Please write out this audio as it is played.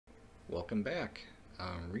Welcome back.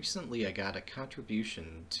 Recently I got a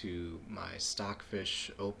contribution to my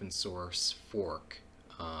Stockfish open source fork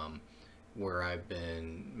where I've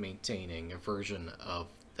been maintaining a version of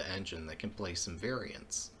the engine that can play some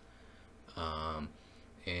variants.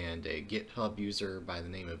 And a GitHub user by the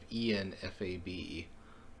name of ENFAB,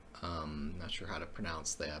 not sure how to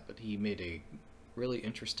pronounce that, but he made a really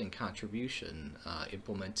interesting contribution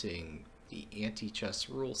implementing the anti-chess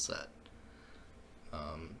rule set.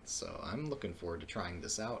 So I'm looking forward to trying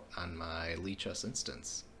this out on my Lichess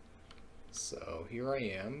instance. So here I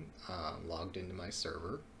am, logged into my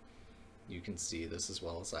server. You can see this as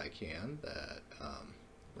well as I can. That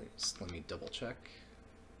let me double check.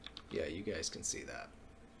 Yeah, you guys can see that.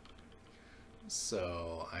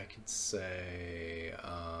 So I could say,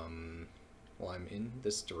 well, I'm in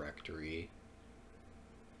this directory.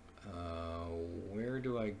 Where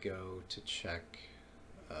do I go to check?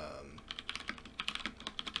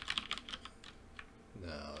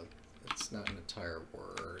 No, it's not an entire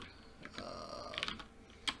word.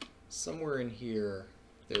 Somewhere in here,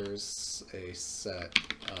 there's a set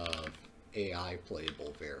of AI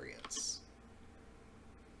playable variants.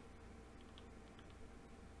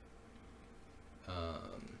 I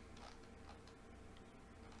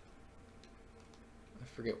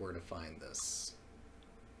forget where to find this.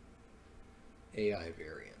 AI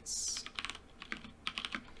variants.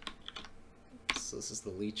 So this is the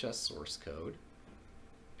Lichess source code.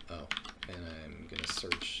 Oh, and I'm going to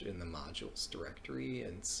search in the modules directory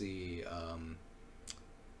and see,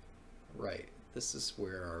 right, this is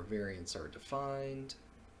where our variants are defined.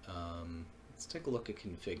 Let's take a look at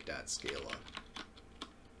config.scala.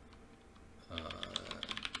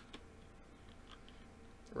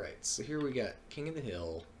 Right, so here we got King of the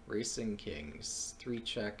Hill, Racing Kings,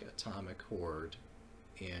 3-check, Atomic Horde,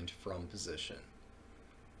 and From Position.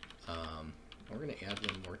 We're going to add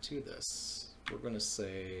one more to this. We're going to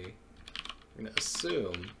say, we're going to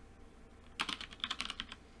assume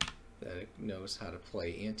that it knows how to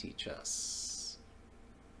play anti-chess.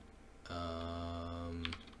 Now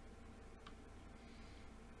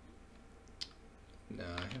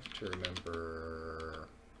I have to remember,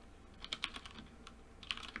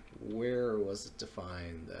 where was it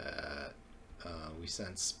defined that we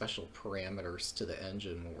send special parameters to the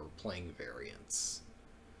engine when we're playing variants?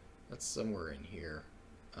 That's somewhere in here.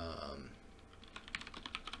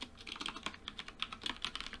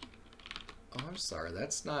 Oh, I'm sorry,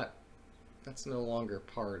 that's no longer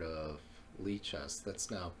part of Lichess. That's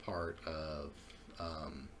now part of,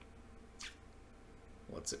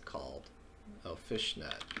 what's it called? Oh,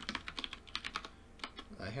 Fishnet.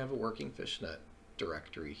 I have a working Fishnet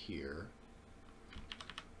directory here.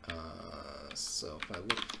 So if I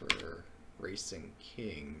look for Racing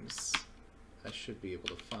Kings, I should be able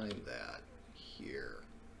to find that here.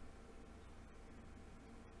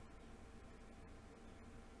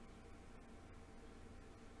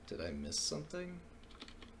 Did I miss something?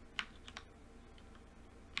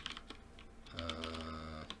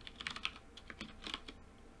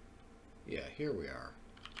 Yeah, here we are.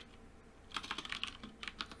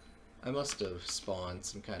 I must have spawned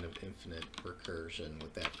some kind of infinite recursion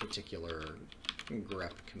with that particular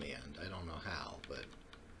grep command. I don't know how, but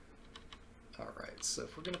alright, so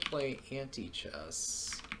if we're going to play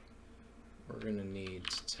anti-chess, we're going to need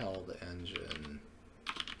to tell the engine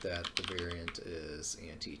that the variant is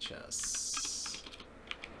anti-chess.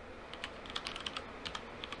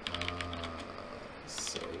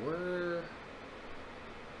 So where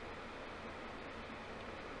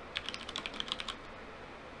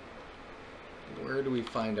do we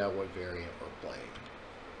find out what variant we're playing?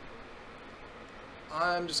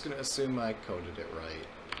 I'm just going to assume I coded it right.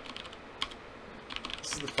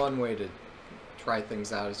 This is the fun way to try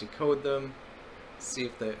things out, is you code them, see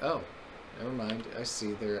if they... Oh, never mind. I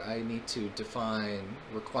see there. I need to define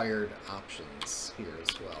required options here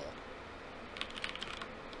as well.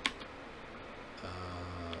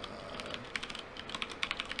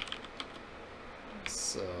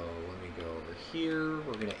 So let me go over here.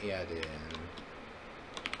 We're going to add in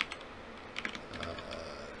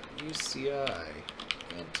UCI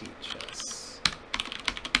anti-chess.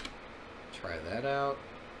 Try that out.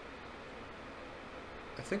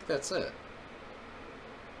 I think that's it.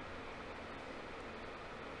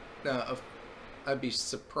 Now, I'd be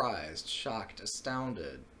surprised, shocked,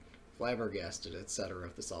 astounded, flabbergasted, etc.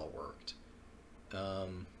 if this all worked.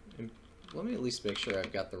 Let me at least make sure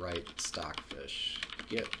I've got the right Stockfish.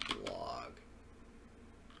 Git log.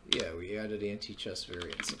 Yeah, we added anti-chess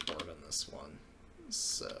variant support on this one.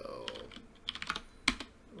 So,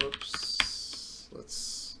 whoops.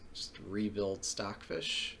 Let's just rebuild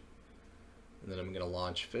Stockfish. and then I'm going to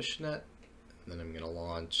launch Fishnet, and then I'm going to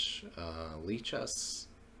launch Lichess,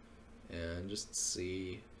 and just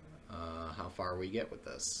see how far we get with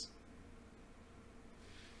this.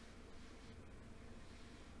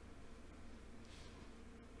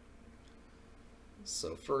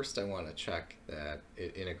 So first I want to check that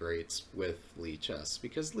it integrates with Lichess,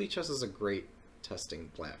 because Lichess is a great testing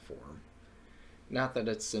platform. Not that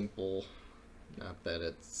it's simple, not that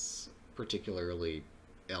it's particularly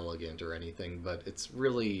elegant or anything, but it's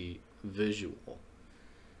really visual.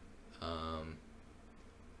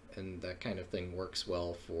 And that kind of thing works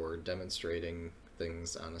well for demonstrating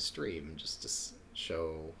things on a stream, just to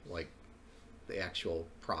show like the actual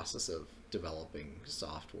process of developing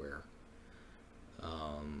software.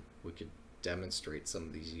 We could demonstrate some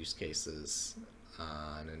of these use cases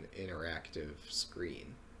on an interactive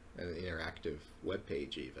screen, an interactive web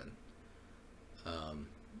page even.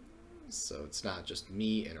 So it's not just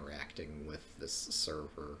me interacting with this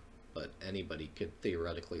server, but anybody could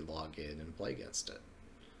theoretically log in and play against it.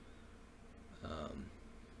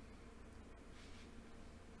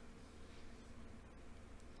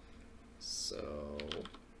 So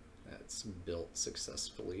that's built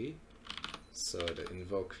successfully. So to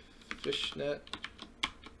invoke Fishnet,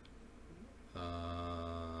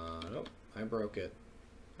 nope, I broke it.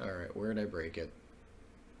 Alright, where did I break it?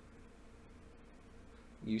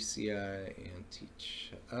 UCI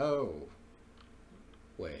Antichess. Oh,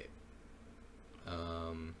 wait.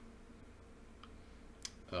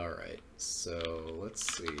 Alright, so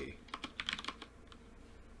let's see.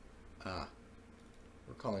 We're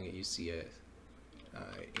calling it UCI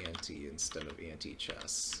Anti instead of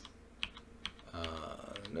Antichess.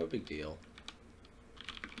 No big deal.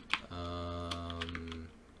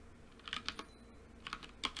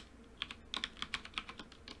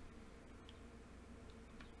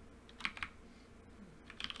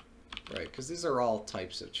 Right, because these are all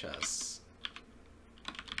types of chess.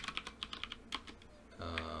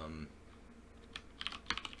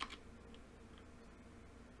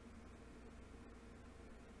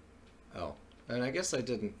 Oh, and I guess I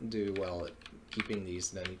didn't do well at keeping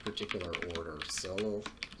these in any particular order, so we'll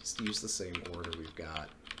just use the same order we've got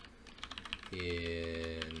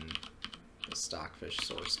in the Stockfish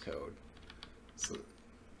source code. So,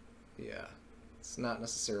 yeah, it's not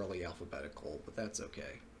necessarily alphabetical, but that's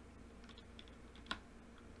okay.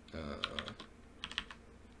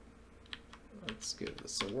 Let's give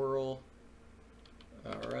this a whirl.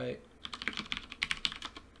 Alright.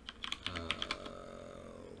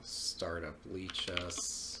 Start up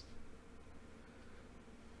Lichess.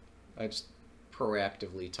 I just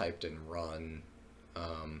proactively typed in run.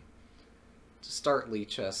 To start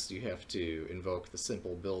Lichess, you have to invoke the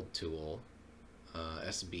simple build tool,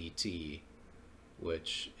 SBT,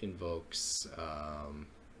 which invokes,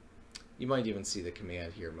 you might even see the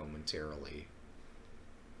command here momentarily.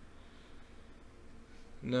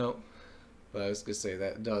 No, but I was going to say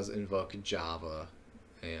that does invoke Java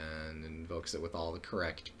and invokes it with all the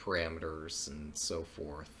correct parameters and so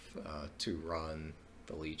forth to run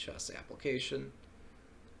the Lichess application.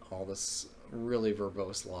 All this really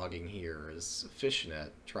verbose logging here is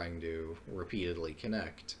Fishnet trying to repeatedly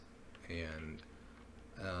connect. And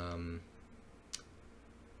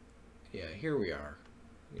yeah, here we are.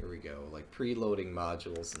 Here we go, like preloading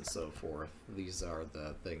modules and so forth. These are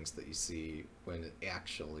the things that you see when it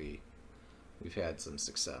actually we've had some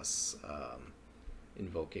success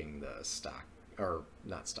invoking the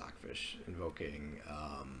not Stockfish, invoking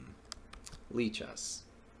Lichess.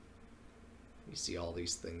 You see all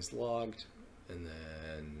these things logged, and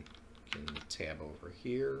then can tab over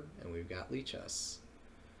here, and we've got Lichess.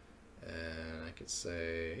 And I could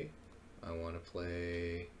say I want to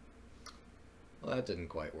play. Well, that didn't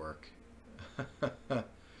quite work. I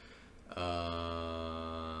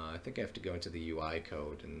think I have to go into the UI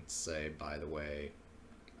code and say, by the way,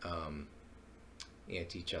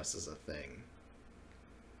 Antichess is a thing.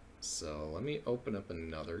 So let me open up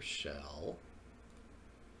another shell.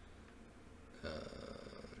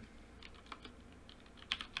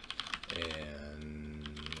 And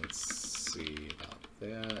let's see about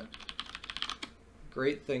that.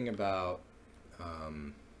 Great thing about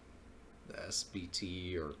the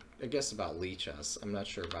SBT, or I guess about Lichess, I'm not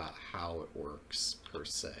sure about how it works per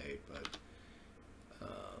se, but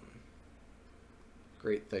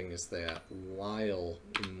great thing is that while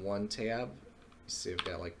in one tab, you see I've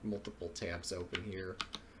got like multiple tabs open here.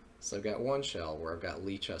 So I've got one shell where I've got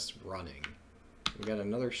Lichess running. I've got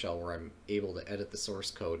another shell where I'm able to edit the source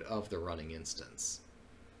code of the running instance.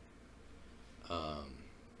 And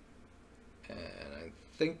I'm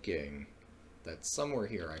thinking that somewhere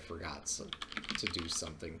here I forgot to do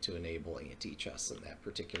something to enable anti-chess in that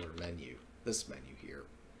particular menu, this menu here,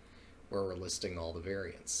 where we're listing all the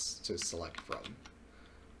variants to select from.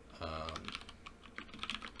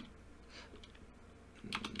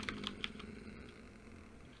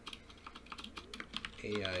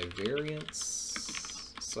 AI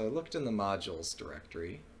variants. So I looked in the modules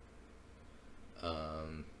directory,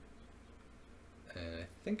 and I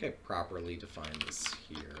think I properly defined this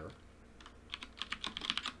here.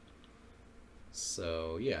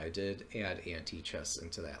 So yeah, I did add anti-chess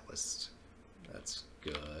into that list. That's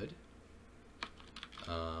good.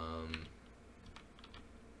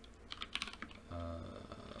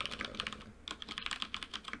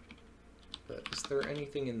 But is there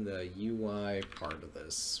anything in the UI part of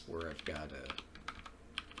this where I've got to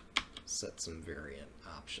set some variant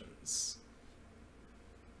options?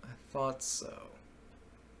 I thought so.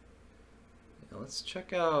 Now let's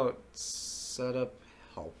check out setup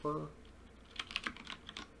helper.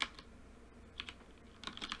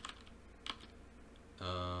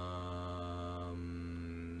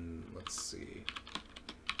 Let's see.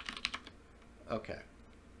 Okay.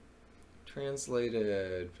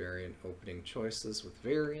 Translated variant opening choices with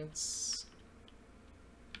variants.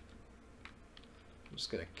 I'm just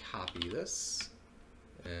going to copy this.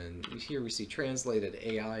 And here we see translated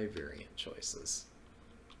AI variant choices.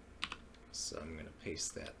 So I'm going to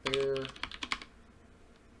paste that there.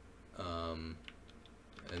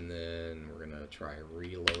 And then we're going to try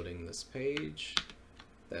reloading this page.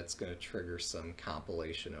 That's going to trigger some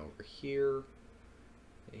compilation over here.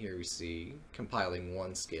 Here we see compiling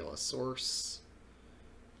one Scala source.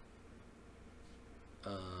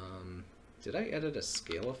 Did I edit a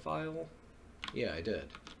Scala file? Yeah, I did.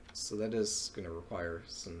 So that is going to require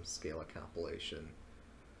some Scala compilation.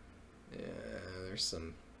 There's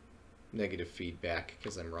some negative feedback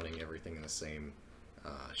because I'm running everything in the same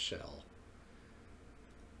shell.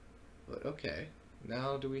 But okay,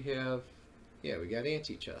 now do we have... Yeah, we got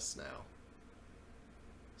anti-chess now.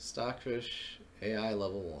 Stockfish AI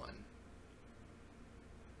level 1.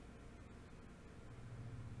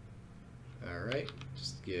 Alright,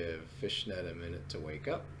 just give Fishnet a minute to wake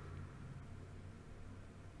up.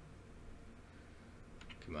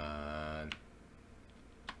 Come on.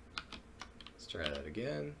 Let's try that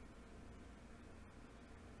again.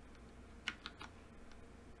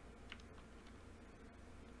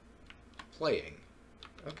 Playing.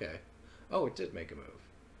 Okay. Oh, it did make a move.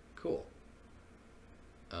 Cool.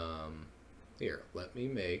 Here, let me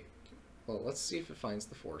make... Well, let's see if it finds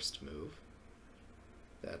the forced move.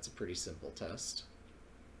 That's a pretty simple test.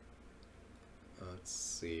 Let's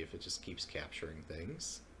see if it just keeps capturing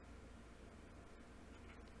things.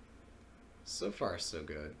 So far, so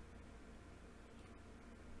good.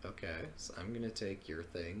 Okay, so I'm gonna take your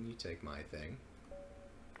thing, you take my thing.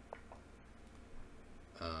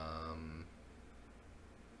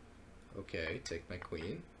 Okay, take my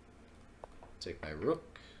queen. Take my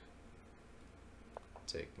rook.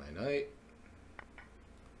 Take my knight.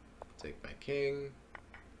 Take my king.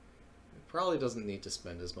 It probably doesn't need to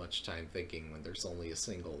spend as much time thinking when there's only a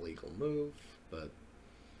single legal move, but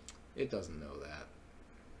it doesn't know that.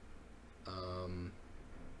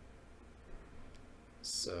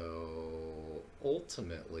 So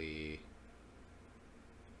ultimately,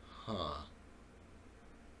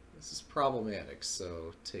 this is problematic.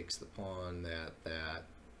 So takes the pawn, that.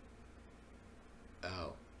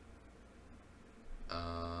 Oh.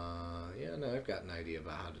 Yeah, no, I've got an idea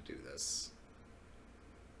about how to do this.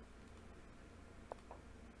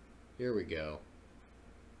 Here we go.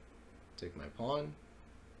 Take my pawn.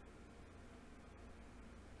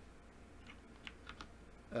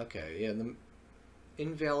 Okay, yeah, the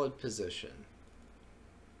invalid position.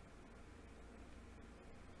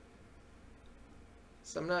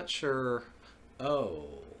 So I'm not sure. Oh,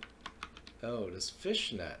 does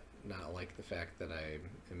Fishnet not like the fact that I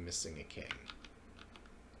am missing a king?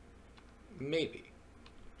 Maybe.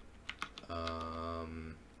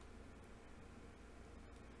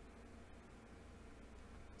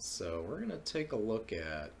 So we're gonna take a look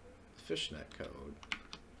at the Fishnet code.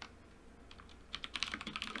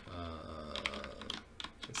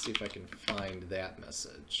 Let's see if I can find that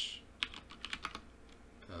message.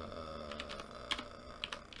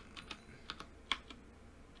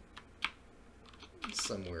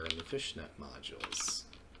 Somewhere in the Fishnet modules.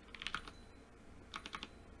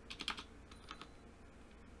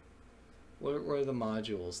 What were the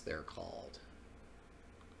modules they're called?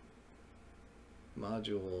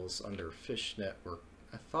 Modules under Fishnet were...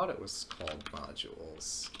 I thought it was called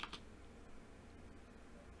modules.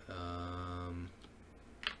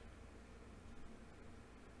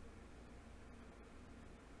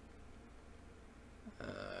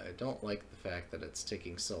 I don't like the fact that it's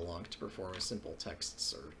taking so long to perform a simple text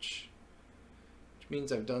search, which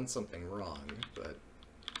means I've done something wrong, but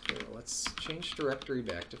here, let's change directory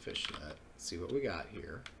back to fishnet, see what we got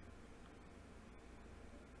here.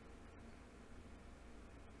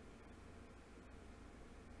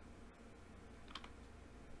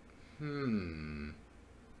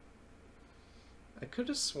 I could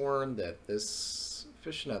have sworn that this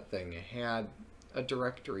fishnet thing had a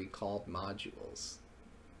directory called modules.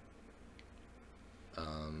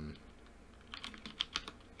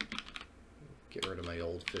 Get rid of my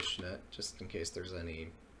old fishnet just in case there's any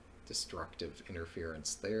destructive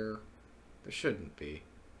interference there. There shouldn't be.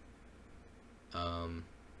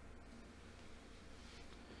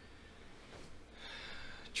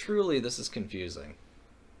 Truly, this is confusing.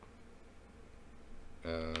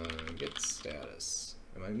 Get status.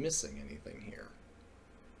 Am I missing anything here?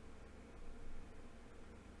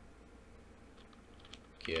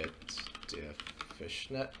 Get diff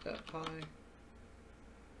fishnet.py.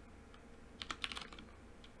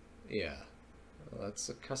 Yeah, well, that's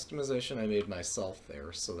a customization I made myself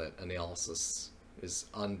there so that analysis is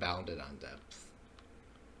unbounded on depth.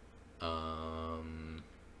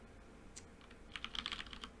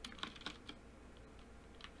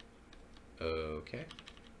 Okay.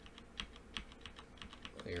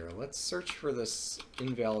 Here, let's search for this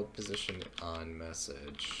invalid position on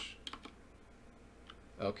message.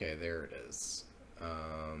 Okay, there it is.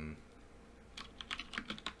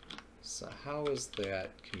 So how is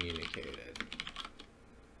that communicated?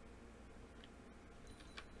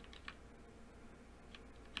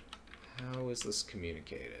 How is this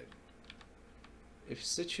communicated? If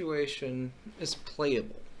situation is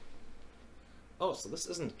playable. Oh, so this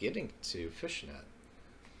isn't getting to fishnet.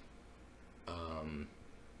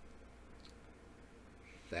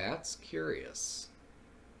 That's curious.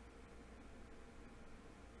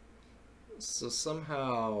 So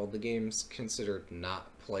somehow the game's considered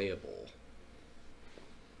not playable.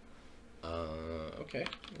 Okay,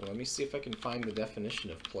 well, let me see if I can find the definition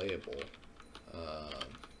of playable.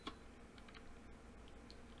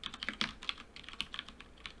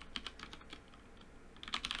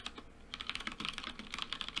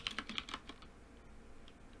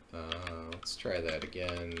 Let's try that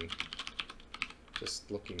again.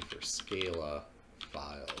 Just looking for Scala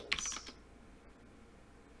files.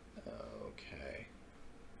 Okay.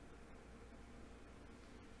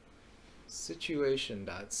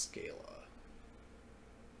 Situation.scala.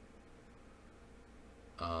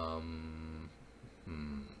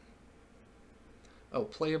 Oh,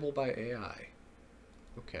 playable by AI.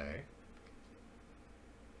 Okay.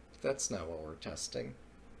 But that's not what we're testing.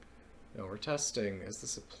 No, we're testing, is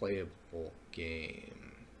this a playable game?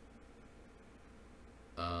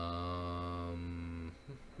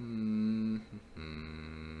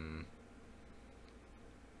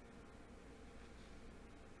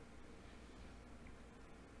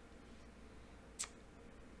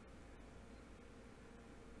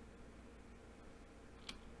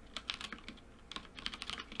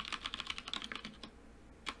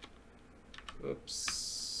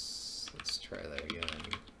 Oops. Let's try that again.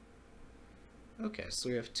 Okay, so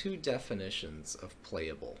we have two definitions of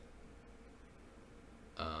playable.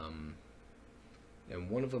 And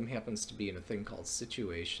one of them happens to be in a thing called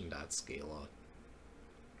situation.scala.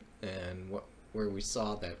 And where we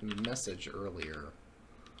saw that message earlier,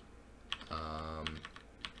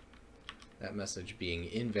 that message being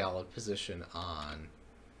invalid position on,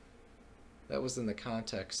 that was in the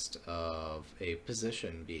context of a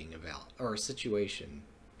position being or a situation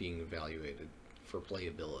being evaluated for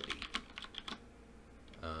playability.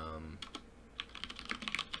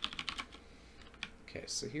 Okay,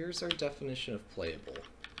 so here's our definition of playable.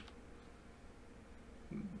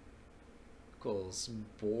 Equals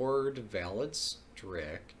board valid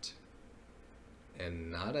strict and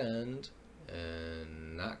not end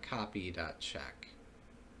and not copy dot check.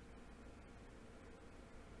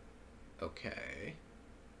 Okay.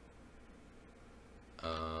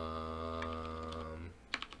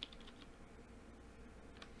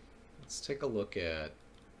 Let's take a look at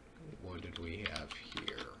what did we have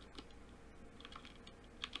here.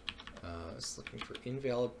 It's looking for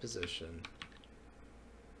invalid position.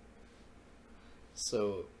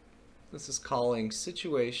 So this is calling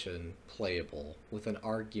situation playable with an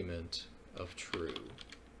argument of true,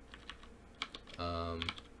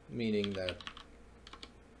 meaning that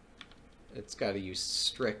it's got to use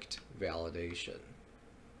strict validation.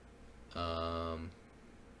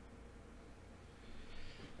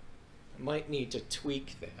 Might need to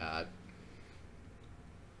tweak that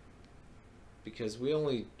because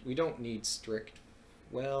we don't need strict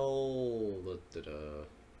Well,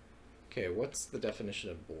 okay, what's the definition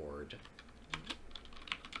of board?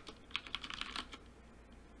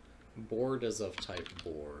 Board is of type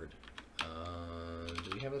board.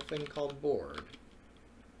 Do we have a thing called board?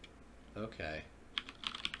 Okay.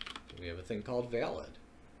 We have a thing called valid.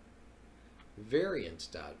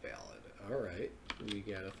 Variant.valid. Alright. We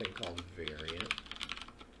got a thing called variant.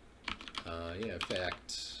 Yeah, in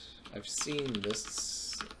fact, I've seen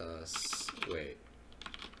this, wait.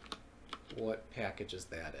 What package is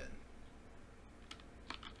that in?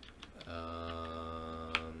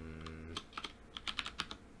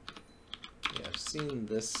 Yeah, I've seen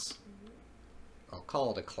this. I'll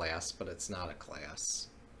call it a class, but it's not a class.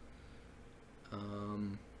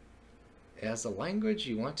 As a language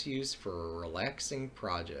you want to use for relaxing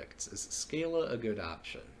projects, is Scala a good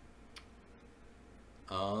option?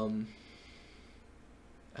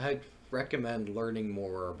 I'd recommend learning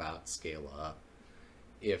more about Scala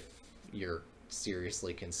if you're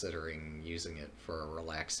seriously considering using it for a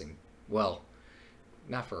relaxing, well,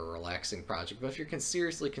 not for a relaxing project, but if you're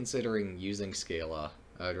seriously considering using Scala,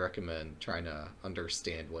 I'd recommend trying to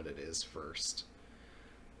understand what it is first.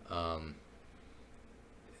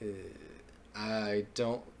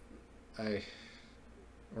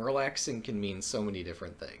 Relaxing can mean so many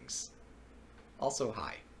different things. Also,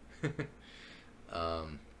 hi.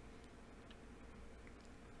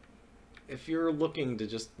 If you're looking to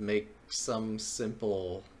just make some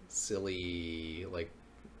simple, silly, like,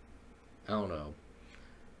 I don't know,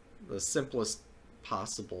 the simplest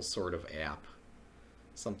possible sort of app,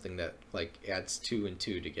 something that, like, adds 2 and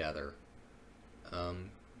 2 together,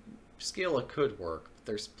 Scala could work, but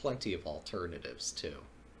there's plenty of alternatives, too.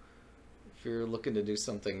 If you're looking to do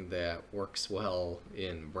something that works well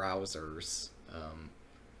in browsers,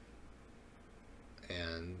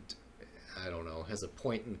 and I don't know, has a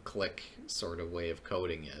point and click sort of way of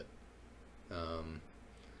coding it,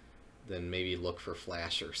 then maybe look for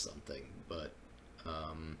Flash or something. But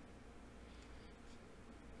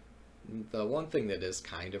the one thing that is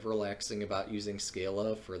kind of relaxing about using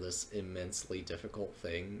Scala for this immensely difficult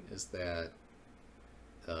thing is that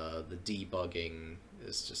the debugging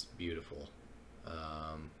is just beautiful.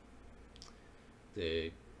 I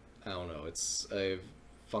don't know, it's a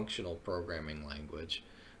functional programming language.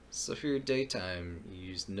 So for your daytime, you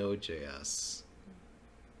use Node.js.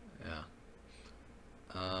 Yeah.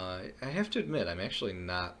 I have to admit, I'm actually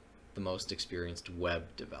not the most experienced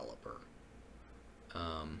web developer.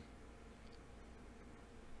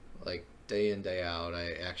 Like, day in, day out,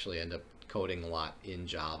 I actually end up coding a lot in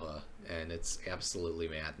Java, and it's absolutely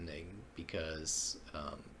maddening because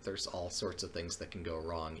there's all sorts of things that can go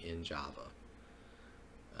wrong in Java.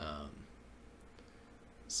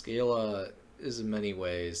 Scala is in many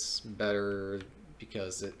ways better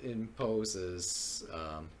because it imposes,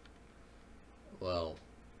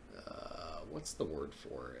 what's the word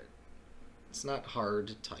for it? It's not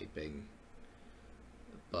hard typing,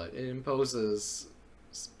 but it imposes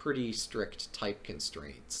pretty strict type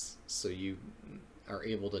constraints, so you are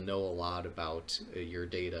able to know a lot about your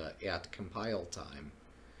data at compile time,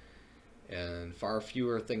 and far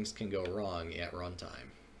fewer things can go wrong at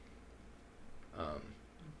runtime.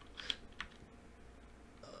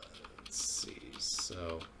 Let's see,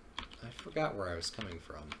 so I forgot where I was coming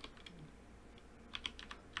from.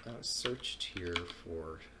 I searched here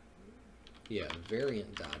for, yeah,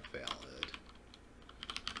 variant.valid.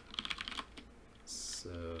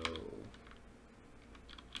 So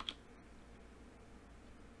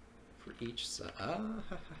for each side,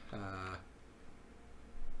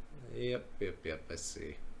 yep, I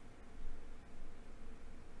see.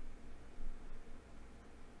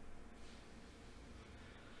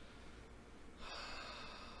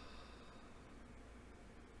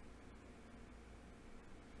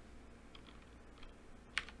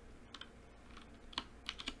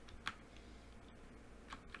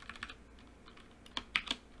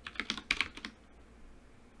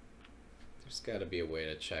 There's got to be a way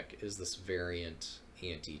to check, is this variant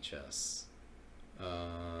anti-chess? But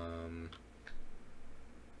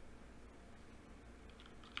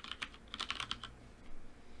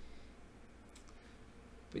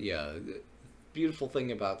yeah, the beautiful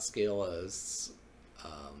thing about Scala is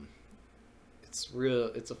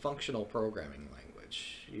it's a functional programming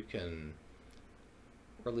language. You can,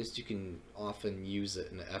 or at least you can often use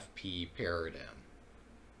it in an FP paradigm.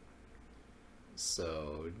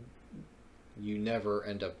 So you never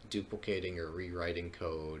end up duplicating or rewriting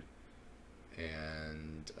code,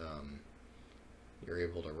 and you're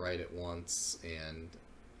able to write it once and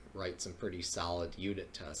write some pretty solid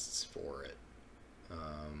unit tests for it.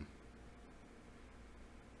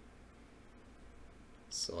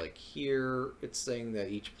 So like here, it's saying that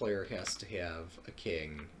each player has to have a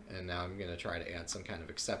king, and now I'm going to try to add some kind of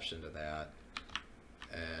exception to that.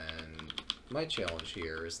 And my challenge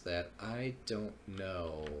here is that I don't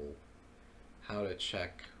know how to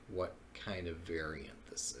check what kind of variant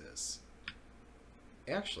this is.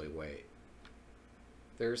 Actually, wait.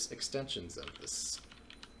 There's extensions of this.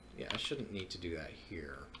 Yeah, I shouldn't need to do that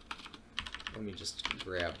here. Let me just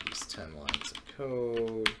grab these 10 lines of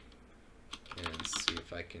code and see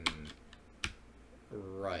if I can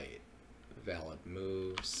write valid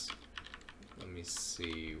moves. Let me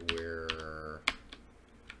see where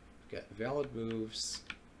I've got valid moves,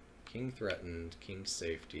 king threatened, king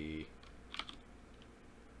safety,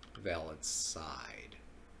 valid side.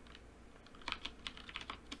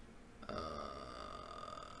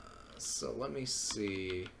 So let me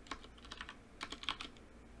see.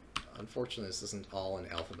 Unfortunately, this isn't all in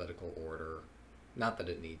alphabetical order. Not that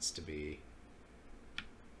it needs to be,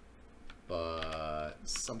 but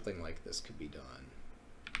something like this could be done.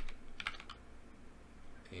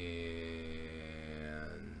 And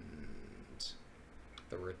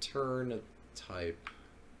the return type,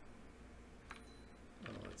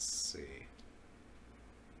 let's see.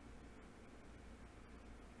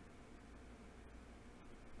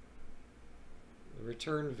 The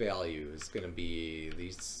return value is going to be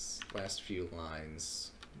these last few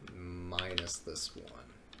lines minus this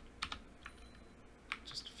one.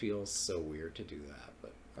 Just feels so weird to do that,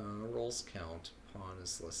 but rolls count, pawn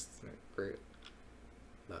is less than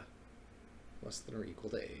or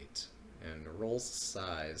equal to 8, and rolls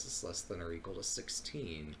size is less than or equal to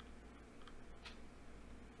 16.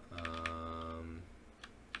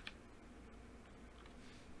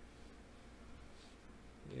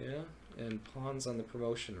 Yeah, and pawns on the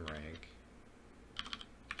promotion rank.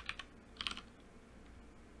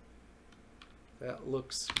 That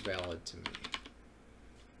looks valid to me.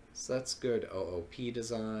 So that's good OOP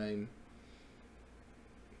design.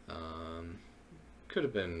 Could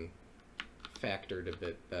have been factored a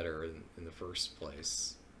bit better in the first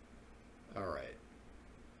place. Alright.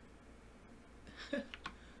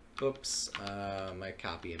 Oops, my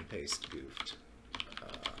copy and paste goofed.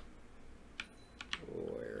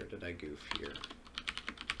 Where did I goof here?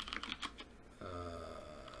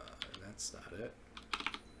 That's not it.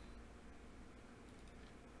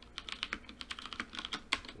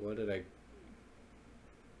 What did I...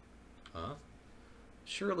 Huh?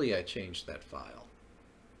 Surely I changed that file.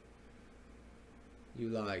 You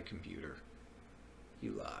lie, computer.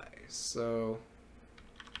 You lie. So...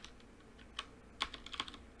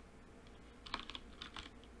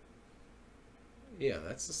 yeah,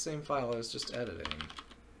 that's the same file I was just editing.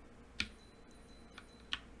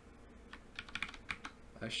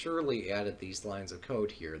 I surely added these lines of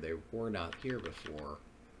code here. They were not here before.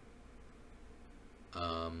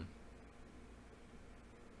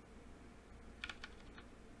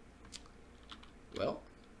 Well,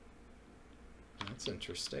 that's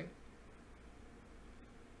interesting.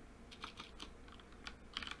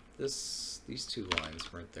 These two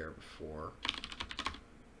lines weren't there before.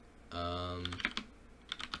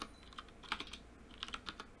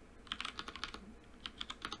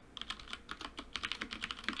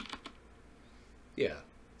 Yeah,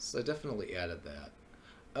 so I definitely added that.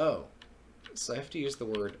 Oh, so I have to use the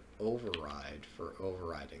word override for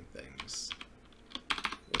overriding things.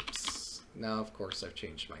 Oops. Now, of course, I've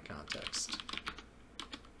changed my context.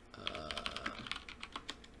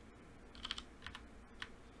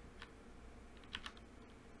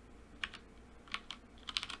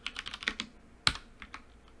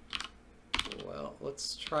 Well,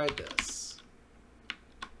 let's try this.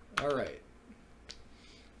 All right.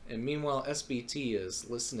 And meanwhile, SBT is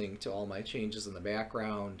listening to all my changes in the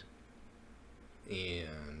background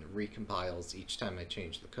and recompiles each time I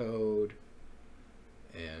change the code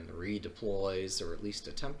and redeploys, or at least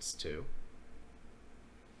attempts to.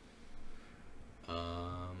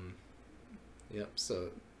 Yep, so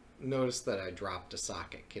notice that I dropped a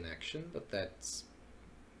socket connection, but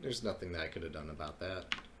there's nothing that I could have done about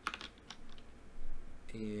that.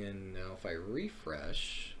 And now if I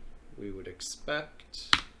refresh, we would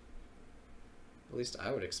expect, at least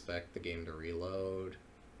I would expect, the game to reload.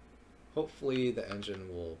 Hopefully the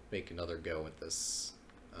engine will make another go at this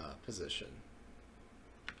position.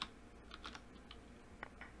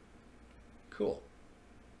 Cool.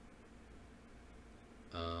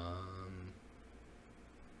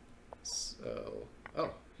 So,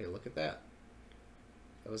 oh, hey, look at that.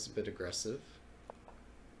 That was a bit aggressive.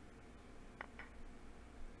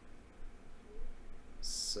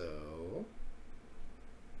 So,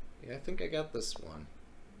 yeah, I think I got this one.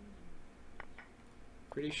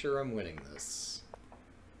 Pretty sure I'm winning this.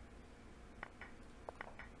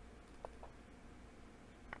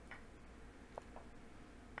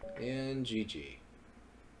 And GG.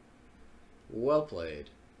 Well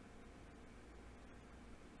played.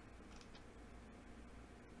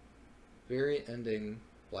 Very ending,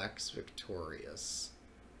 black's victorious.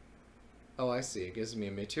 Oh, I see. It gives me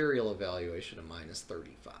a material evaluation of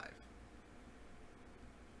 -35.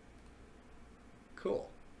 Cool.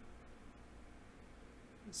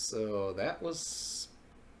 So that was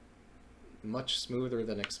much smoother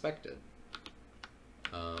than expected.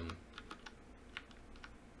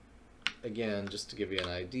 Again, just to give you an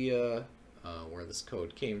idea where this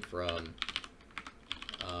code came from.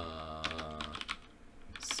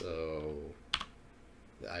 So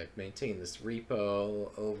I've maintained this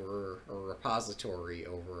repo over, or repository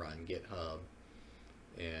over on GitHub,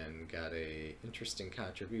 and got a interesting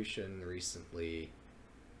contribution recently.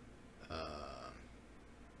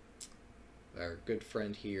 Our good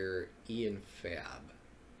friend here, Ian Fab.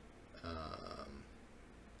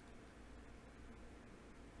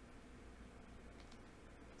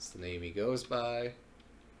 That's the name he goes by.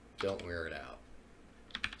 Don't wear it out.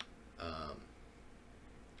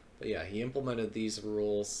 But yeah, he implemented these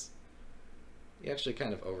rules. He actually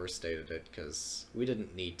kind of overstated it because we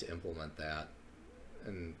didn't need to implement that.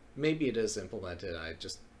 And maybe it is implemented, I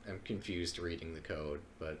just am confused reading the code,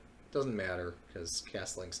 but it doesn't matter because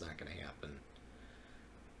castling's not going to happen.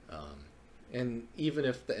 And even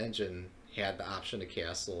if the engine had the option to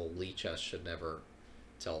castle, Lichess should never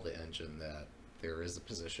tell the engine that there is a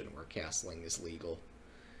position where castling is legal.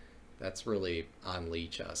 That's really on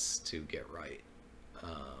Lichess to get right.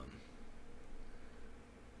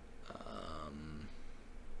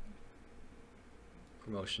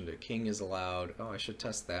 Promotion to king is allowed. Oh, I should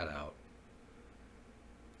test that out.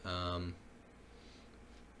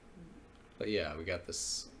 But yeah, we got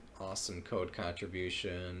this awesome code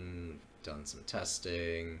contribution, done some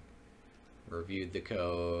testing, reviewed the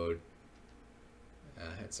code,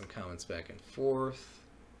 had some comments back and forth.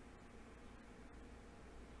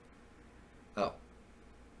 Oh,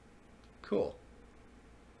 cool.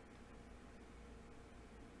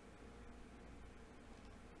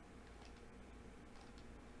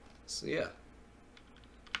 So yeah.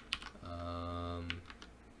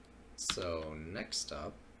 So next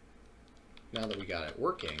up, now that we got it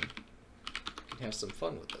working, we can have some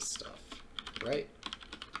fun with this stuff, right?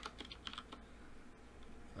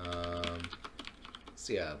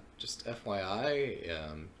 So yeah, just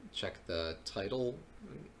FYI, check the title,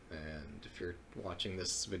 and if you're watching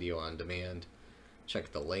this video on demand,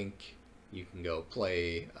 check the link. You can go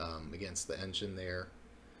play against the engine there.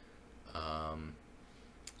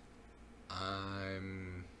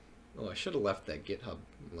 Oh, I should have left that GitHub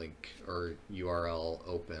link or URL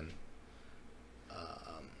open,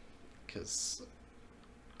 because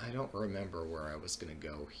I don't remember where I was going to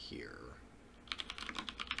go here.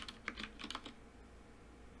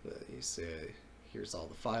 But you say, here's all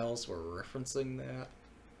the files, we're referencing that.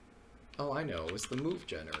 Oh, I know, it was the move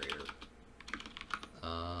generator.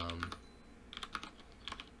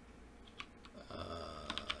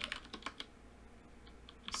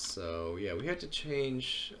 So yeah, we had to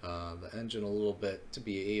change the engine a little bit to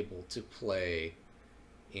be able to play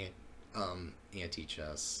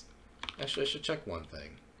Antichess. Actually, I should check one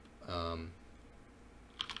thing.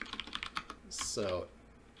 So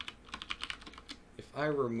if I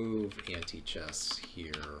remove Antichess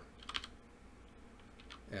here,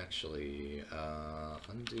 actually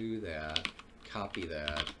undo that, copy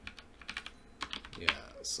that. Yeah,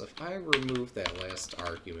 so if I remove that last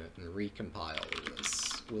argument and recompile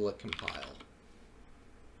this, will it compile?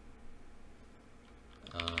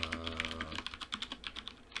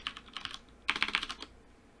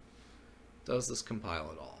 Does this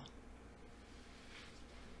compile at all?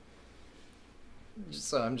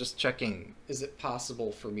 So I'm just checking, is it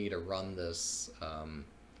possible for me to run this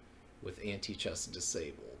with Antichess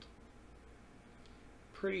disabled?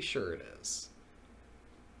 Pretty sure it is,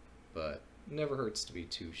 but never hurts to be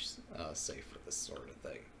too safe for this sort of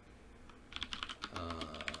thing.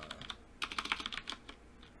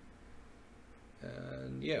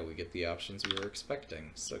 And yeah, we get the options we were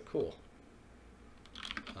expecting, so cool.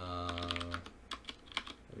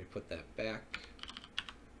 Let me put that back.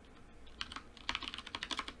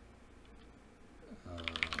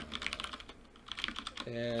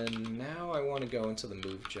 And now I want to go into the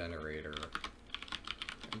move generator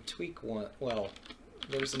and tweak one. Well,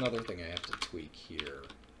 there's another thing I have to tweak here.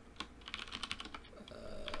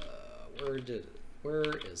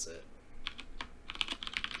 Where is it?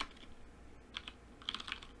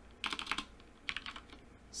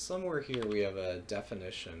 Somewhere here we have a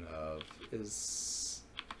definition of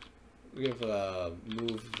we have a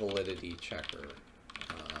move validity checker.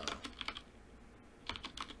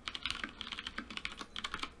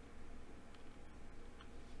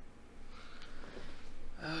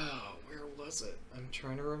 was it? I'm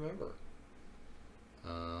trying to remember.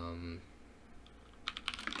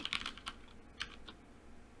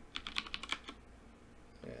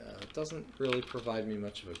 Yeah, it doesn't really provide me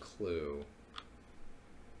much of a clue.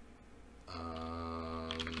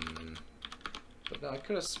 But no, I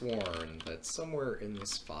could have sworn that somewhere in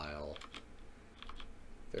this file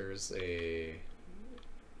there's a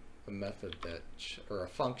method that, or a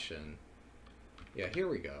function. Yeah, here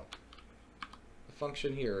we go. The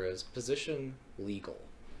function here is position legal,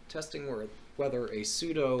 testing whether a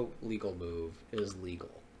pseudo legal move is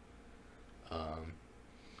legal.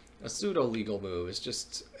 A pseudo legal move is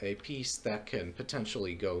just a piece that can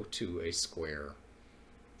potentially go to a square.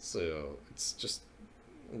 So it's just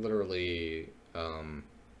literally,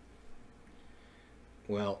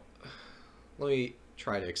 well, let me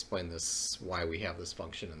try to explain this, why we have this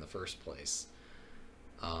function in the first place.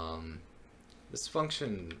 This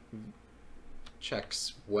function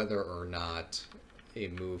checks whether or not a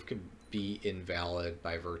move can be invalid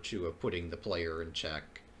by virtue of putting the player in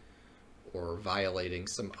check or violating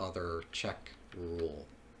some other check rule,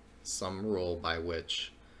 some rule by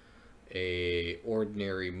which a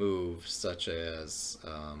ordinary move such as,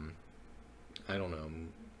 I don't know,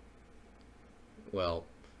 well,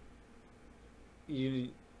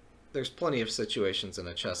 there's plenty of situations in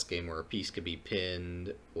a chess game where a piece could be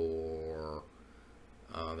pinned, or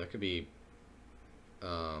there could be,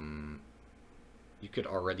 you could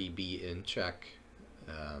already be in check.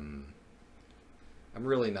 I'm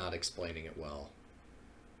really not explaining it well,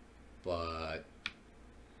 but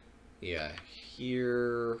yeah,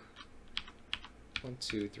 here, 1,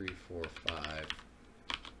 2, 3, 4, 5.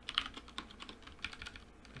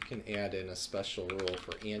 I can add in a special rule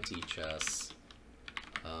for anti-chess.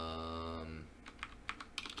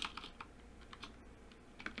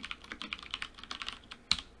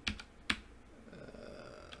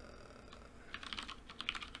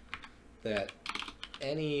 That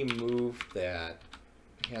any move that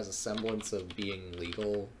has a semblance of being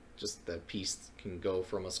legal, just that piece can go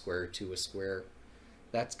from a square to a square,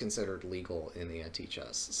 that's considered legal in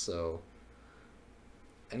anti-chess. So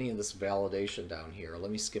any of this validation down here,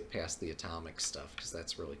 let me skip past the atomic stuff because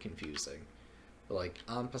that's really confusing. But like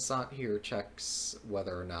en passant here checks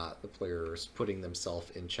whether or not the player is putting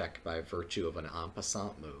themselves in check by virtue of an en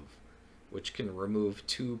passant move, which can remove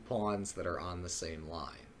 2 pawns that are on the same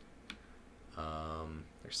line.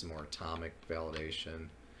 There's some more atomic validation,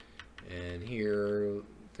 and here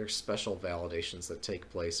there's special validations that take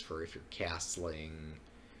place for if you're castling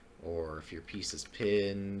or if your piece is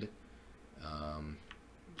pinned,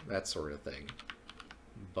 that sort of thing.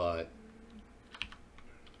 But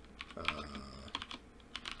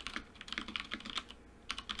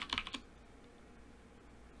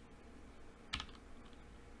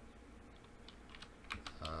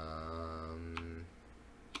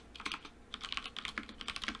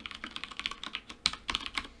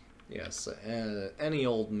yes, any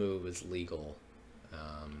old move is legal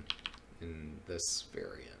in this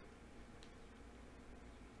variant.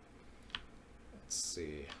 Let's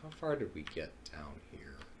see, how far did we get down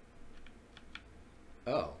here?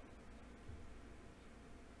 Oh.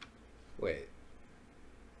 Wait.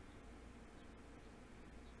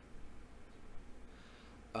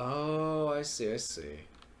 Oh, I see, I see.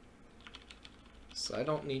 So I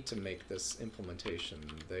don't need to make this implementation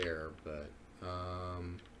there, but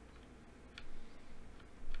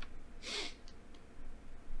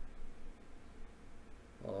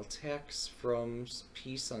well, attacks from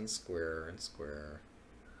piece on square and square.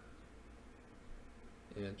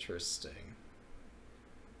 Interesting.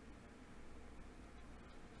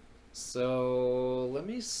 So let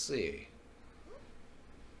me see.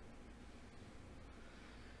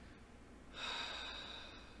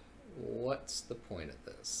 What's the point of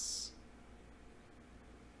this?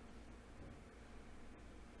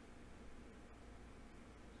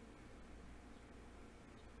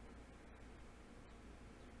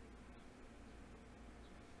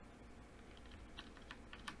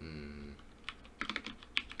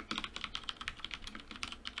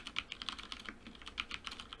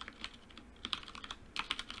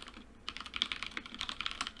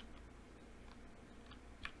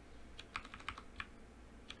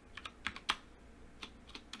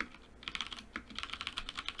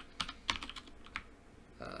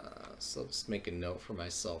 So I'll just make a note for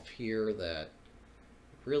myself here that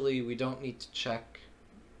really we don't need to check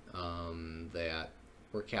that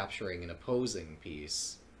we're capturing an opposing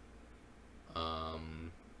piece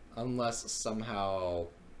unless somehow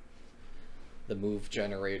the move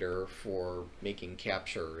generator for making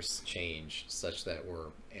captures changed such that we're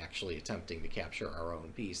actually attempting to capture our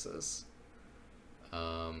own pieces.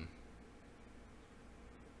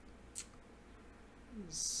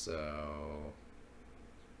 So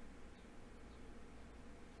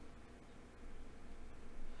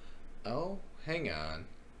oh, hang on.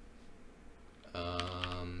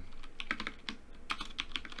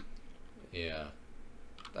 Yeah.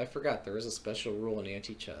 I forgot there is a special rule in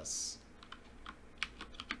anti-chess.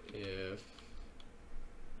 If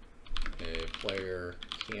a player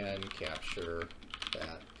can capture,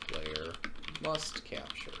 that player must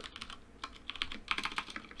capture.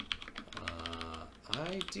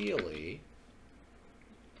 Ideally,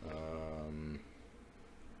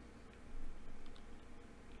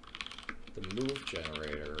 the move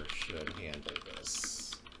generator should handle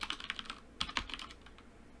this.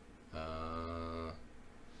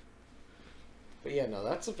 But yeah, no,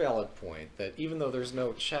 that's a valid point, that even though there's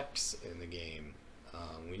no checks in the game,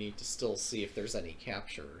 we need to still see if there's any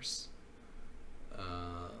captures.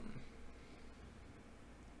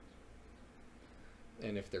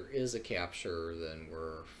 And if there is a capture, then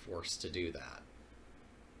we're forced to do that.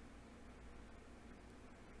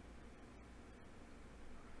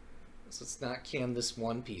 So it's not can this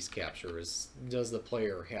one piece capture, is does the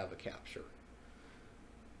player have a capture?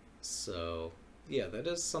 So yeah, that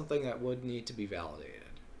is something that would need to be validated.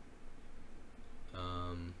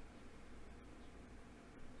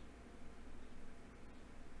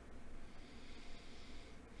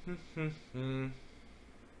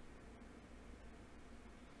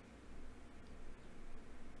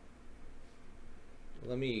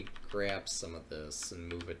 Let me grab some of this and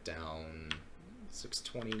move it down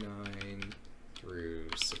 629 through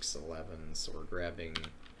 611. So we're grabbing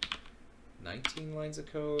 19 lines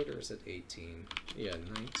of code, or is it 18? Yeah,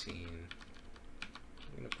 19.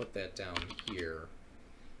 I'm going to put that down here.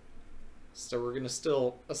 So we're going to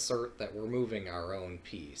still assert that we're moving our own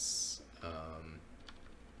piece.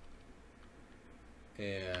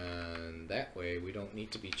 And that way we don't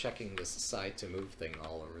need to be checking this aside to move thing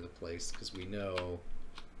all over the place, because we know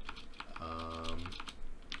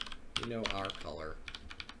our color.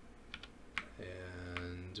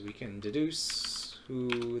 And we can deduce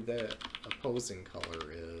who the opposing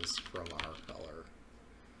color is from our color.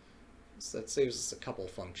 So that saves us a couple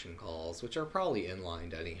function calls, which are probably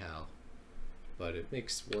inlined anyhow, but it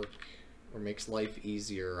makes work, or makes life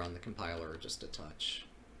easier on the compiler just a touch.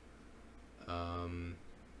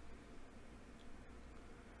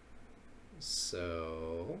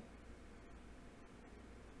 So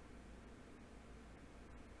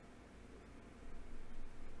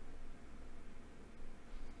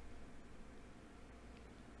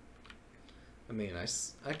I mean,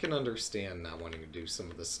 I can understand not wanting to do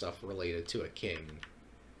some of the stuff related to a king,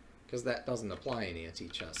 because that doesn't apply in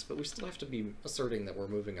anti-chess, but we still have to be asserting that we're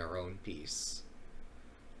moving our own piece.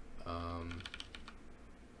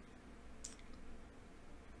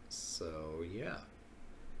 So, yeah.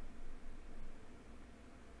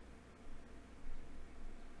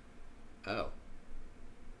 Oh.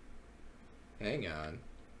 Hang on.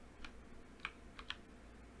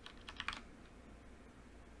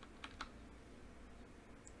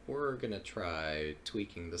 We're going to try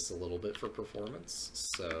tweaking this a little bit for performance.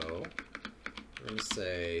 So we're going to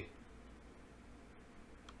say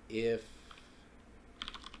if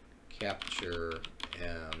capture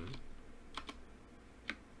M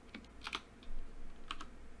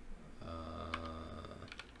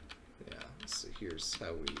so here's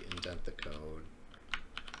how we indent the code.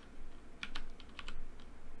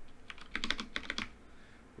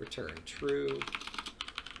 Return true,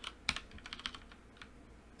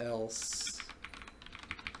 else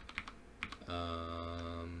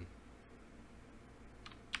hang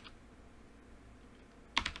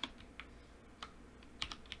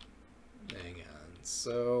on,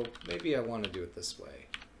 so maybe I want to do it this way,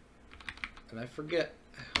 and I forget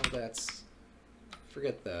how that's,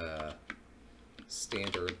 forget the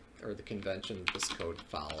standard or the convention this code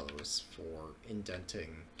follows for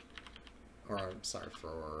indenting, or I'm sorry,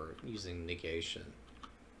 for using negation.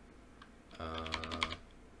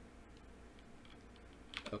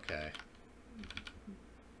 Okay.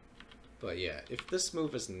 But yeah, if this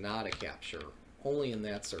move is not a capture, only in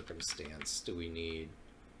that circumstance do we need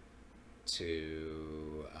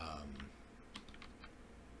to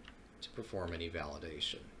perform any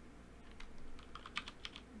validation.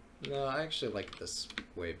 No, I actually like this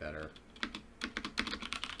way better.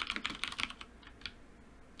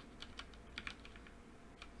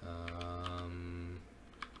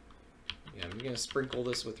 Yeah, I'm going to sprinkle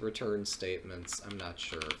this with return statements. I'm not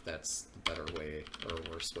sure if that's the better way or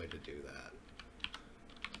worse way to do that.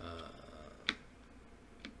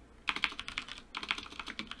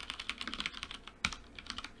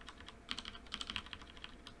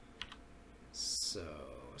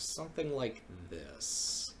 something like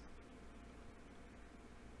this.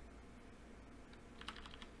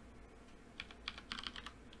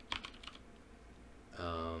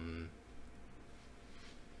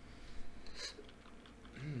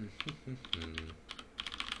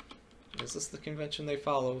 Is this the convention they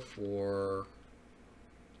follow for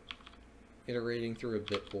iterating through a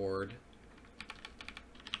bitboard?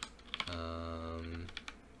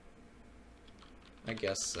 I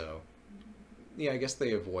guess so. Yeah, I guess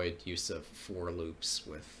they avoid use of for loops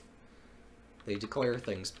with... They declare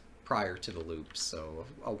things prior to the loop, so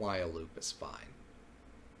a while loop is fine.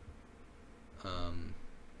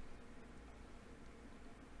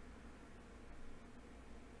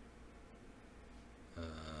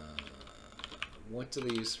 What do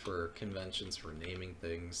they use for conventions for naming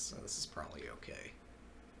things? Oh, this is probably okay.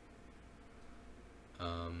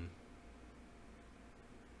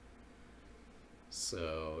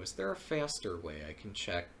 So, is there a faster way I can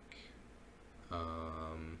check?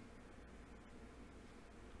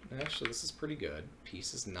 Actually, this is pretty good.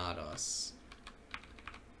 Piece is not us.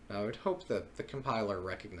 I would hope that the compiler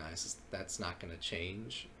recognizes that that's not going to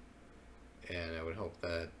change, and I would hope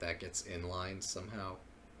that that gets inline somehow,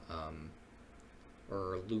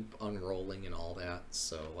 or loop unrolling and all that,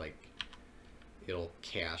 so like it'll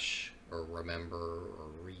cache or remember or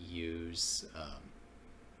reuse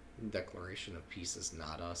declaration of pieces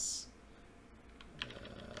not us.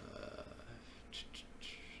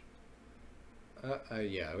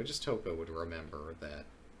 Yeah, I would just hope it would remember that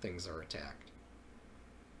things are attacked.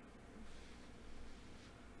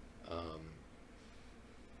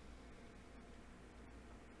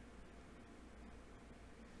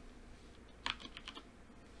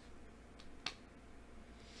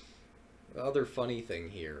 The other funny thing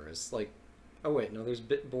here is like, oh wait, no, there's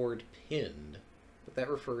bitboard pinned, but that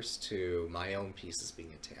refers to my own pieces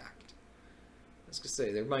being attacked. I was gonna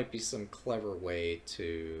say, there might be some clever way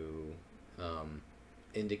to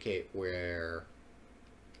indicate where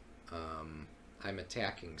I'm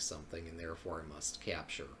attacking something and therefore I must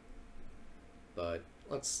capture. But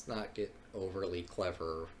let's not get overly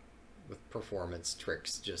clever with performance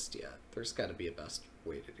tricks just yet. There's got to be a best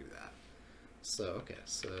way to do that. So, okay,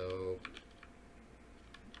 so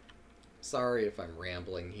sorry if I'm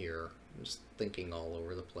rambling here. I'm just thinking all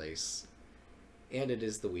over the place. And it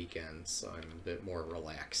is the weekend, so I'm a bit more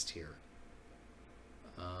relaxed here.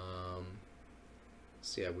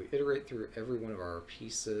 So yeah, we iterate through every one of our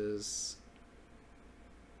pieces.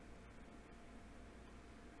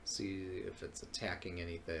 See if it's attacking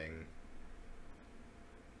anything.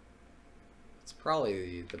 It's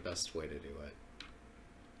probably the best way to do it.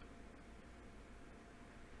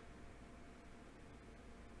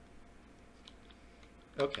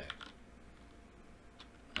 Okay.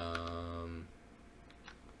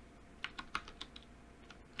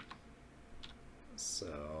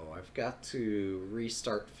 So I've got to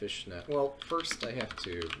restart Fishnet. Well, first I have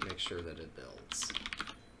to make sure that it builds.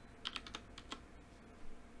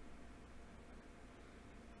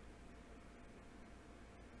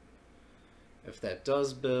 If that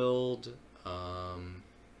does build, and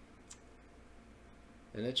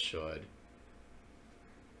it should,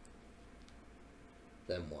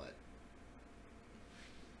 then what?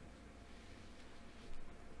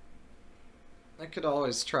 I could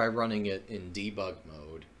always try running it in debug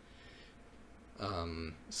mode.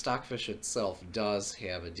 Stockfish itself does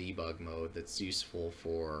have a debug mode that's useful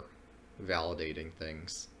for validating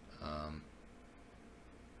things.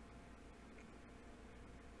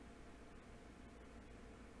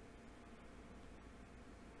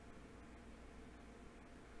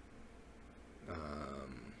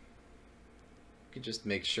 You could just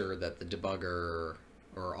make sure that the debugger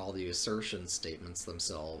or all the assertion statements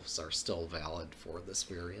themselves are still valid for this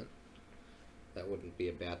variant. That wouldn't be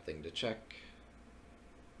a bad thing to check.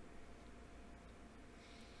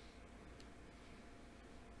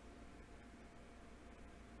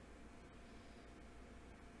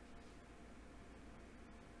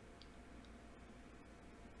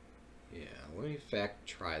 Yeah, let me in fact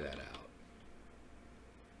try that out.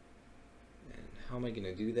 And how am I going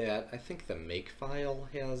to do that? I think the make file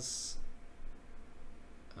has...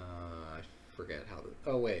 I forget how to...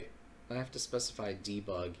 Oh wait, I have to specify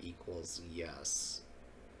debug equals yes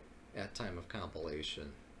at time of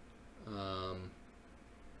compilation.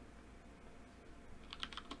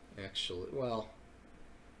 Actually, well,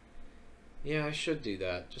 yeah, I should do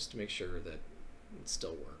that just to make sure that it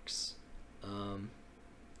still works. Oh,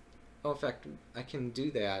 in fact, I can do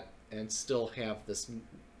that and still have this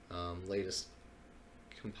latest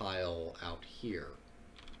compile out here.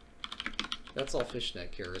 That's all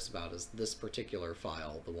Fishnet cares about, is this particular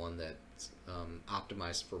file, the one that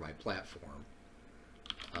optimized for my platform.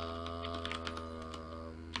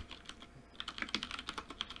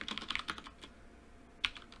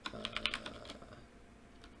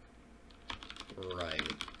 Right.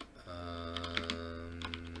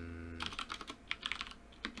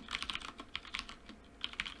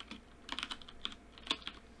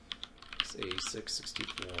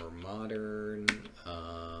 A664 modern.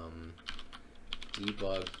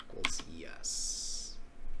 Debug equals yes.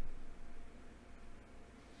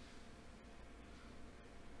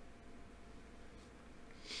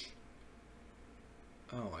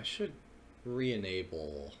 Oh, I should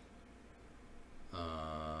re-enable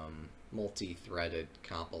multi-threaded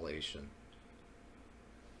compilation.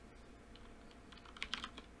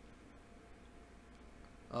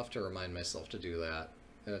 I'll have to remind myself to do that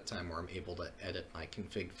at a time where I'm able to edit my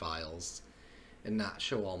config files and not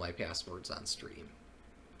show all my passwords on stream.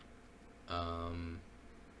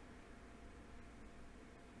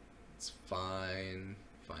 It's fine.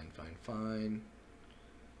 Fine.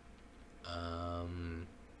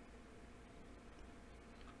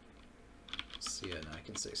 So yeah, now I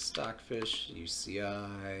can say Stockfish,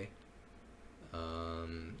 UCI,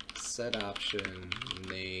 set option,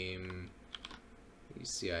 name,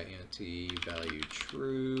 UCI anti value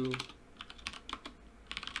true,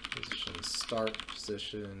 position start,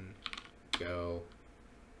 position, go,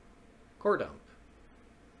 core dump.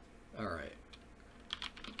 Alright.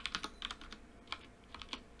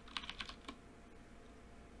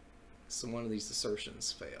 So one of these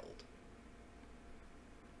assertions failed.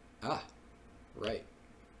 Ah, right.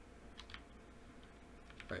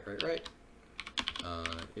 Right.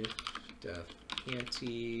 If def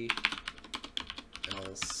anti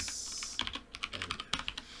else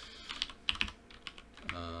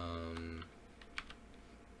and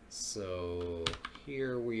so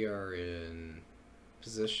here we are in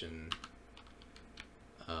position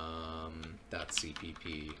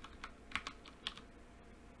 .cpp.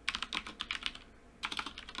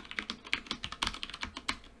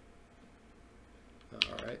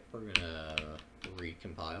 Alright, we're gonna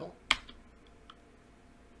recompile.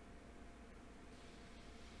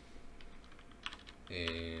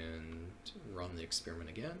 And run the experiment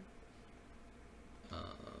again.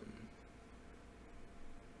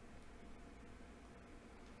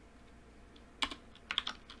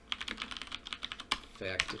 In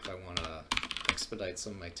fact, if I want to expedite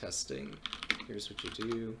some of my testing, here's what you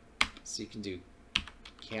do. So you can do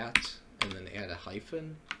cat and then add a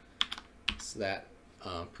hyphen. So that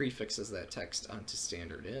prefixes that text onto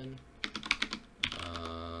standard in.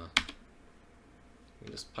 You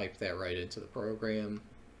can just pipe that right into the program.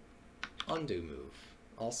 Undo move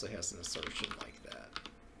also has an assertion like that.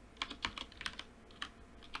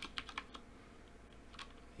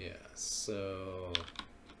 Yeah, so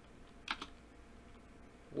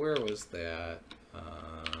where was that?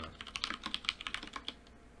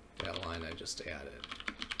 That line I just added.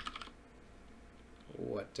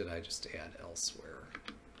 What did I just add elsewhere?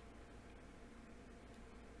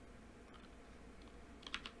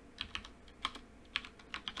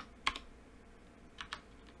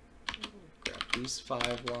 Grab these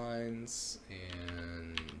 5 lines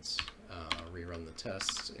and rerun the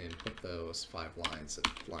test and put those 5 lines at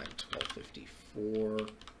line 1254.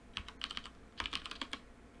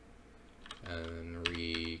 And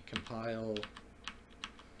recompile.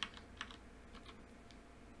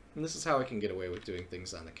 And this is how I can get away with doing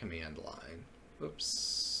things on the command line.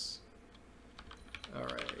 Oops.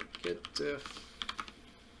 Alright, get diff.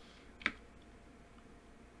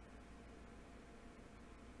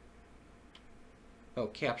 Oh,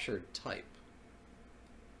 captured type.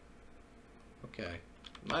 Okay,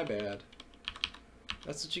 my bad.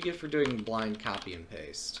 That's what you get for doing blind copy and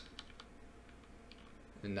paste.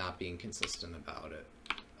 And not being consistent about it.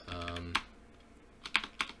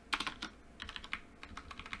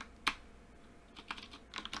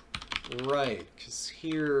 Right, because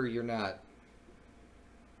here you're not...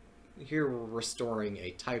 Here we're restoring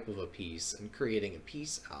a type of a piece and creating a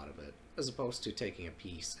piece out of it, as opposed to taking a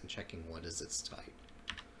piece and checking what is its type.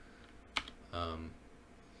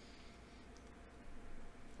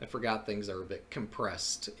 I forgot things are a bit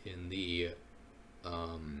compressed in the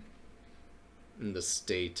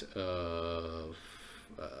state of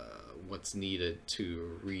what's needed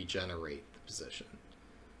to regenerate the position.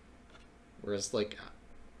 Whereas, like,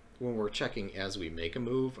 when we're checking as we make a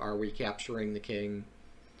move, are we capturing the king?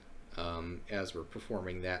 As we're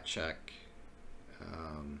performing that check,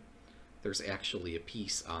 there's actually a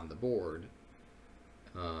piece on the board.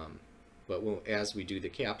 But as we do the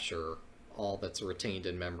capture, all that's retained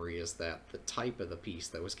in memory is that the type of the piece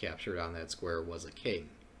that was captured on that square was a king.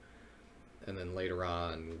 and then later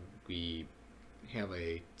on we have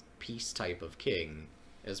a piece type of king,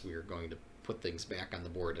 as we are going to put things back on the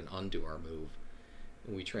board and undo our move.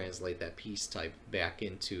 And we translate that piece type back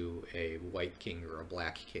into a white king or a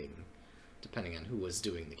black king, depending on who was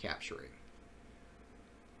doing the capturing.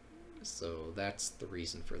 So that's the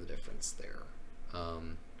reason for the difference there. So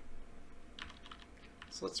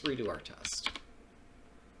let's redo our test.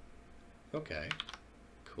 Okay,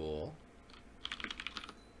 cool.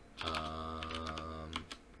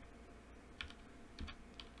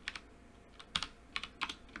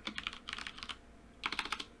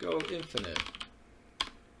 Go infinite.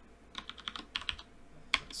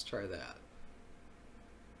 Let's try that.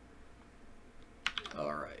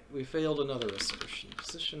 Alright, we failed another assertion.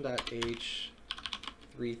 Position.h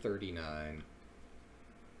 339.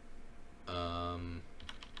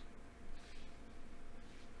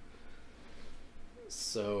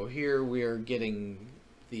 So here we are getting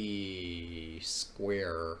the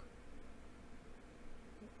square.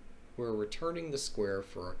 We're returning the square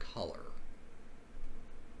for a color.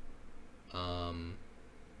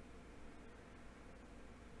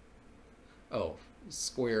 Oh,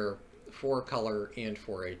 square for a color and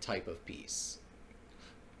for a type of piece.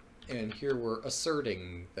 And here we're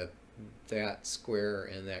asserting that that square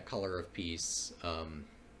and that color of piece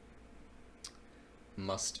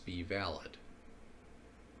must be valid.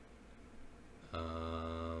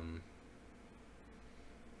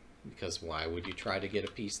 Because why would you try to get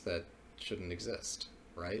a piece that shouldn't exist,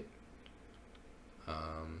 right?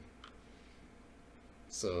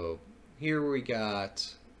 So here we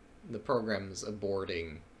got the program's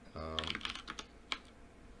aborting.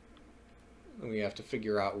 We have to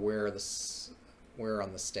figure out where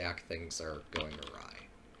on the stack things are going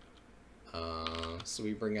awry. So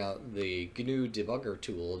we bring out the GNU debugger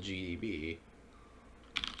tool, GDB,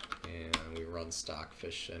 and we run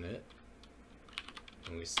Stockfish in it.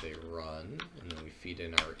 And we say run, and then we feed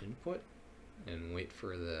in our input and wait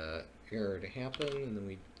for the error to happen, and then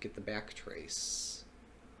we get the backtrace.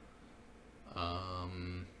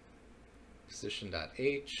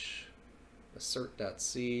 Position.h,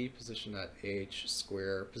 assert.c, position.h,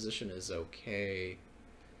 square, position is okay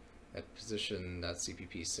at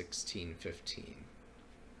position.cpp 1615.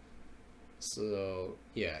 So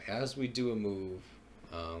yeah, as we do a move,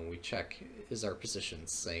 we check, is our position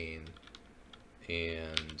sane,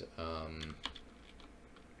 and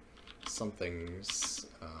something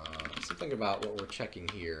about what we're checking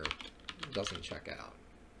here doesn't check out.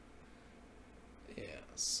 Yeah,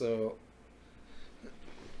 so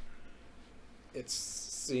it's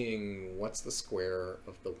seeing what's the square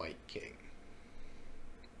of the white king.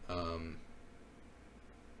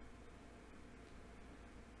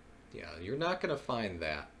 Yeah, you're not going to find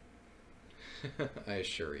that. I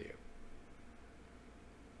assure you.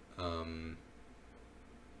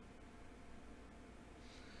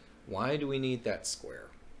 Why do we need that square?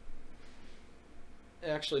 It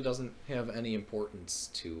actually doesn't have any importance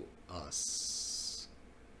to us.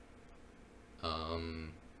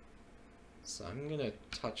 So I'm going to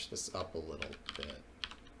touch this up a little bit.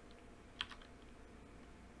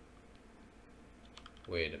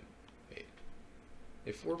 Wait.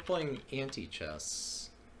 If we're playing anti-chess...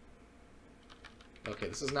 Okay,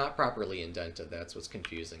 this is not properly indented. That's what's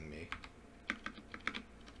confusing me.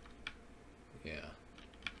 Yeah.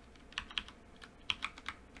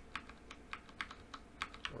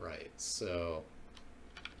 Right, so...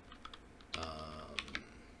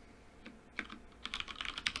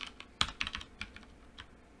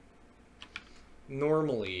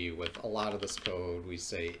 normally, with a lot of this code, we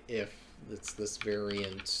say if it's this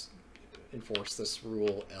variant, enforce this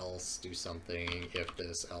rule, else do something, if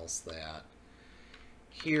this, else that.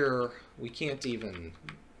 Here, we can't even,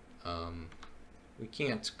 we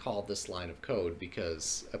can't call this line of code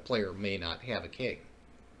because a player may not have a king.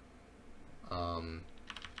 So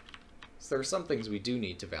there are some things we do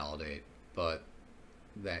need to validate, but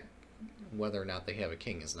that whether or not they have a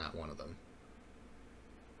king is not one of them.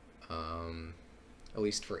 At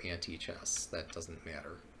least for anti-chess, that doesn't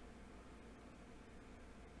matter.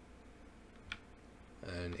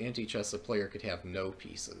 In anti-chess, a player could have no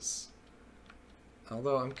pieces.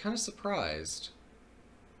 Although I'm kind of surprised.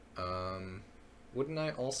 Wouldn't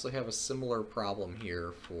I also have a similar problem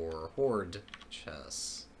here for horde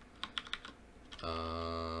chess?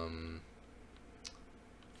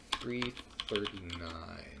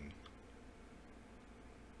 339.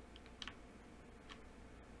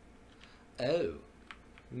 Oh,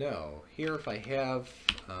 no. Here if I have,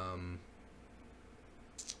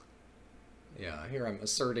 yeah, here I'm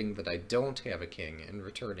asserting that I don't have a king and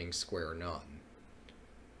returning square none.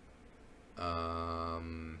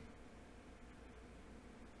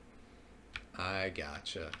 I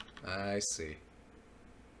gotcha. I see.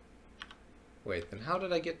 Wait, then how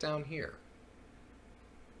did I get down here?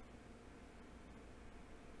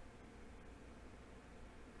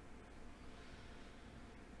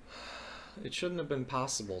 It shouldn't have been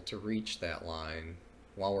possible to reach that line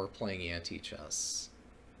while we're playing anti-chess.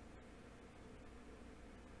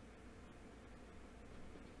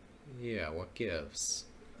 Yeah, what gives?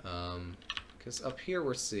 Because up here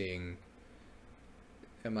we're seeing,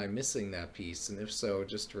 am I missing that piece? And if so,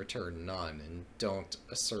 just return none and don't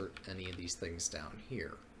assert any of these things down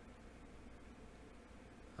here.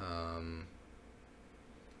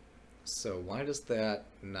 So why does that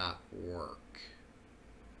not work?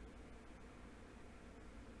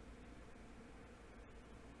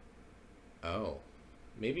 Oh,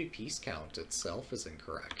 maybe piece count itself is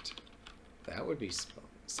incorrect. That would be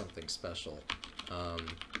something special.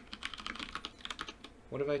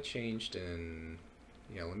 What have I changed in...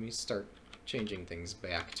 Yeah, let me start changing things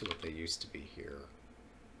back to what they used to be here.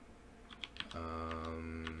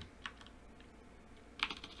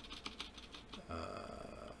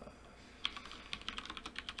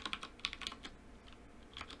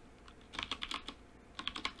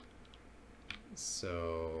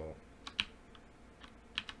 So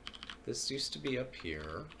this used to be up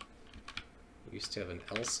here. We used to have an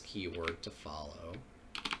else keyword to follow.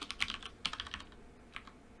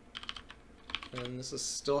 And this is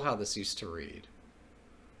still how this used to read.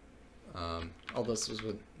 Although this was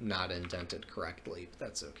not indented correctly, but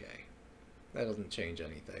that's okay. That doesn't change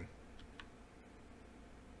anything.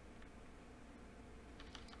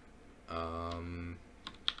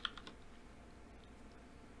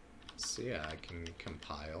 So yeah, I can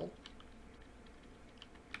compile.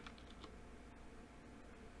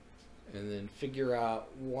 And then figure out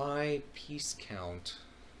why piece count.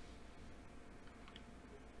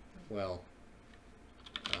 Well,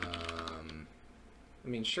 I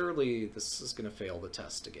mean, surely this is going to fail the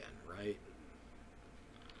test again, right?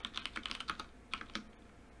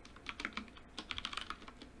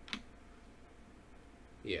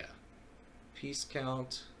 Yeah. Piece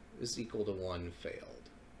count is equal to 1 failed.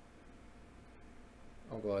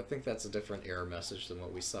 Although I think that's a different error message than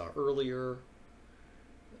what we saw earlier.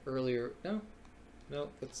 No,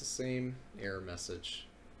 that's the same error message.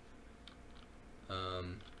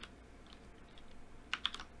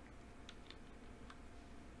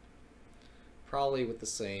 Probably with the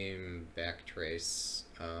same backtrace.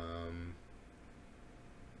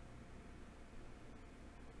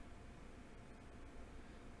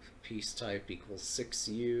 Piece type equals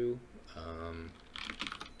 6U.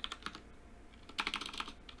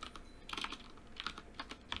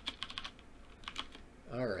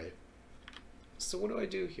 Alright, so what do I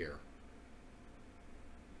do here?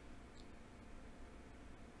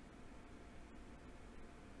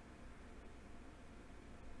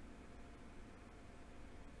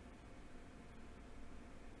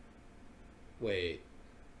 Wait,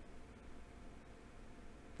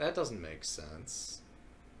 that doesn't make sense.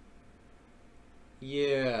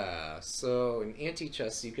 Yeah, so in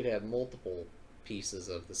anti-chess you could have multiple pieces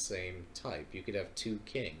of the same type. You could have 2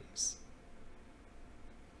 kings.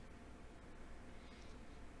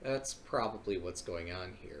 That's probably what's going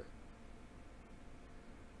on here.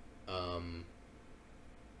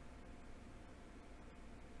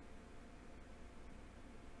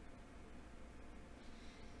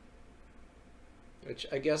 Which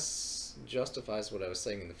I guess justifies what I was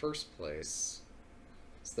saying in the first place,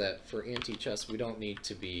 is that for anti-chess we don't need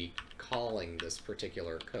to be calling this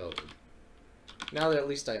particular code. Now that at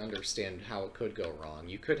least I understand how it could go wrong,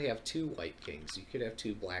 you could have 2 white kings, you could have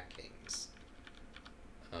 2 black kings.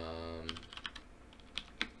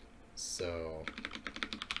 So,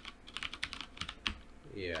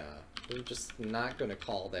 yeah, we're just not going to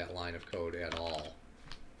call that line of code at all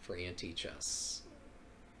for anti-chess.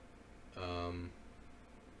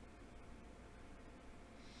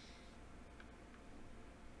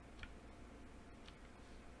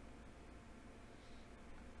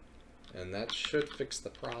 And that should fix the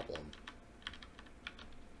problem.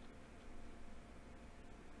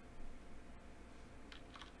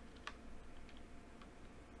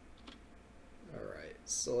 Alright,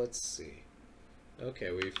 so let's see.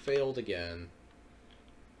 Okay, we failed again.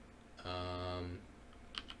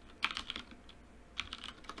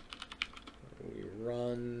 We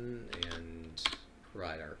run and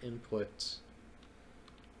provide our input.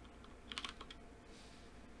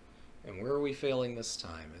 And where are we failing this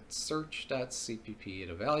time? It's search.cpp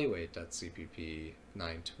and evaluate.cpp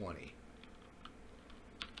 920.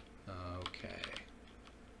 Okay.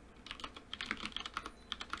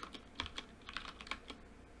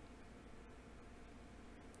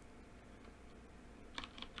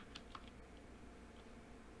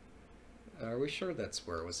 Are we sure that's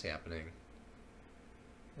where it was happening?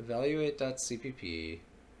 Evaluate.cpp,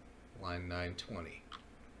 line 920.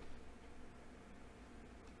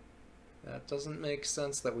 That doesn't make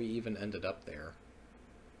sense that we even ended up there.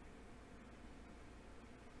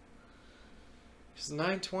 Because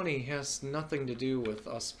 920 has nothing to do with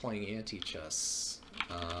us playing anti-chess.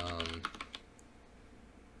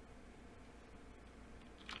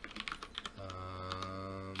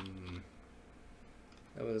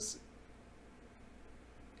 That was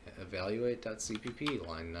evaluate.cpp,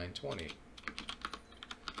 line 920.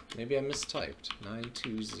 Maybe I mistyped.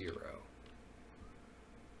 920.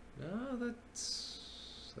 No,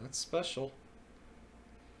 that's special.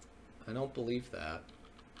 I don't believe that.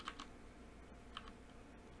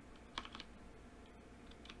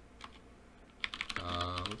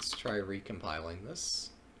 Let's try recompiling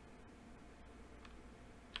this.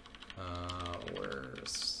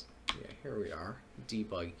 Where's... Yeah, here we are.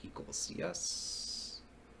 Debug equals yes.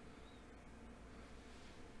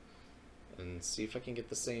 And see if I can get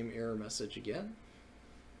the same error message again.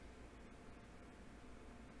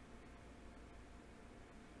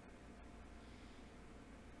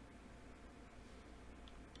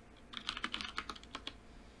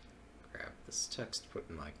 Grab this text, put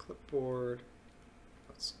in my clipboard.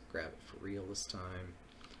 Let's grab it for real this time.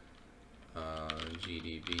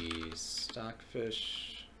 GDB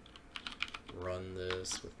Stockfish. Run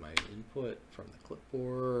this with my input from the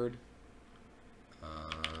clipboard.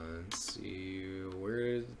 And see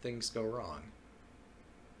where things go wrong.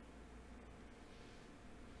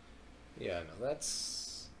 Yeah, no,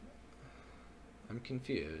 that's... I'm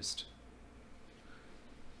confused.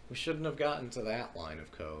 We shouldn't have gotten to that line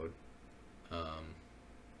of code.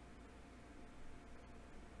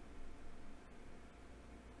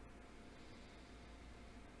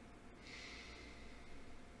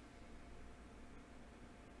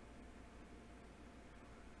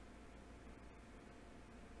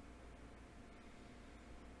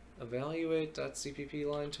 Evaluate.cpp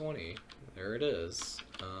line 20. There it is.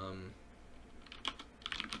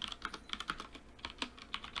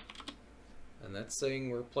 And that's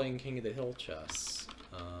saying we're playing King of the Hill chess.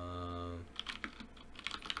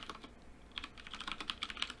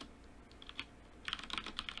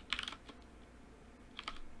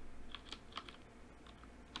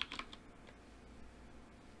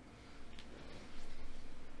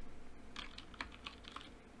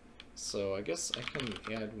 So I guess I can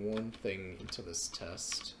add one thing into this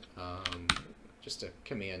test, just a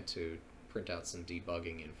command to print out some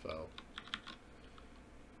debugging info.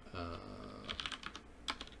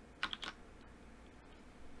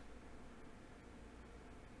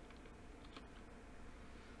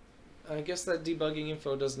 I guess that debugging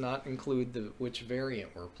info does not include which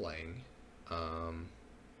variant we're playing.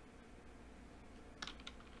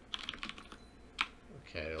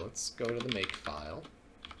 Okay, let's go to the make file.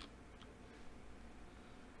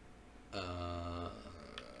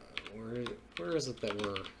 Where is it that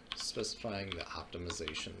we're specifying the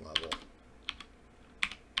optimization level?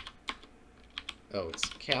 Oh, it's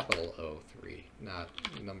capital O3, not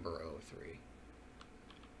number O3.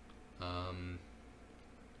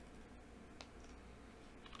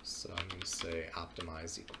 So I'm going to say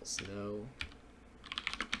optimize equals no.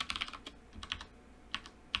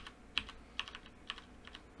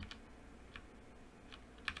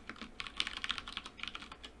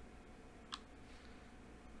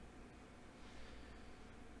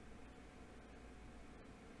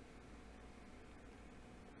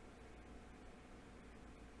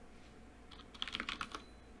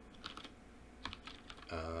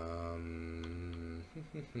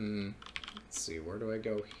 Let's see, where do I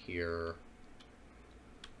go here?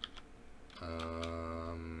 I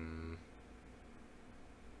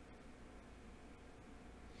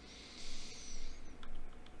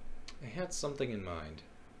had something in mind.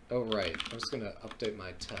 Oh, right. I was going to update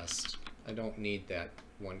my test. I don't need that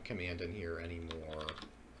one command in here anymore.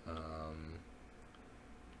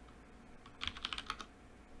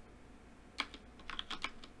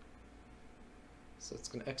 So it's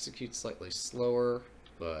going to execute slightly slower,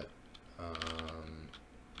 but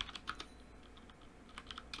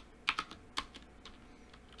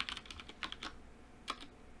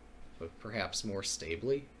perhaps more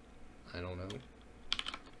stably. I don't know.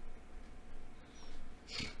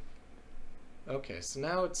 Okay, so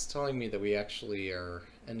now it's telling me that we actually are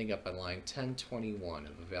ending up on line 1021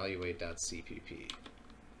 of evaluate.cpp.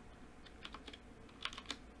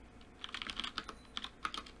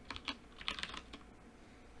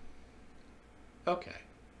 Okay.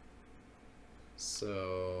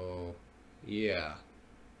 So, yeah.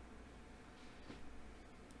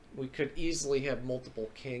 We could easily have multiple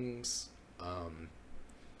kings.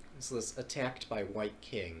 So this attacked by white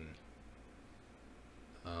king.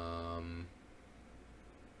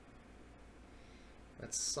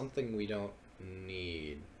 That's something we don't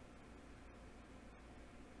need.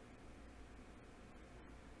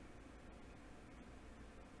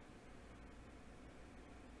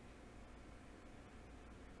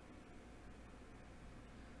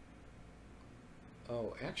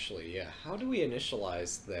 Oh, actually, yeah. How do we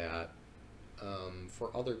initialize that for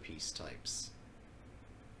other piece types?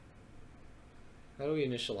 How do we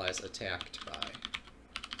initialize attacked by?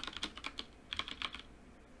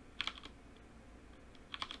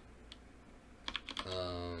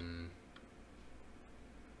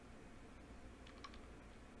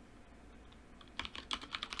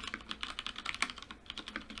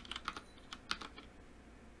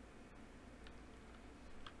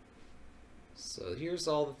 So here's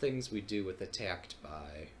all the things we do with attacked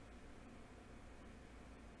by.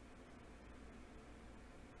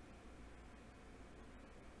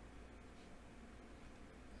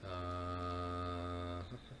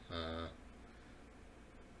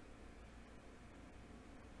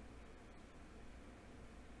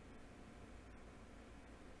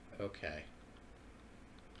 Okay.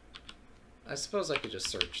 I suppose I could just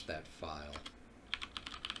search that file.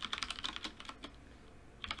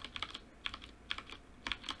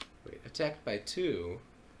 Wait, attacked by 2?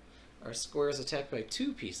 Are squares attacked by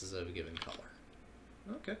 2 pieces of a given color?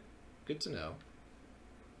 Okay, good to know.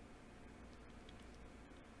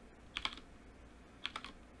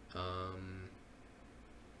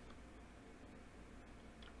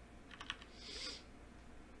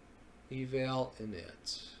 Eval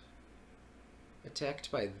init.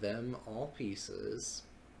 Attacked by them all pieces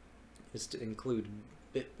is to include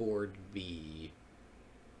bitboard B.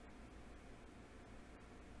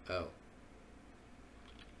 Oh.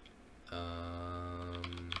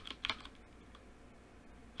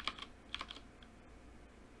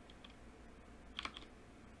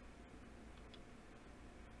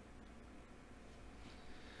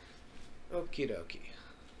 Okie dokie.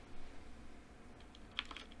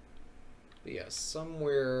 But yeah,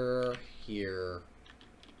 somewhere here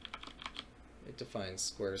it defines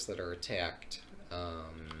squares that are attacked.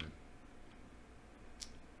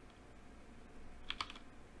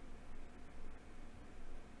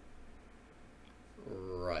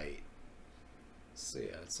 Right. So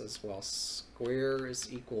yeah, it says while square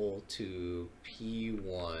is equal to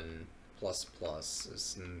P1 plus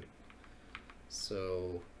plus,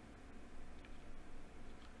 so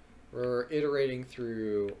we're iterating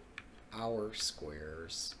through our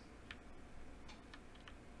squares.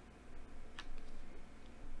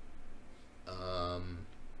 I'm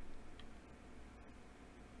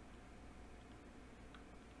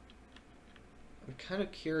kind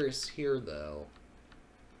of curious here, though.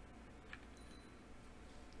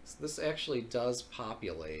 So this actually does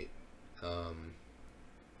populate,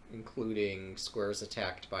 including squares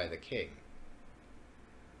attacked by the king.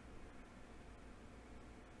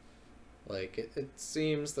 Like, it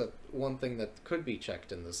seems that one thing that could be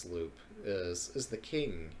checked in this loop is the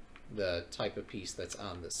king the type of piece that's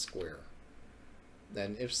on this square?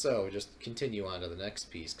 And if so, just continue on to the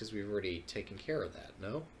next piece, because we've already taken care of that,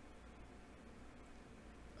 no?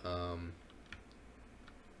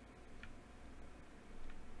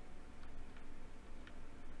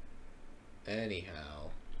 Anyhow.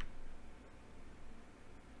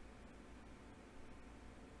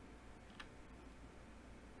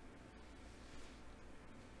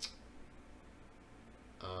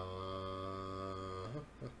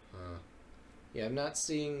 Yeah, I'm not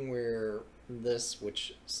seeing where this,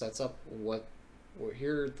 which sets up what,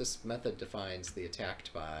 here this method defines the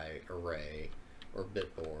attacked by array or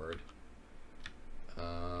bitboard.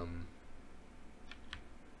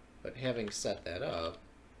 But having set that up,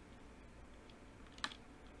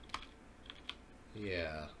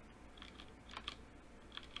 yeah,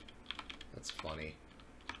 that's funny.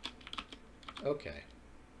 Okay.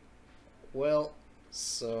 Well,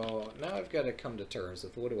 so now I've got to come to terms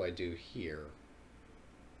with what do I do here.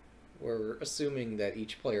 We're assuming that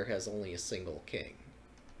each player has only a single king,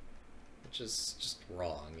 which is just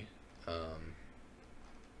wrong.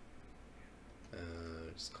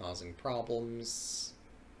 It's causing problems,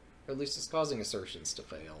 or at least it's causing assertions to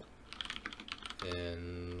fail,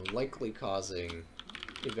 and likely causing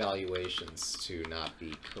evaluations to not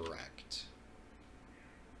be correct.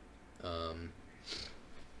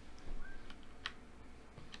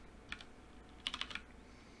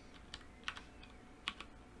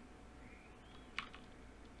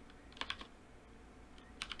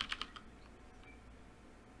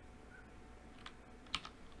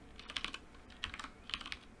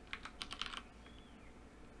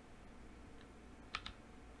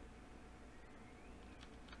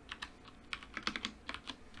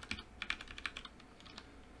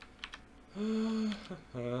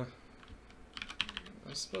 I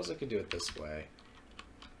suppose I could do it this way.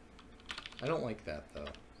 I don't like that, though.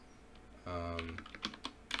 I'm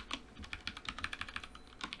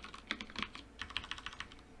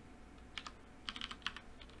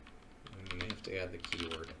going to have to add the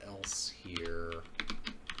keyword else here.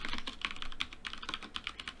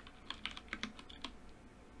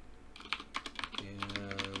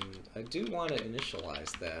 And I do want to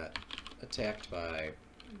initialize that attacked by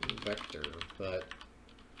vector, but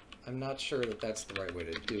I'm not sure that that's the right way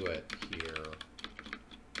to do it here.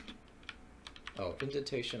 Oh,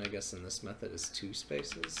 indentation, I guess, in this method is 2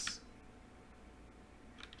 spaces?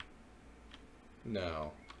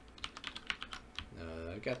 No.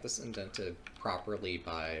 I got this indented properly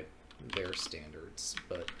by their standards,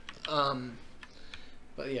 but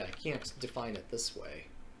yeah, I can't define it this way.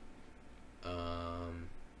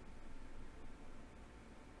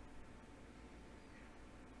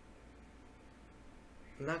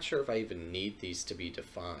 I'm not sure if I even need these to be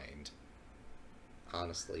defined,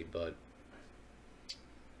 honestly, but,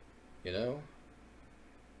 you know?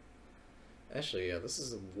 Actually, yeah, this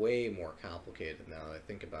is way more complicated now that I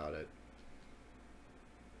think about it.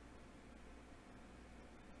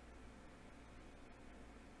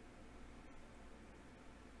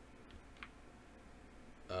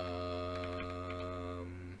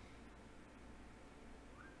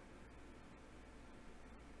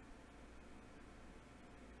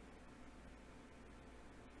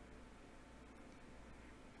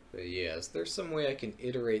 But yeah, is there some way I can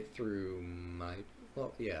iterate through my...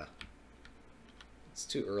 Well, yeah. It's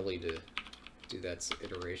too early to do that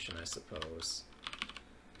iteration, I suppose.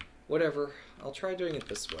 Whatever. I'll try doing it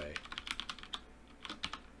this way.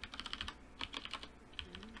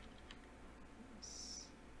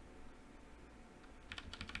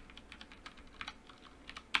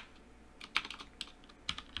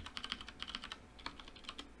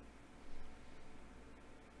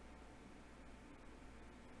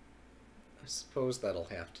 I suppose that'll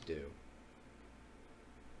have to do.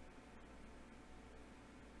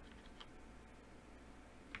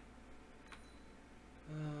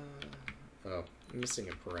 Oh, I'm missing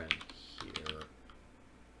a paren here.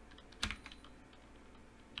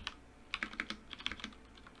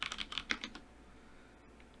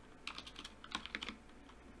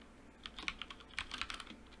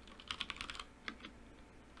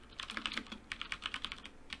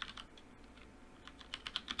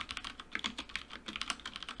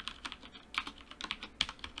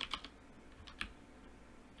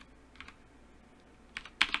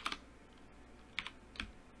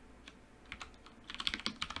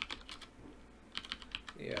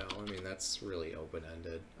 Yeah, well, I mean, that's really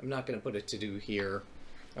open-ended. I'm not going to put a to-do here,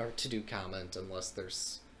 or to-do comment, unless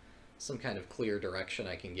there's some kind of clear direction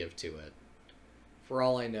I can give to it. For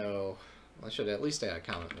all I know, I should at least add a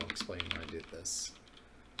comment while explaining why I did this.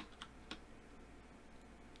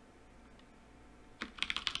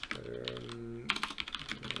 We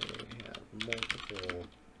have multiple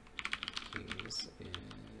kings in...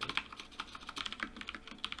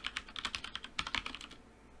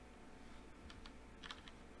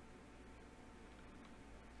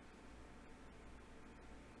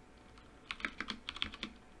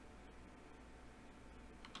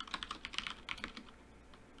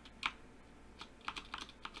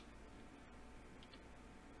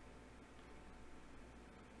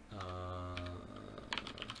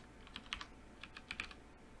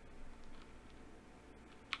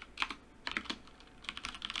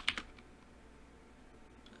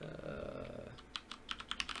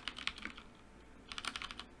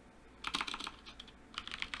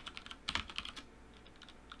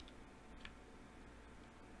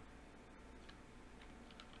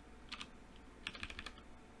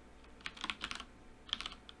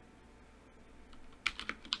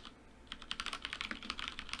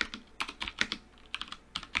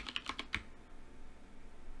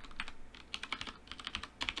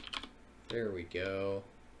 There we go.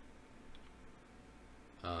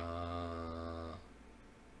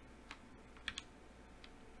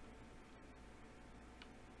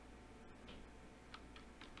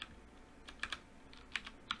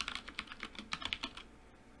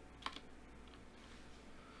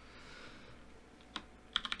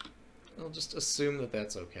 I'll just assume that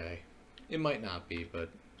that's okay. It might not be, but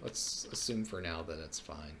let's assume for now that it's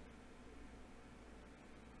fine.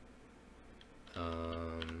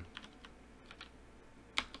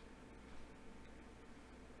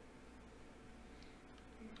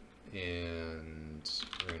 And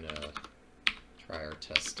we're gonna try our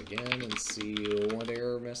test again and see what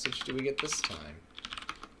error message do we get this time.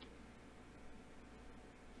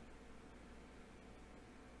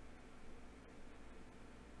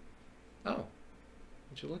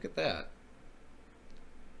 Would you look at that?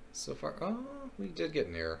 So far, oh, we did get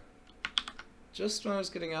an error. Just when I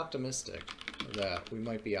was getting optimistic that we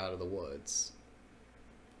might be out of the woods.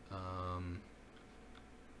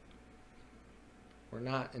 We're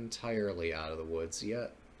not entirely out of the woods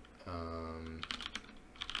yet.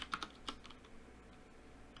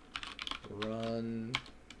 Run,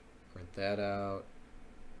 print that out.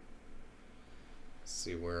 Let's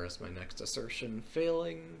see, where is my next assertion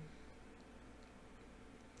failing?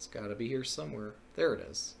 It's gotta be here somewhere. There it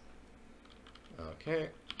is. Okay,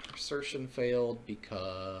 assertion failed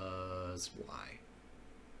because why?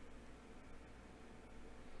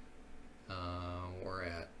 We're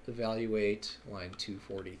at evaluate line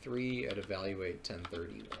 243 at evaluate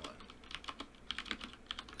 1031.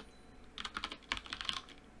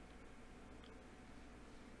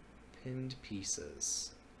 Pinned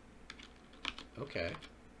pieces. Okay.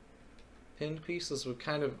 Pinned pieces would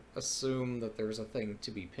kind of assume that there's a thing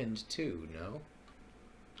to be pinned to, no?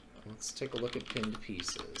 Let's take a look at pinned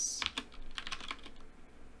pieces.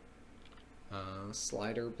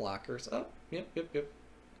 Slider blockers. Oh, yep.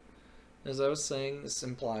 As I was saying, this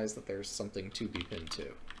implies that there's something to be pinned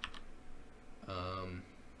to.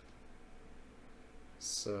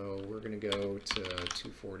 So we're going to go to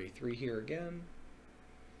 243 here again.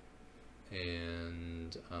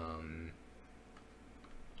 And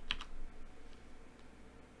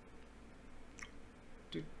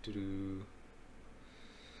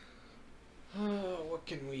what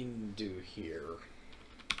can we do here?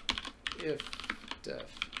 If def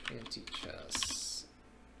antichess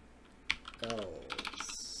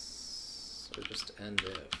else, or just end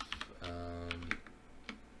if.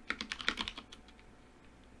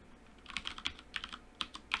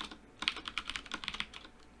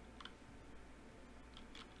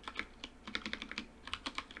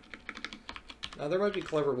 Now there might be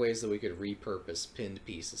clever ways that we could repurpose pinned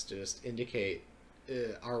pieces to just indicate,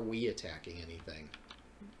 are we attacking anything?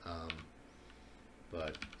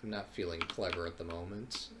 But I'm not feeling clever at the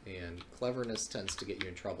moment, and cleverness tends to get you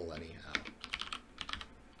in trouble anyhow.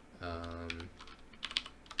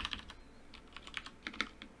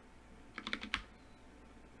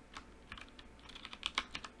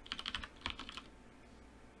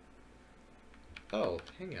 Oh,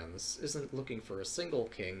 hang on, this isn't looking for a single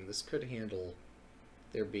king. This could handle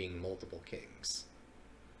there being multiple kings.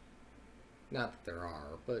 Not that there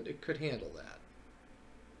are, but it could handle that.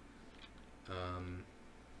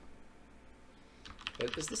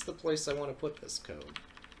 But is this the place I want to put this code?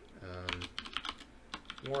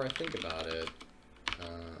 The more I think about it,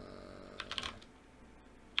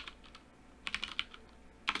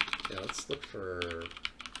 yeah, let's look for,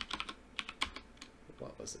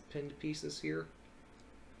 what was it, pinned pieces here?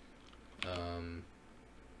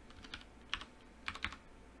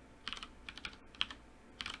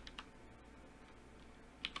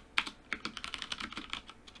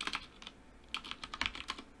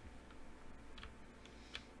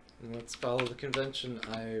 Let's follow the convention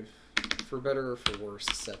I've, for better or for worse,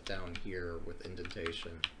 set down here with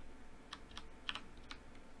indentation.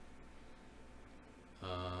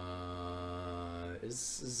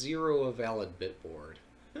 Is 0 a valid bitboard?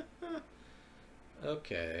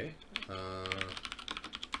 Okay.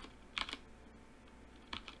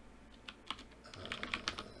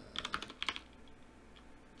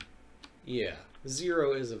 Yeah,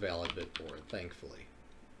 0 is a valid bitboard, thankfully.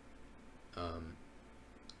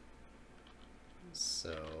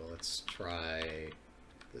 So let's try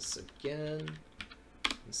this again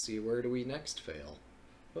and see, where do we next fail?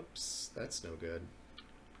 Whoops, that's no good.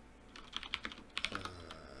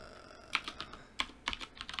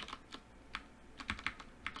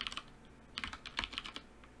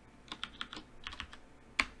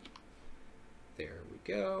 There we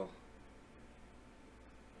go.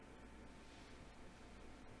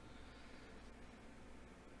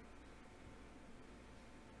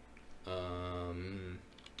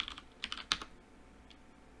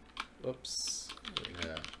 Whoops, we're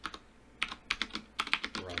gonna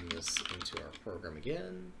run this into our program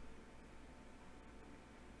again.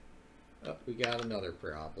 Oh, we got another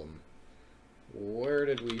problem. Where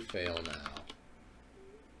did we fail now?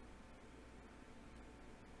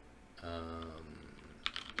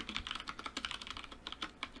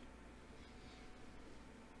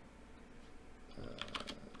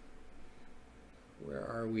 Where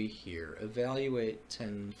are we here? Evaluate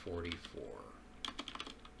 1044.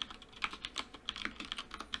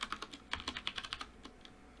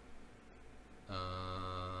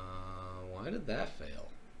 Why did that fail?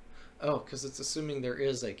 Oh, because it's assuming there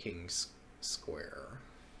is a king's square.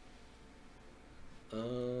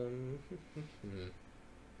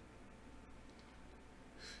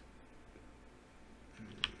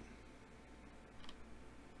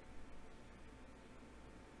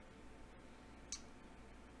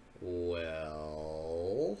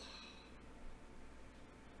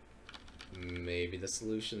 the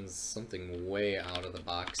solution's something way out of the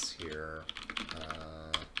box here.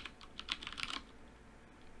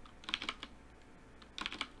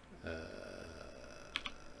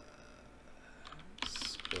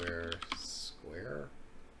 Square?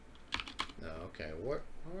 No, okay. Where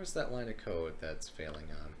was that line of code that's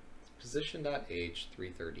failing on? Position.h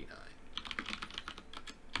 339.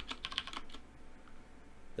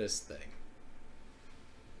 This thing.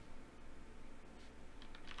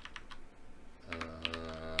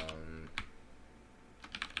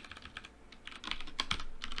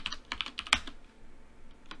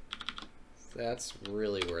 That's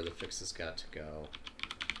really where the fixes got to go.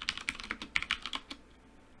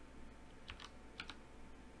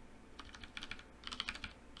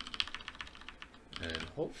 And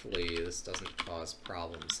hopefully this doesn't cause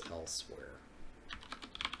problems elsewhere.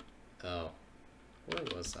 Oh, where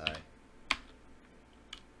was I?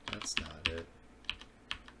 That's not it.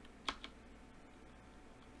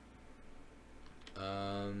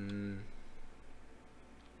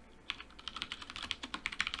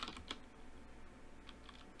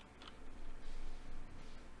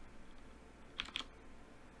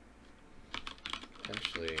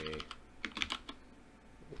 Actually,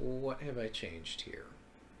 what have I changed here?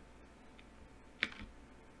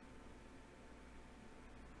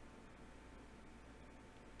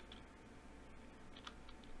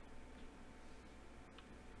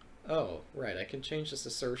 Oh, right, I can change this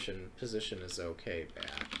assertion position is okay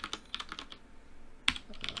back.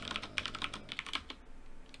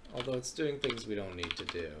 Although it's doing things we don't need to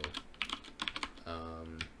do.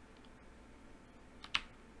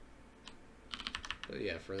 But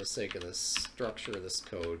yeah, for the sake of the structure of this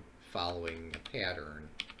code following a pattern,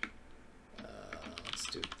 let's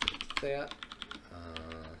do that.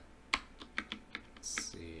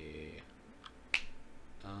 Let's see.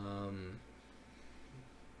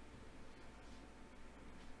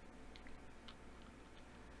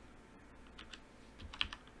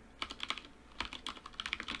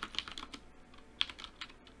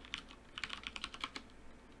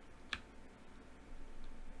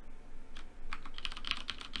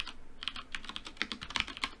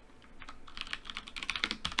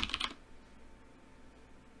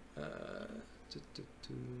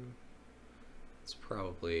 It's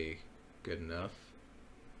probably good enough.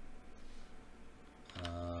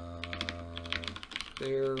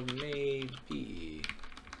 There may be.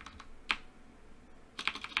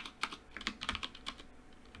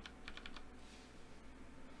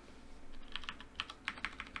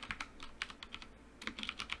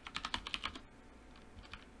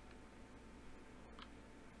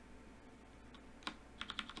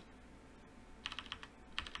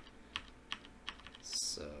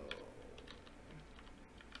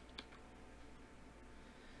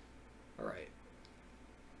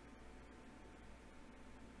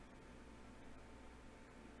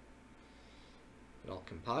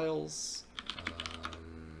 Compiles,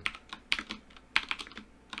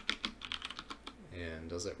 and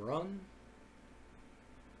does it run?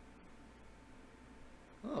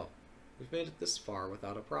 Oh, we've made it this far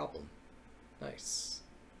without a problem. Nice.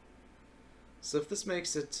 So if this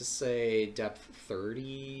makes it to, say, depth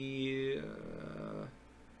 30,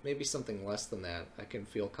 maybe something less than that, I can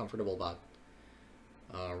feel comfortable about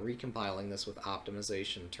recompiling this with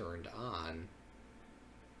optimization turned on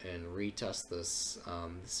and retest this to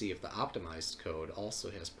see if the optimized code also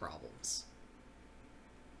has problems.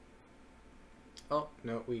 Oh,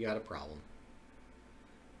 no, we got a problem.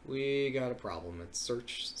 We got a problem. It's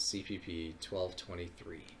search CPP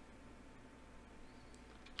 1223.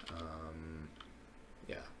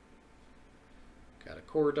 Yeah. Got a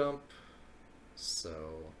core dump.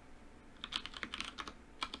 So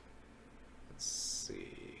let's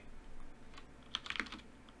see.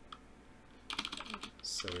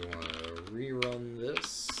 So we want to rerun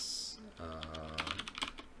this.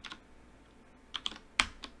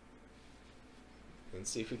 And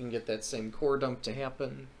see if we can get that same core dump to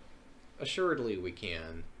happen. Assuredly we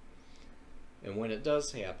can. And when it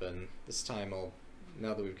does happen, this time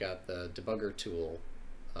now that we've got the debugger tool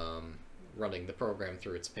running the program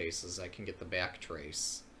through its paces, I can get the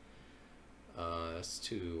backtrace as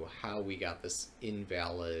to how we got this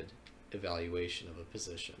invalid evaluation of a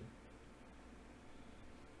position.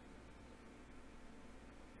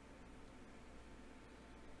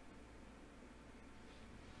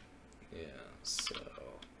 Yeah, so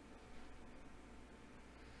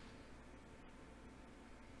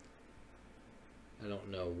I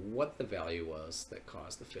don't know what the value was that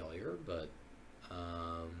caused the failure, but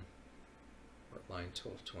we're at line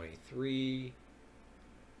 1223.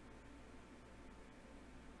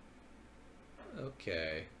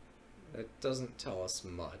 Okay, That doesn't tell us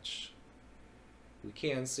much. We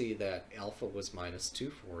can see that alpha was minus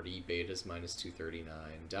 240, beta is minus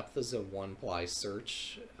 239. Depth is a 1-ply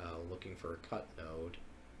search, looking for a cut node.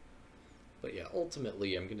 But yeah,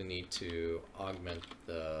 ultimately I'm going to need to augment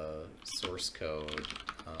the source code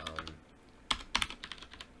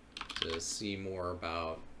to see more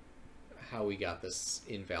about how we got this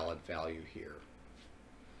invalid value here.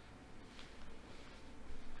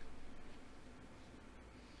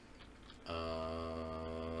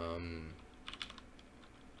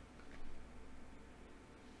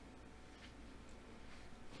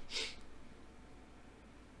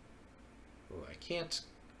 I can't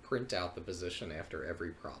print out the position after every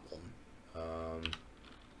problem.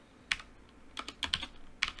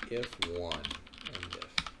 If 1 and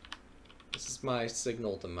if. This is my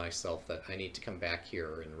signal to myself that I need to come back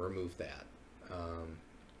here and remove that.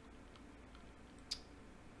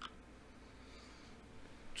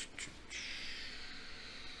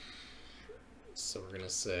 So we're going to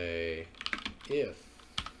say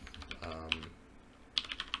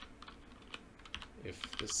if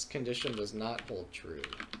this condition does not hold true,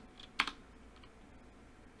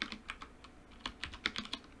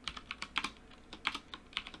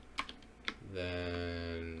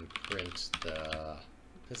 then print the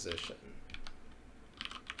position,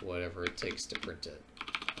 whatever it takes to print it.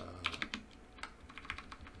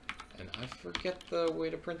 And I forget the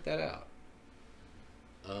way to print that out.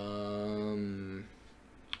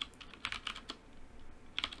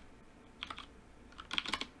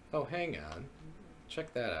 Oh, hang on.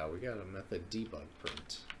 Check that out. We got a method debug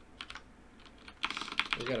print.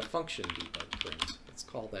 We got a function debug print. Let's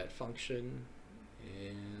call that function,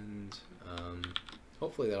 and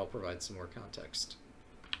hopefully that'll provide some more context.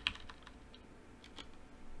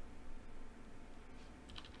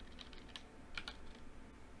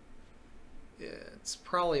 It's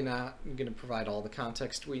probably not going to provide all the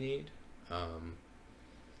context we need.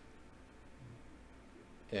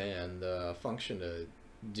 And the function to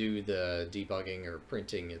do the debugging or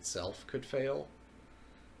printing itself could fail,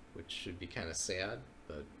 which should be kind of sad,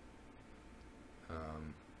 but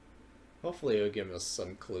hopefully it'll give us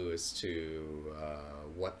some clue as to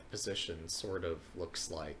what the position sort of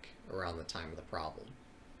looks like around the time of the problem.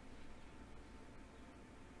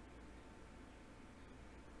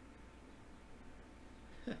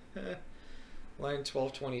 Line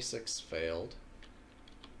 1226 failed.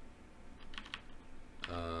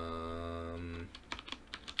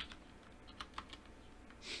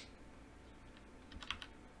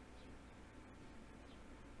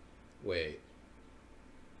 Wait.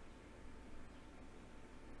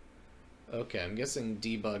 Okay, I'm guessing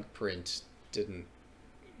debug print didn't...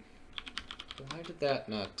 Why did that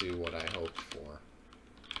not do what I hoped for?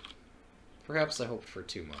 Perhaps I hoped for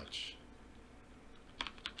too much.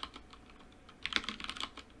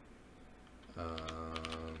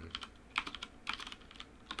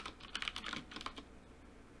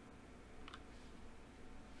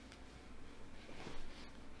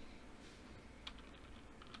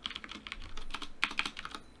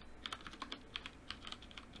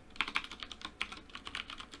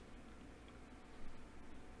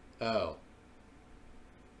 Oh.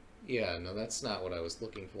 Yeah, no, that's not what I was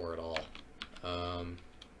looking for at all.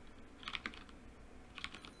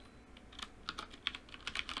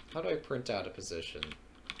 How do I print out a position?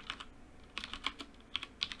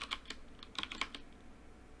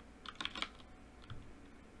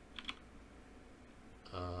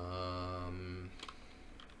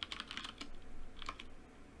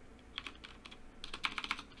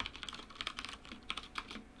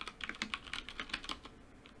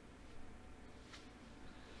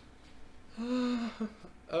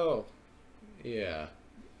 Oh, yeah.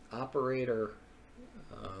 Operator.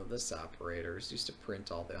 This operator is used to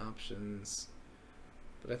print all the options.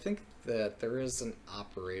 But I think that there is an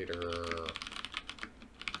operator.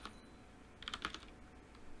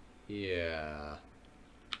 Yeah.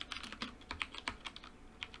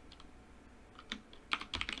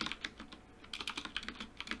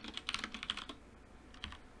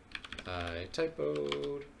 I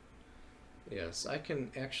typoed. Yes, I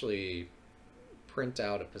can actually print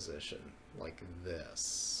out a position like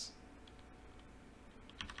this.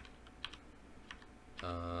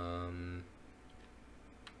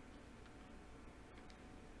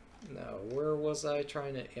 Now, where was I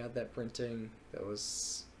trying to add that printing? That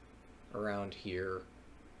was around here.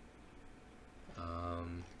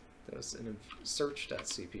 That was in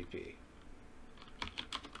search.cpp.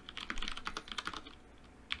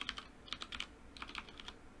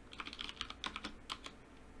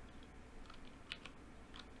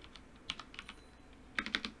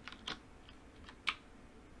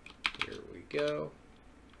 go.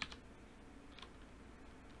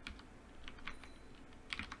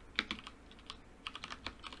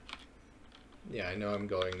 Yeah, I know I'm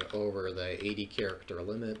going over the 80 character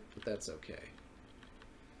limit, but that's okay.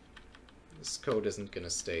 This code isn't going to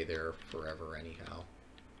stay there forever anyhow.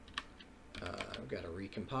 I've got to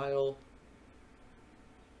recompile.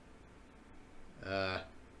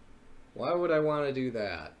 Why would I want to do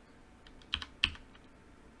that?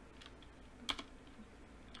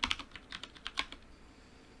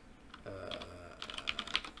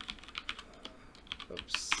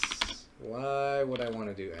 Oops. Why would I want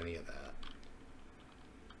to do any of that?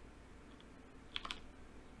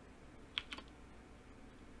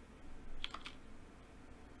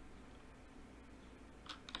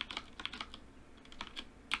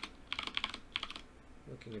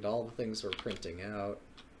 Looking at all the things we're printing out.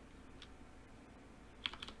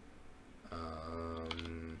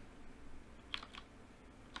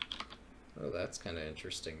 Oh, that's kind of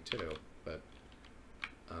interesting too, but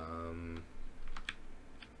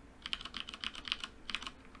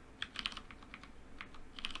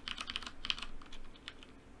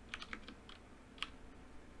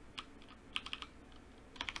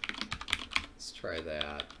let's try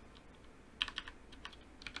that.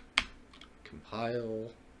 Compile.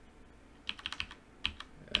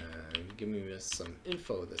 And give me some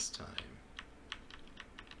info this time.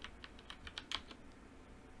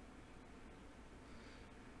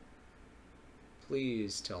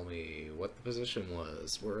 Please tell me what the position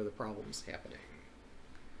was. Where are the problems happening?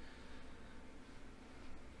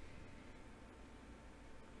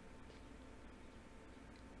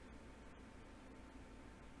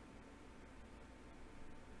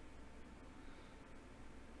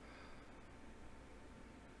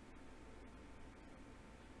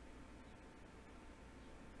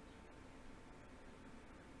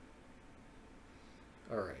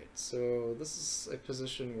 Alright, so this is a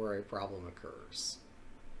position where a problem occurs.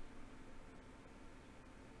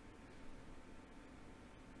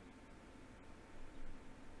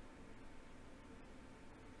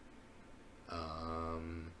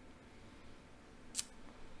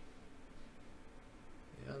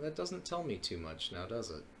 Yeah, that doesn't tell me too much now,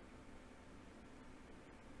 does it?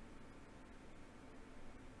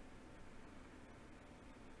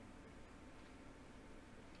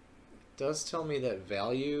 Does tell me that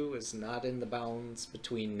value is not in the bounds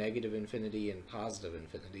between negative infinity and positive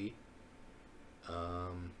infinity,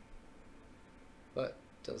 but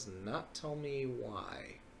does not tell me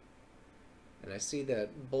why. And I see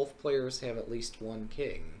that both players have at least one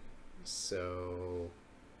king, so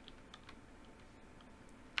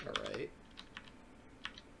alright.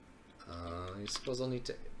 I suppose I'll need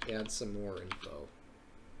to add some more info.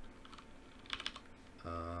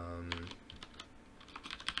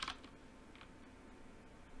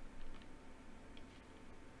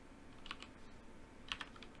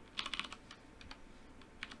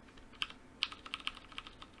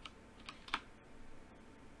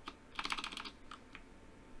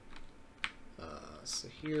 So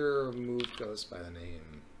here, move goes by the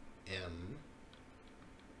name M.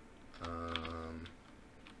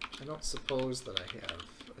 I don't suppose that I have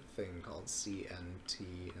a thing called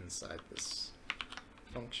CNT inside this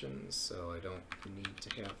function, so I don't need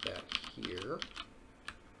to have that here.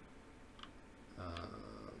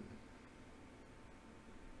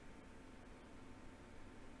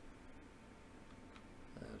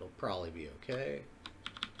 That'll probably be okay.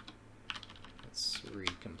 Let's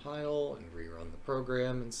recompile and rerun the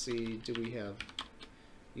program and see, do we have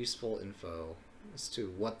useful info as to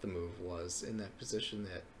what the move was in that position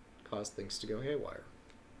that caused things to go haywire.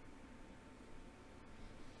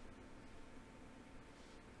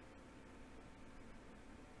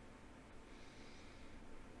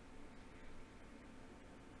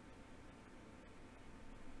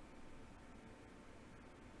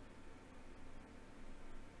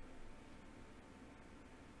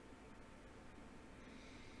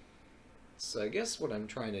 So I guess what I'm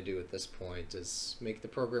trying to do at this point is make the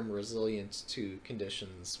program resilient to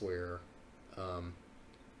conditions where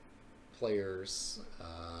players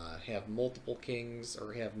have multiple kings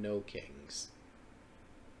or have no kings.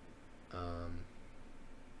 Oh,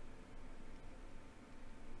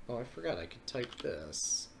 I forgot I could type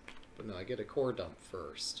this, but no, I get a core dump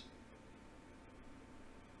first.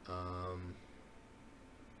 But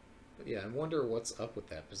yeah, I wonder what's up with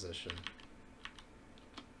that position.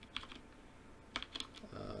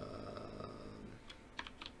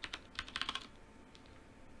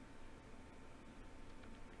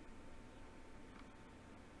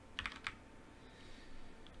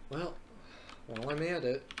 Well, while I'm at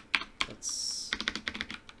it, let's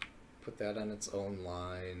put that on its own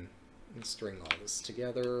line and string all this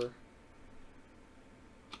together.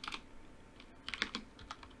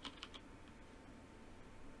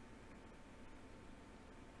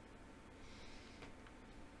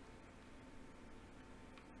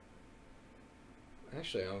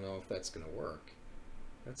 Actually, I don't know if that's going to work.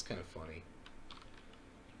 That's kind of funny.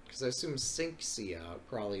 Because I assume sync C out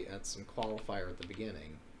probably adds some qualifier at the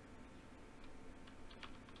beginning.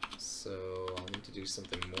 So I'll need to do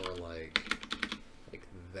something more like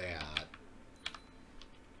that.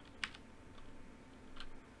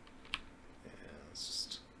 And let's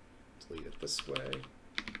just delete it this way.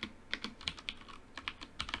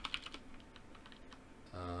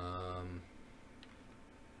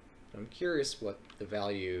 I'm curious what the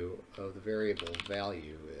value of the variable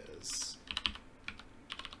value is.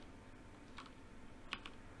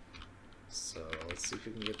 So let's see if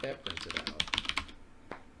we can get that printed out.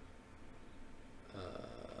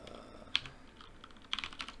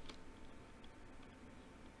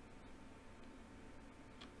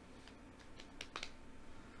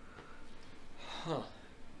 Huh.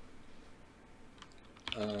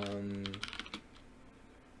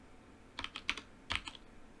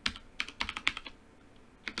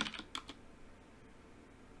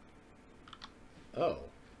 Oh.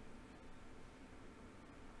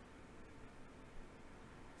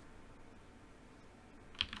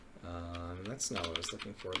 That's not what I was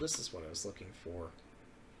looking for. This is what I was looking for.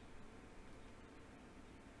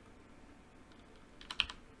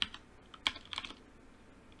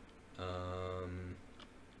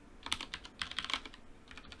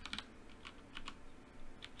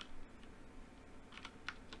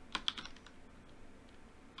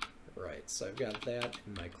 Right, so I've got that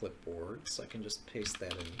in my clipboard, so I can just paste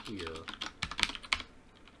that in here.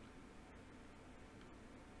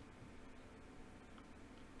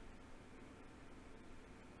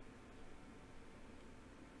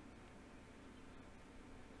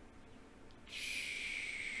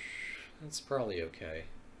 That's probably okay.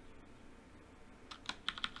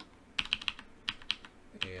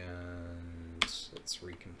 And let's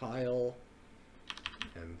recompile.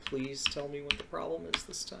 And please tell me what the problem is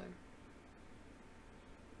this time.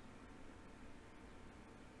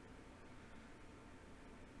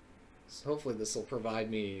 So hopefully this will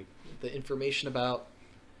provide me the information about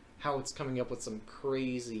how it's coming up with some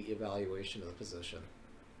crazy evaluation of the position.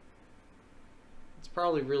 It's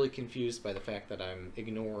probably really confused by the fact that I'm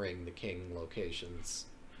ignoring the king locations.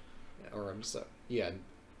 Or yeah,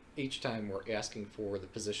 each time we're asking for the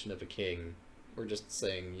position of a king, we're just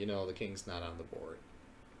saying, you know, the king's not on the board.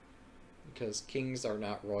 Because kings are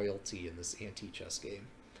not royalty in this anti-chess game.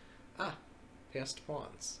 Ah, passed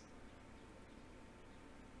pawns.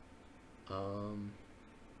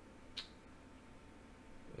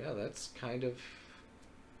 Yeah, that's kind of...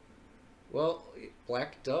 Well,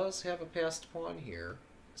 black does have a passed pawn here,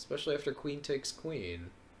 especially after queen takes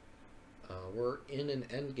queen. We're in an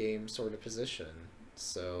endgame sort of position,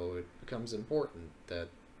 so it becomes important that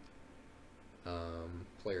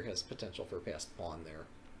player has potential for a passed pawn there.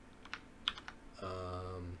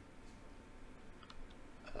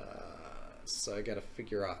 So I gotta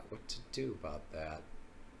figure out what to do about that.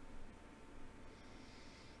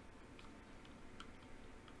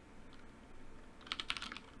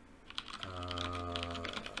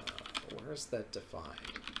 Where's that defined?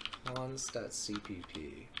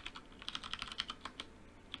 Pawns.cpp.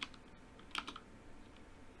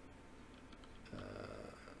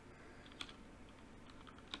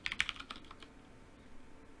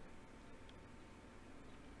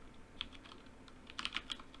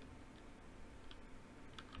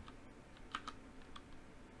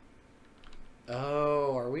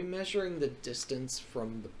 Oh, are we measuring the distance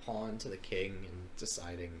from the pawn to the king and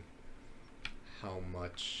deciding how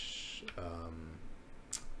much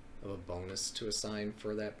of a bonus to assign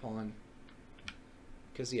for that pawn?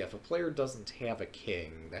 Because, yeah, if a player doesn't have a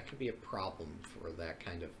king, that could be a problem for that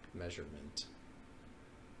kind of measurement.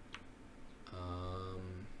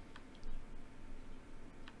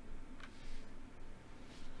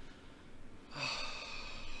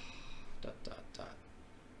 Dot, dot, dot.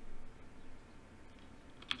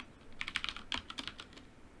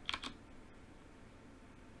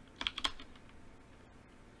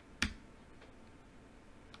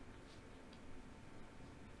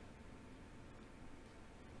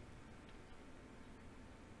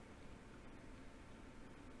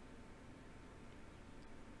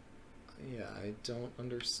 Yeah, I don't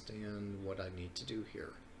understand what I need to do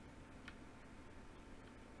here.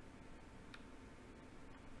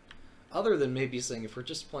 Other than maybe saying if we're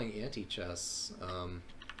just playing anti-chess,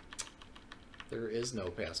 there is no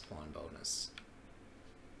passed pawn bonus.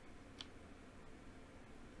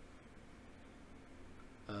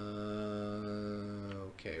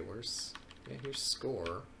 Okay, here's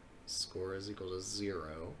score. Score is equal to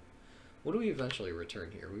 0. What do we eventually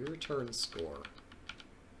return here? We return score.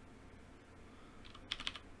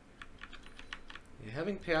 Yeah,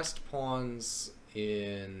 having passed pawns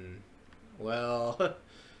in, well,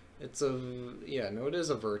 it is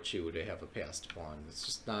a virtue to have a passed pawn. It's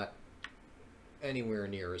just not anywhere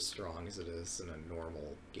near as strong as it is in a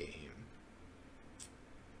normal game.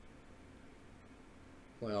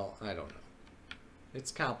 Well, I don't know.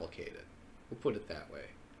 It's complicated. We'll put it that way.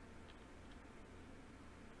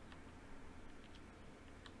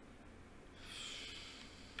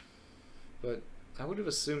 But I would have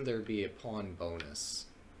assumed there'd be a pawn bonus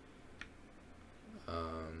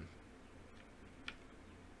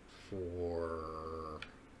for,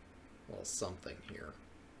 well, something here.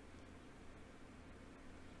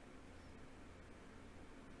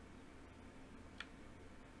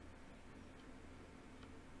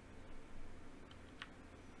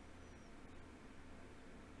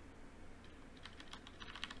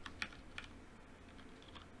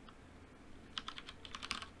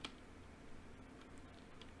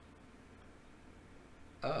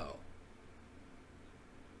 Oh.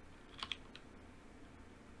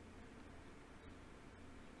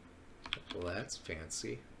 Well, that's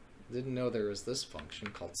fancy. Didn't know there was this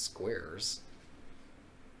function called squares.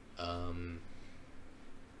 I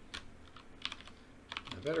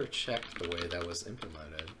better check the way that was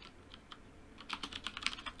implemented.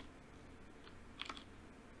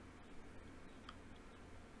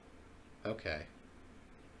 Okay.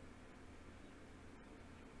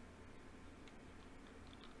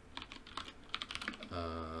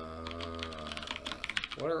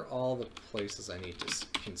 What are all the places I need to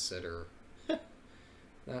consider?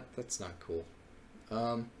 That's not cool.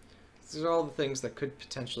 These are all the things that could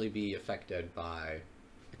potentially be affected by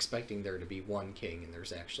expecting there to be one king and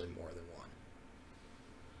there's actually more than one.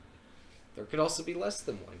 There could also be less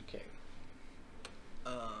than one king.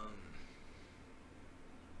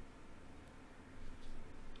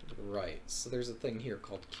 Right, so there's a thing here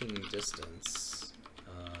called king distance.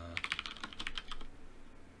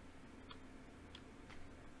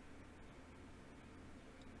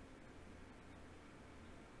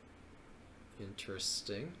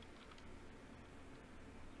 Interesting.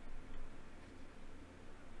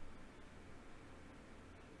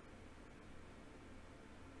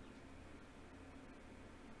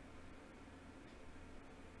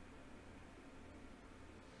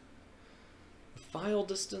 File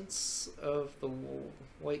distance of the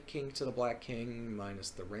white king to the black king minus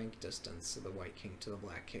the rank distance of the white king to the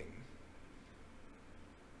black king.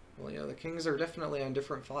 Well, yeah, the kings are definitely on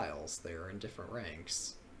different files. They're in different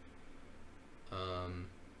ranks.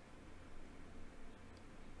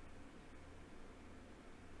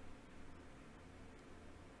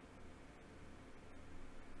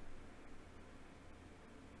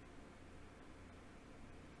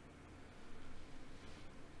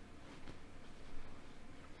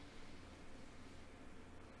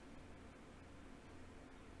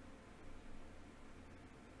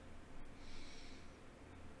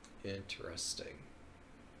 Interesting.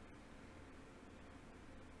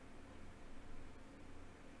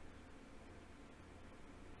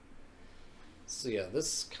 So yeah,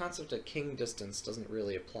 this concept of king distance doesn't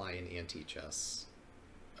really apply in anti-chess.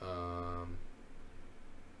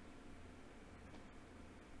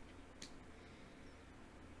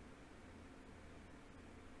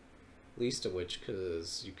 Least of which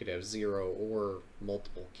because you could have 0 or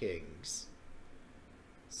multiple kings.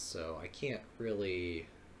 So I can't really...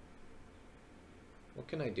 What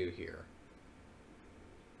can I do here?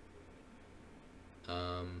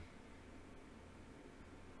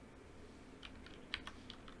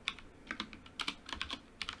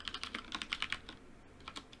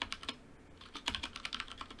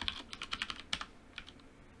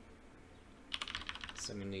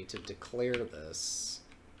 So I'm going to need to declare this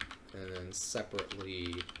and then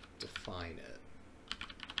separately define it.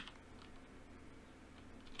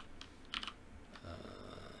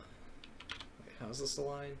 Wait, how's this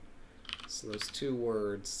aligned? So those two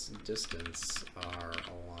words, distance, are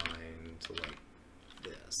aligned like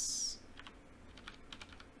this.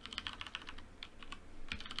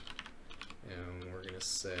 And we're going to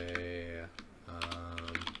say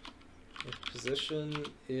if position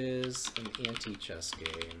is an anti-chess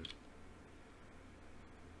game,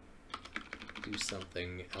 do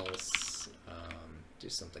something else. Do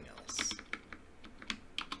something else.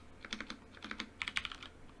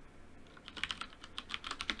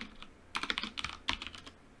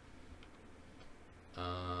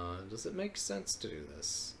 Does it make sense to do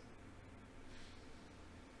this?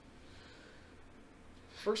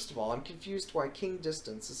 First of all, I'm confused why king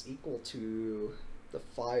distance is equal to the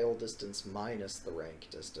file distance minus the rank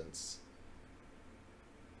distance.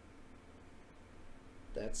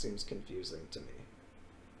 That seems confusing to me.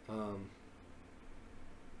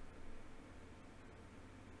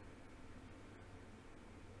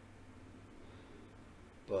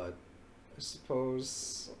 But I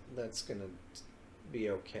suppose that's gonna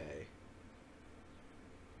be okay.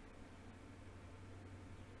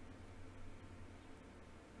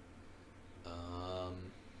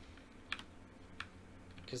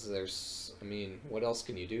 Because there's, I mean, what else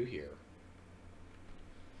can you do here?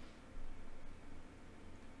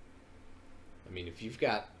 I mean, if you've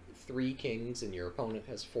got 3 kings and your opponent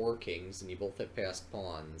has 4 kings and you both have passed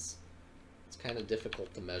pawns, it's kind of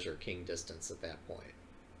difficult to measure king distance at that point.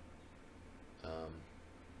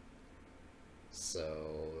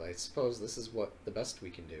 So I suppose this is what the best we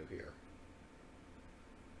can do here.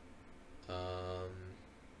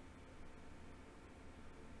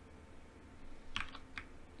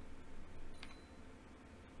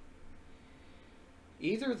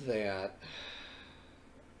 Either that,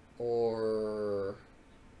 or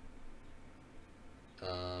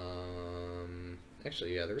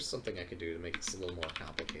actually, yeah, there's something I could do to make this a little more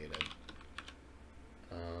complicated.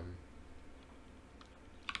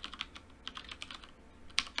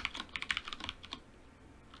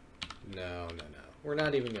 No. We're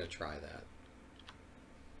not even going to try that.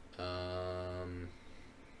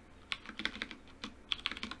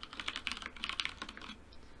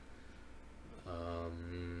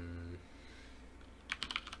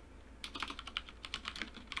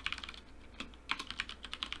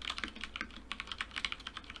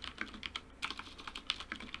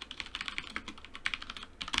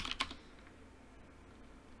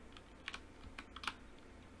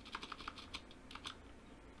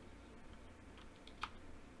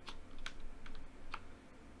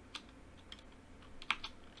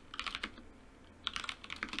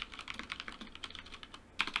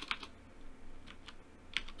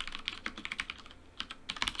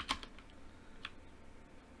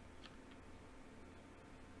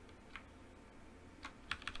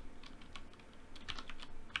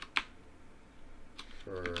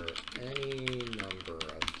 For any number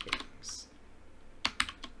of kings.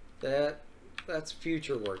 That's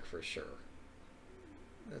future work for sure.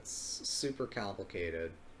 That's super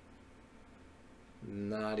complicated.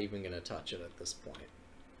 Not even going to touch it at this point.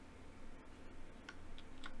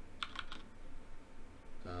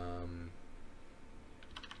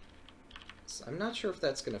 So I'm not sure if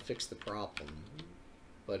that's going to fix the problem,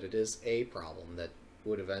 but it is a problem that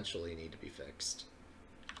would eventually need to be fixed.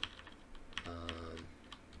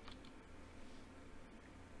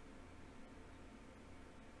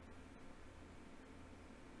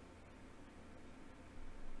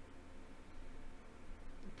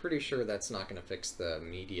 Pretty sure that's not going to fix the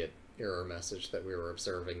immediate error message that we were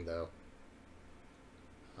observing, though.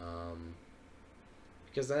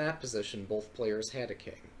 Because in that position, both players had a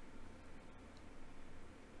king.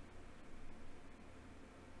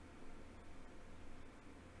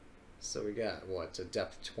 So we got, what, to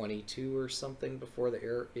depth 22 or something before the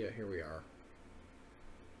error? Yeah, here we are.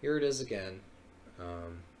 Here it is again.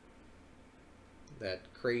 That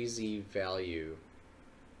crazy value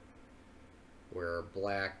where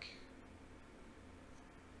black,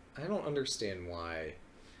 I don't understand why.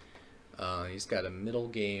 He's got a middle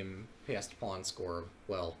game passed pawn score.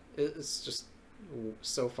 Well, it's just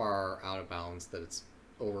so far out of bounds that it's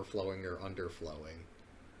overflowing or underflowing.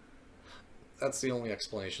 That's the only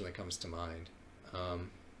explanation that comes to mind.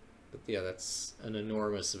 But yeah, that's an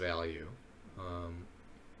enormous value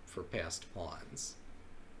for passed pawns.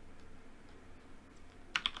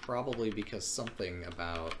 Probably because something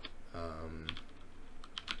about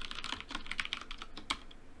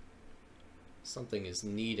something is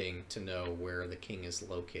needing to know where the king is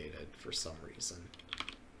located for some reason.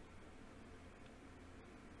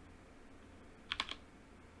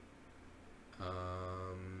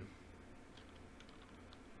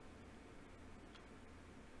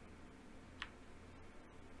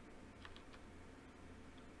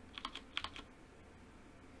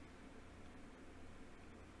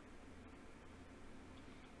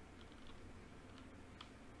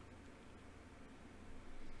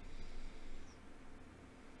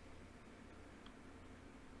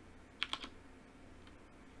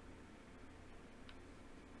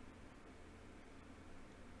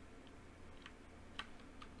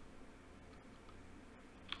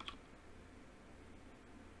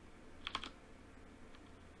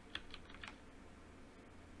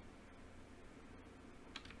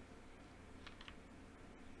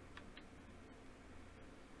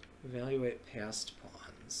 Evaluate passed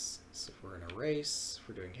pawn. if we're in a race, if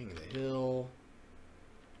we're doing King of the Hill.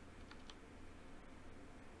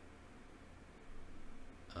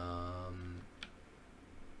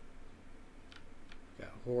 Got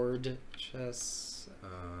Horde chess.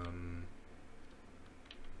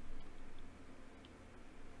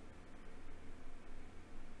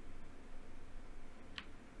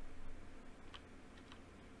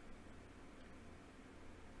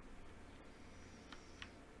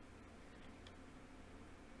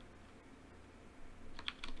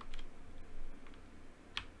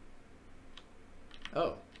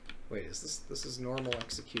 Oh, wait, this is normal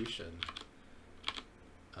execution.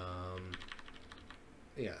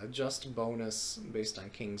 Yeah, adjust bonus based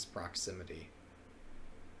on king's proximity.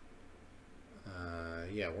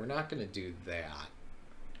 Yeah, we're not going to do that.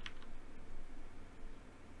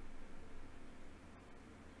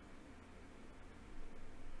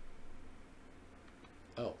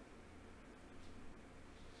 Oh.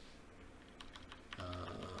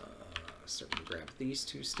 So we grab these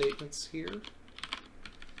two statements here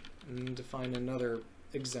and define another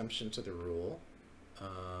exemption to the rule.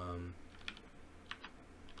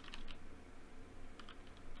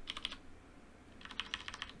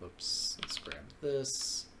 Oops, let's grab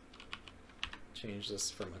this, change this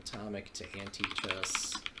from atomic to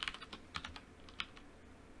anti-chess,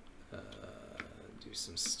 do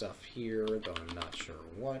some stuff here, though I'm not sure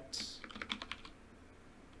what.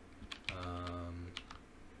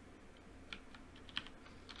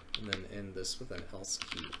 And then end this with an else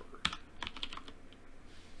keyword.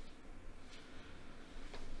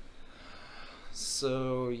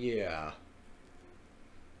 So yeah,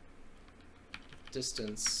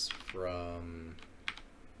 distance from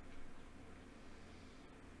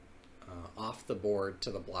off the board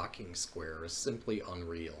to the blocking square is simply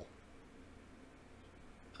unreal.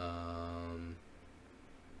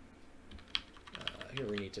 Here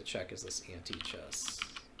we need to check, is this anti-chess?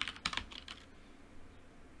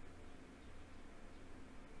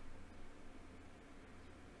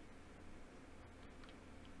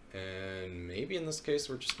 And maybe in this case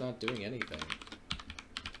we're just not doing anything.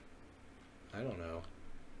 I don't know.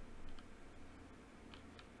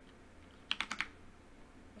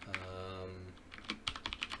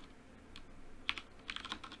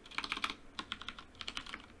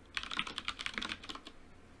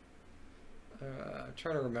 I'm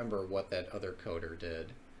trying to remember what that other coder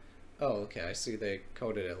did. Oh, okay, I see they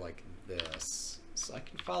coded it like this. So I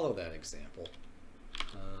can follow that example.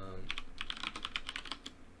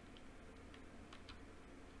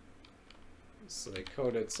 So they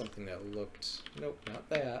coded something that looked, nope, not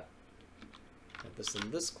that. Had this in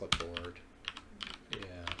this clipboard.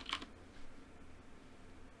 Yeah.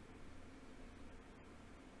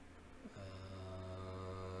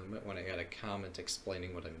 I might want to add a comment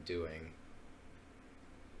explaining what I'm doing.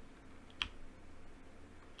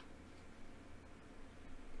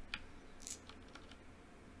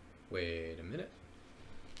 Wait a minute.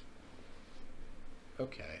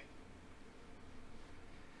 Okay.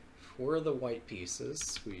 For the white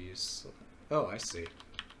pieces, we use... Oh, I see.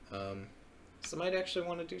 So I might actually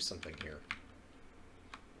want to do something here.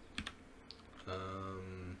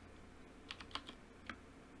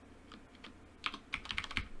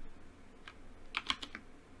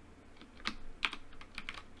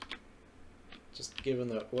 Just given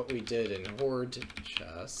what we did in Horde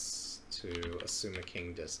chess to assume a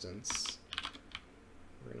king distance,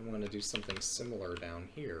 we're going to want to do something similar down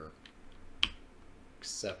here.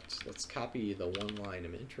 Except, let's copy the one line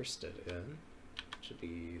I'm interested in. It should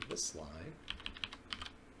be this line.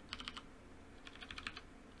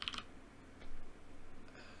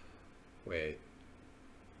 Wait.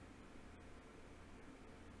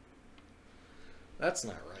 That's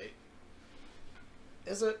not right.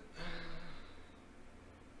 Is it?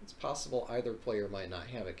 It's possible either player might not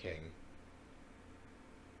have a king.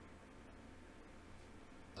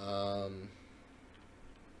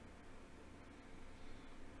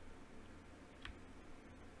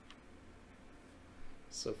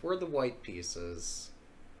 So for the white pieces,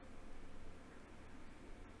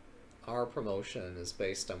 our promotion is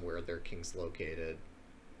based on where their king's located.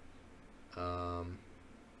 For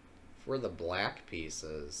the black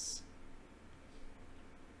pieces,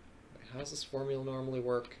 how does this formula normally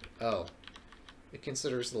work? Oh, it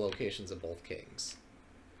considers the locations of both kings.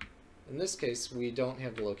 In this case, we don't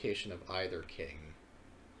have the location of either king.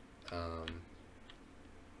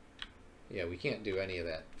 Yeah, we can't do any of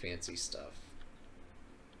that fancy stuff.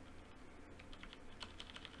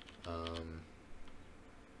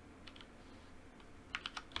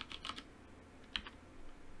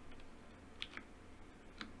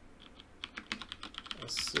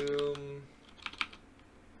 Assume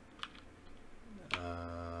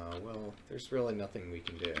there's really nothing we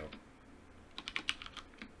can do.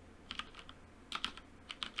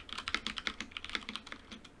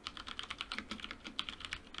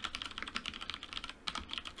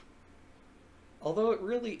 Although it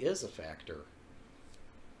really is a factor.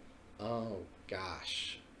 Oh,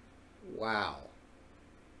 gosh. Wow.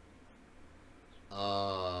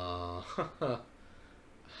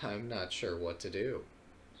 I'm not sure what to do.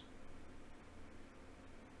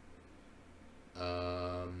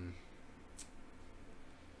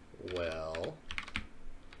 Well...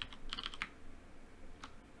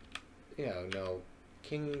 Yeah, no.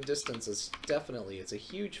 King distance is definitely, it's a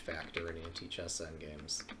huge factor in anti-chess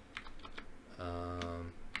endgames.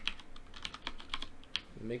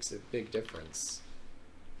 It makes a big difference.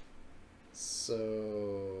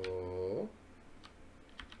 So...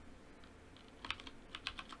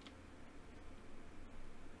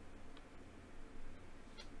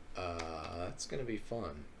 that's gonna be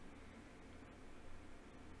fun.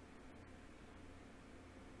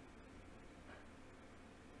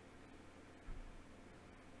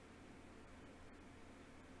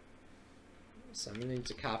 So I'm going to need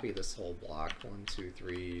to copy this whole block, 1, 2,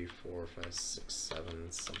 3, 4, 5, 6,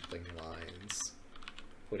 7, something lines.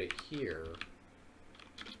 Put it here.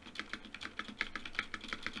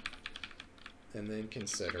 And then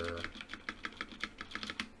consider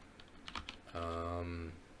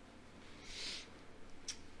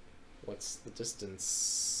what's the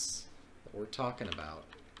distance that we're talking about?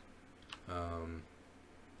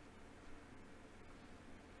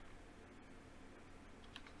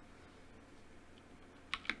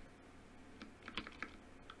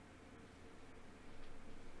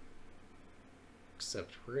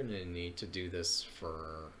 Except we're going to need to do this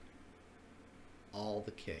for all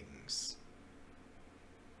the kings.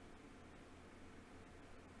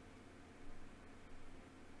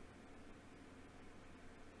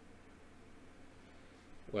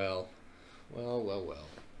 Well.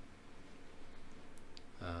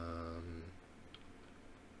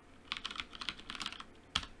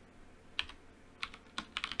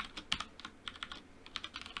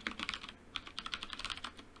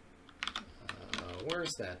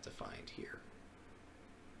 Where's that defined here?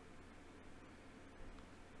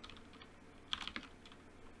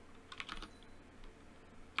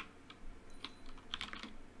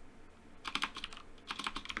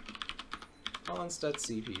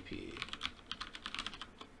 Pawns.cpp.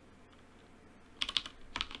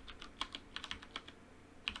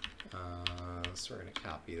 So we're going to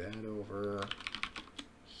copy that over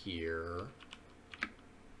here.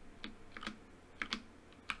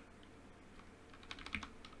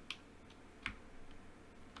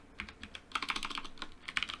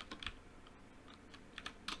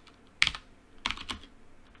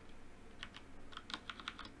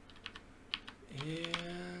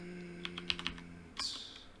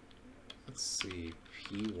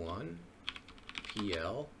 P1,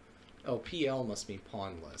 PL. Oh, PL must be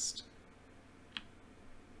pawn list.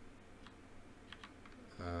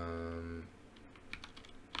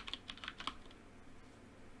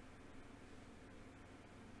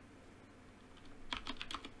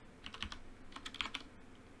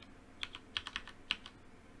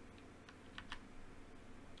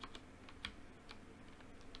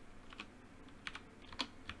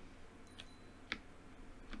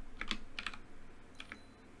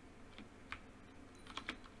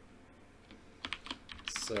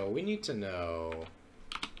 So we need to know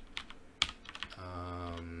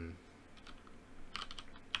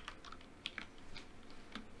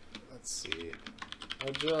let's see,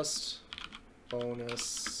 adjust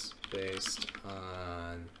bonus based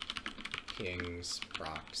on king's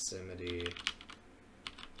proximity,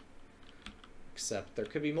 except there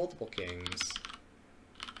could be multiple kings.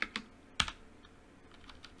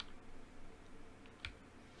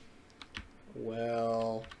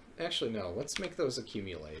 Well, actually, no. Let's make those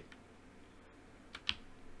accumulate.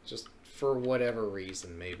 Just for whatever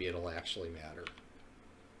reason, maybe it'll actually matter.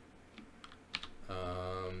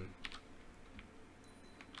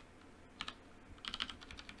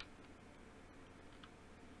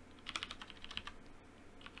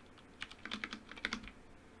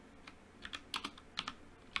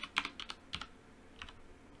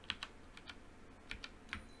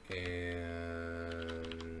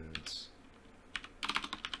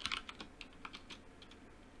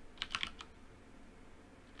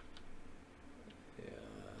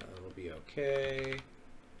 Okay.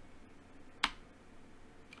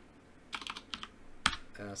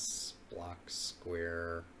 S block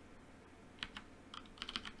square.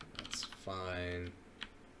 That's fine.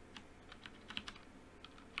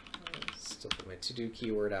 Still put my to-do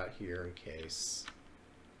keyword out here in case.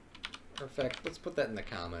 In fact, let's put that in the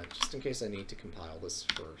comment, just in case I need to compile this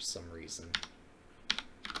for some reason.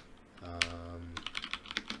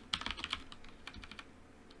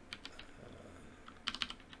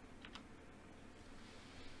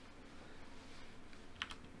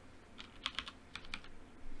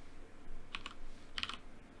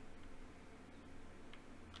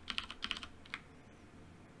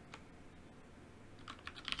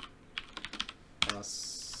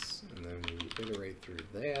 And then we iterate through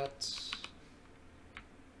that,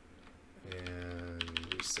 and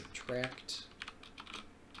we subtract.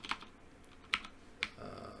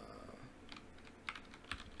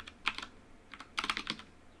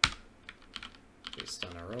 Based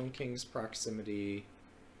on our own king's proximity,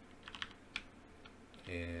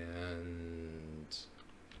 and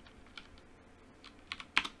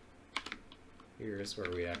here's where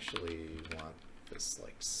we actually want this,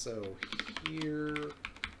 like so here.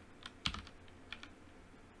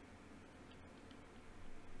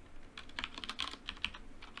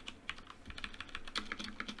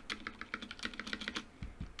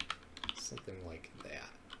 Something like that.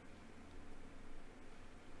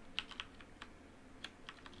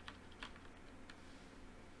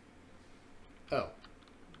 Oh,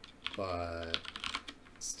 but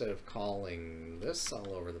instead of calling this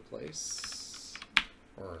all over the place,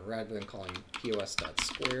 or rather than calling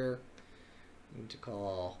pos.square, we need to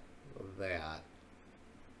call that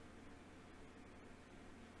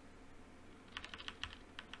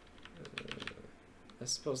I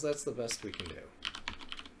suppose that's the best we can do.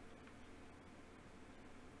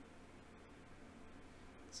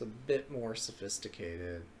 It's a bit more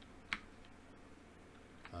sophisticated.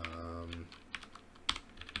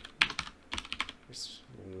 There's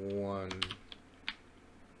one.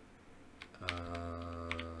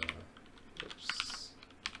 Oops.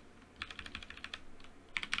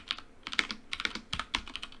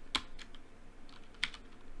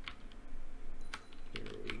 Here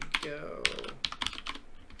we go.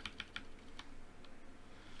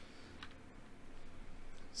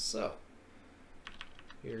 So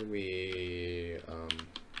here we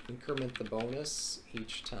increment the bonus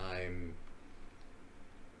each time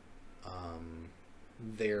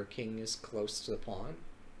their king is close to the pawn,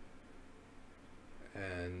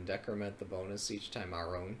 and decrement the bonus each time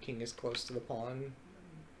our own king is close to the pawn.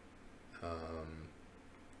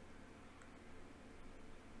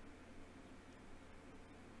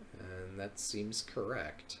 And that seems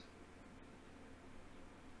correct.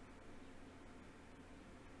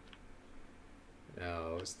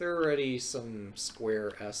 Now, is there already some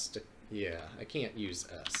square S to... Yeah, I can't use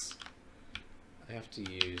S. I have to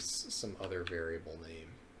use some other variable name.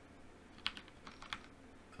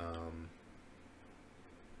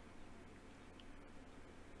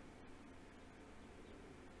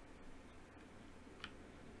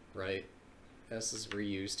 Right? S is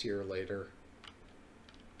reused here later.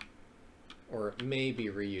 Or it may be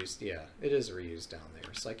reused. Yeah, it is reused down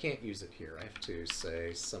there. So I can't use it here. I have to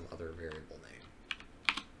say some other variable name.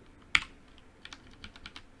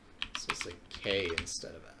 So say K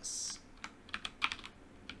instead of S.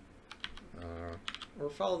 Or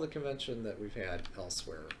follow the convention that we've had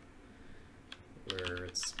elsewhere, where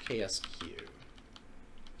it's KSQ.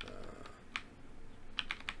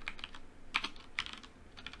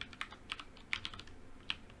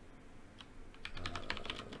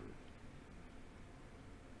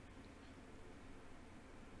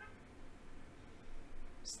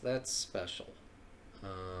 So that's special.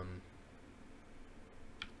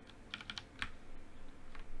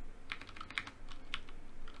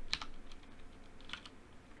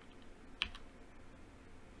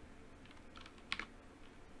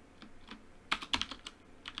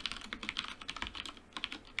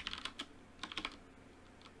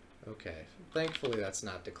 Okay, thankfully that's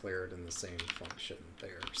not declared in the same function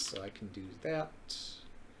there, so I can do that,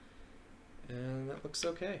 and that looks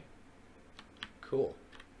okay. Cool.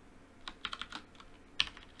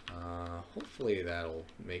 Hopefully that'll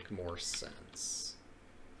make more sense.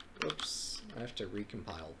 Whoops, I have to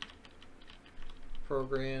recompile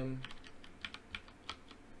program.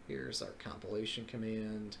 Here's our compilation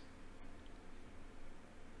command.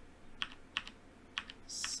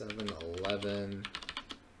 711.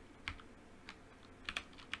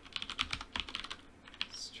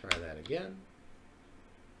 Try that again.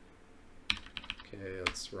 Okay,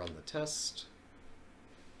 let's run the test.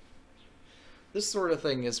 This sort of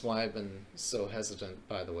thing is why I've been so hesitant,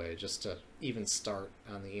 by the way, just to even start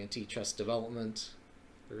on the anti-chess development.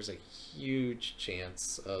 There's a huge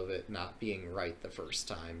chance of it not being right the first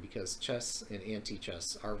time, because chess and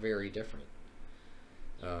anti-chess are very different.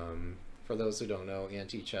 For those who don't know,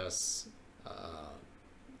 anti-chess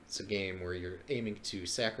It's a game where you're aiming to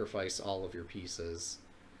sacrifice all of your pieces.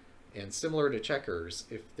 And similar to checkers,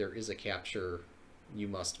 if there is a capture, you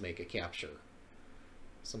must make a capture.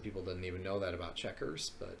 Some people didn't even know that about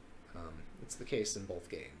checkers, but it's the case in both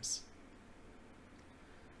games.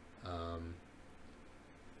 And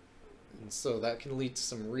so that can lead to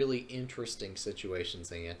some really interesting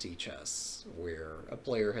situations in anti-chess, where a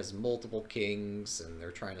player has multiple kings and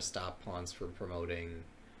they're trying to stop pawns from promoting,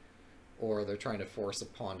 or they're trying to force a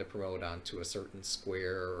pawn to promote onto a certain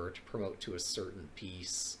square or to promote to a certain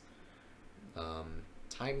piece.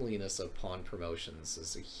 Timeliness of pawn promotions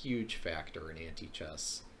is a huge factor in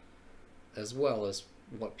anti-chess, as well as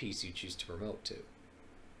what piece you choose to promote to.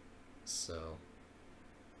 So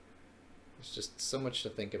there's just so much to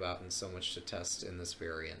think about and so much to test in this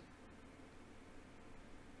variant.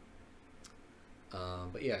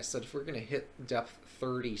 But yeah, I said if we're going to hit depth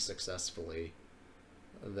 30 successfully,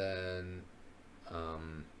 then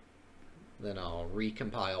I'll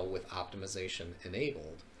recompile with optimization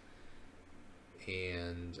enabled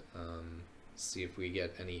and see if we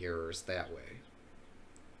get any errors that way.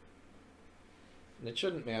 And it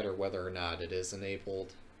shouldn't matter whether or not it is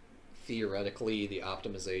enabled. Theoretically, the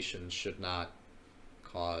optimization should not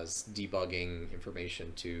cause debugging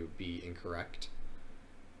information to be incorrect.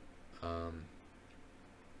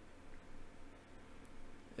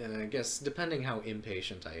 And I guess depending how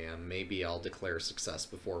impatient I am, maybe I'll declare success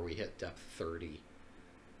before we hit depth 30.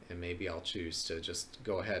 And maybe I'll choose to just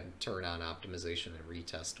go ahead and turn on optimization and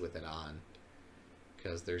retest with it on.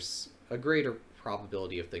 Because there's a greater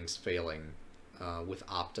probability of things failing with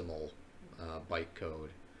optimal bytecode,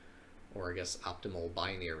 or I guess optimal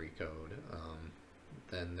binary code,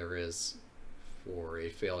 than there is for a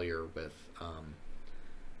failure with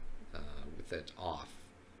it off.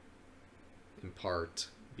 In part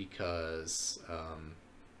because,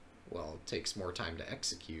 well, it takes more time to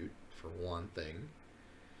execute, for one thing.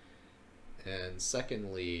 And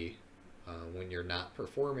secondly, when you're not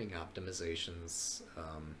performing optimizations,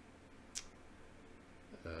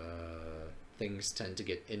 things tend to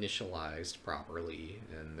get initialized properly,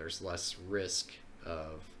 and there's less risk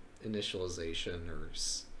of initialization or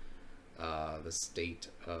the state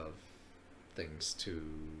of things to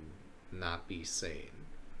not be sane.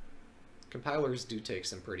 Compilers do take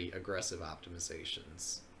some pretty aggressive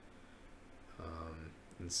optimizations,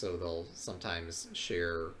 and so they'll sometimes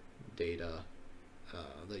share data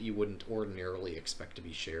that you wouldn't ordinarily expect to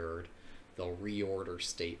be shared. They'll reorder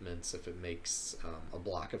statements if it makes a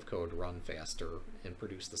block of code run faster and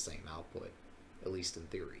produce the same output, at least in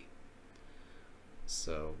theory.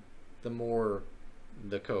 So the more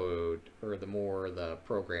the code, or the more the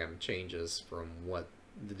program changes from what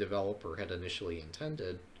the developer had initially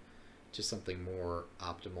intended to something more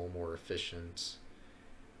optimal, more efficient,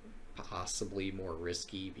 possibly more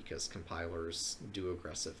risky, because compilers do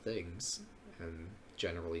aggressive things and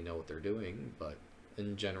generally know what they're doing,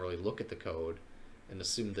 and generally look at the code and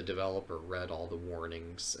assume the developer read all the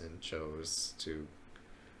warnings and chose to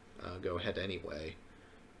go ahead anyway.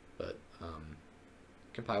 But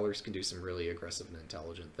compilers can do some really aggressive and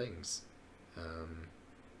intelligent things.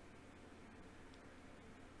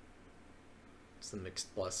 It's a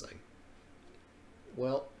mixed blessing.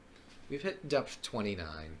 Well, we've hit depth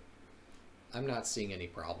 29. I'm not seeing any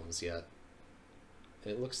problems yet.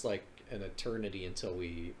 It looks like an eternity until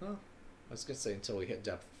we, well, I was going to say until we hit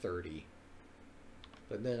depth 30.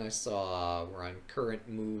 But then I saw we're on current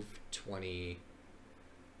move 20.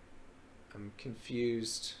 I'm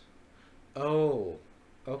confused. Oh,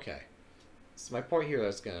 okay. So my point here I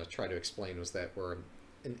was going to try to explain was that we're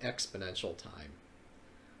in exponential time.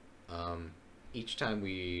 Each time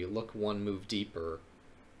we look one move deeper,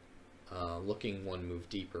 looking one move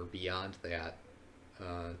deeper beyond that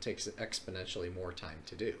takes exponentially more time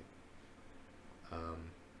to do.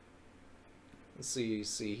 So you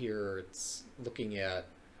see here it's looking at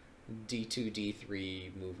D2,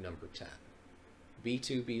 D3, move number 10.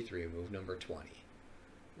 B2, B3, move number 20.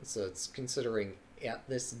 So it's considering at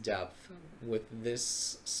this depth with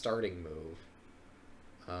this starting move,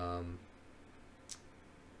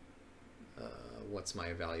 what's my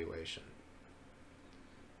evaluation?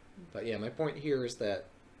 But yeah, my point here is that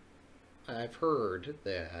I've heard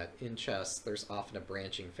that in chess there's often a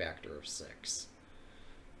branching factor of 6.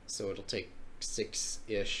 So it'll take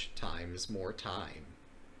 6-ish times more time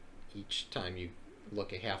each time you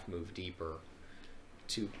look a half move deeper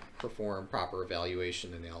to perform proper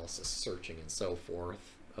evaluation, analysis, searching, and so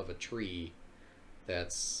forth of a tree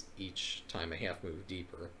that's each time a half move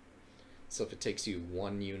deeper. So if it takes you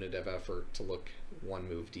 1 unit of effort to look 1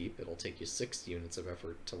 move deep, it'll take you 6 units of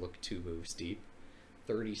effort to look 2 moves deep.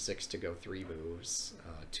 36 to go 3 moves,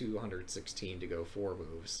 216 to go 4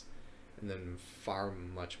 moves, and then far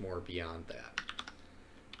much more beyond that.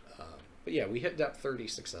 But yeah, we hit depth 30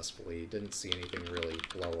 successfully. Didn't see anything really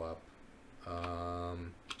blow up.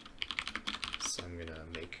 So I'm gonna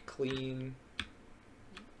make clean,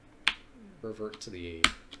 revert to the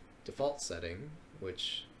default setting,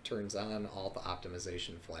 which turns on all the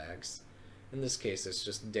optimization flags. In this case, it's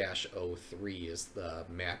just -03 is the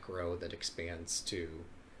macro that expands to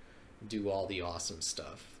do all the awesome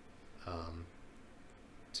stuff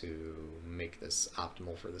to make this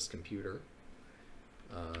optimal for this computer.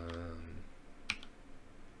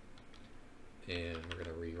 And we're going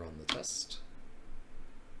to rerun the test.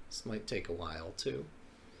 This might take a while too.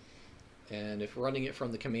 And if running it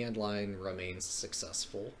from the command line remains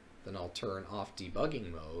successful, then I'll turn off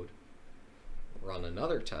debugging mode, run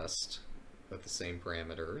another test with the same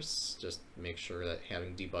parameters, just make sure that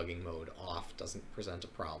having debugging mode off doesn't present a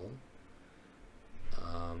problem.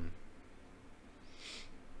 And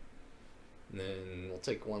then we'll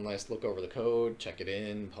take one last look over the code, check it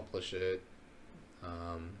in, publish it,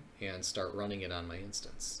 and start running it on my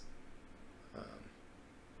instance.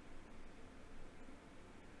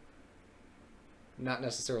 Not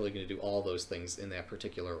necessarily going to do all those things in that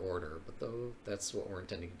particular order, but though that's what we're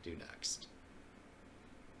intending to do next.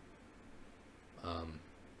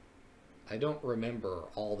 I don't remember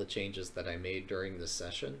all the changes that I made during this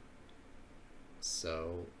session,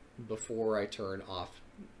 so before I turn off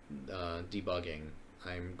debugging,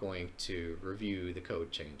 I'm going to review the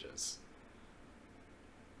code changes.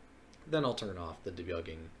 Then I'll turn off the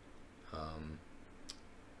debugging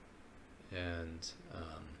and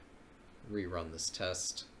rerun this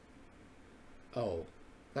test. Oh,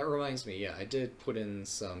 that reminds me, yeah, I did put in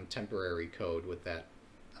some temporary code with that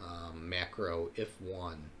macro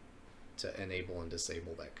if1 to enable and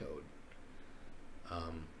disable that code.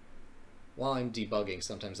 While I'm debugging,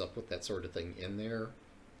 sometimes I'll put that sort of thing in there,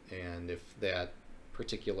 and if that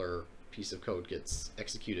particular piece of code gets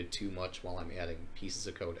executed too much while I'm adding pieces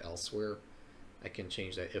of code elsewhere, I can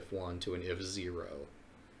change that if1 to an if0.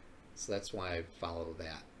 So that's why I follow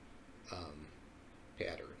that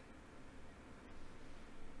pattern.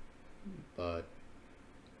 But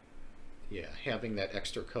yeah, having that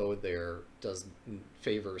extra code there does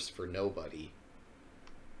favors for nobody.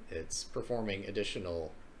 It's performing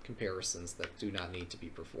additional comparisons that do not need to be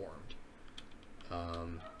performed.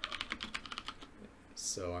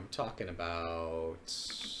 So I'm talking about,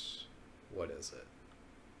 what is it?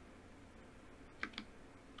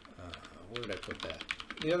 Where did I put that?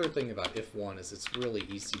 The other thing about if1 is it's really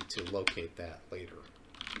easy to locate that later,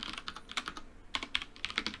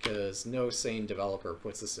 because no sane developer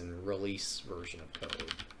puts this in release version of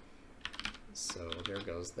code. So there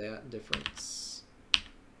goes that difference.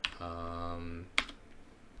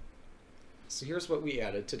 So here's what we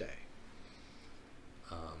added today.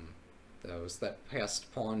 That was that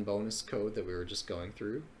passed pawn bonus code that we were just going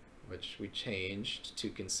through, which we changed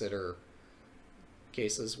to consider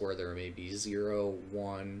cases where there may be 0,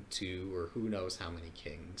 1, 2, or who knows how many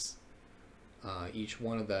kings. Each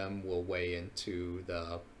one of them will weigh into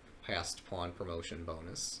the passed pawn promotion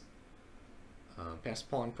bonus. Passed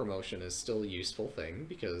pawn promotion is still a useful thing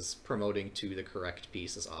because promoting to the correct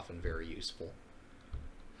piece is often very useful.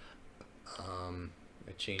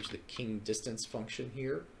 I changed the king distance function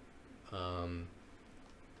here.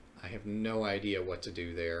 I have no idea what to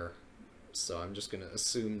do there, so I'm just going to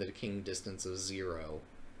assume that a king distance of 0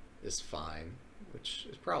 is fine, which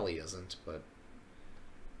it probably isn't, but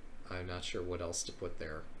I'm not sure what else to put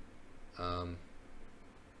there.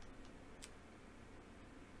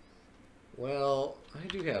 Well, I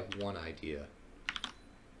do have one idea.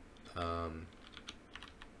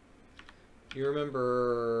 You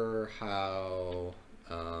remember how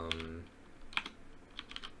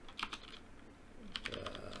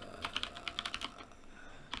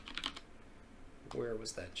where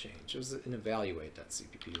was that change? It was in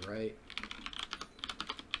evaluate.cpp, right?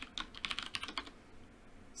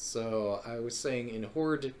 So I was saying in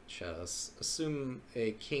horde chess, assume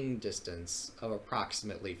a king distance of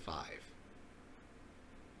approximately 5.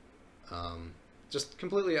 Just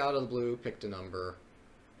completely out of the blue, picked a number.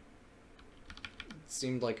 It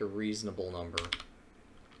seemed like a reasonable number.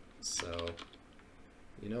 So,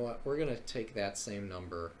 you know what? We're going to take that same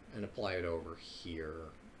number and apply it over here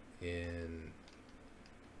in,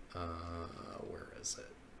 where is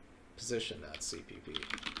it? Position.cpp.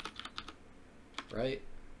 Right?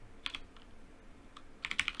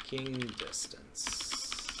 King distance.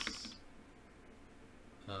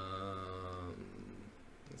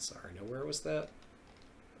 Sorry, no, where was that?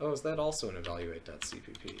 Oh, is that also in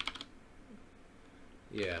evaluate.cpp?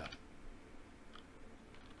 Yeah.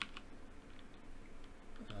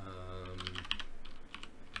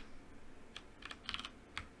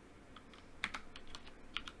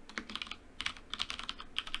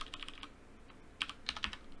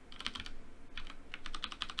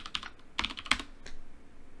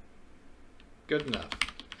 Good enough.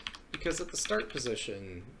 Because at the start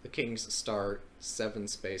position, the kings start 7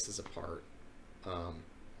 spaces apart.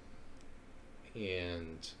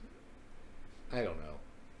 And I don't know.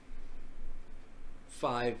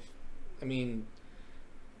 5, I mean,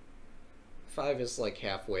 5 is like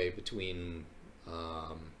halfway between,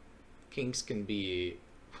 kings can be,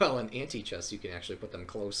 well, in anti-chess you can actually put them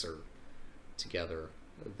closer together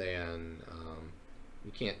than,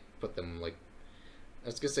 you can't put them like, I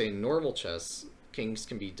was gonna say in normal chess, kings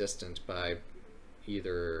can be distant by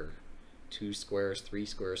either 2 squares, 3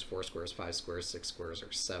 squares, 4 squares, 5 squares, 6 squares,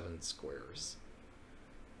 or 7 squares.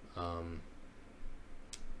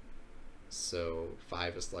 So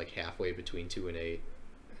 5 is like halfway between 2 and 8,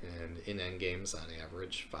 and in endgames on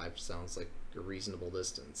average 5 sounds like a reasonable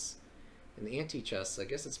distance. In the anti-chess, I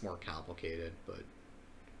guess it's more complicated, but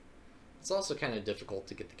it's also kind of difficult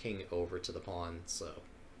to get the king over to the pawn, so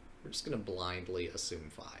we're just going to blindly assume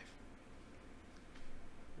 5.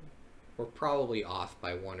 We're probably off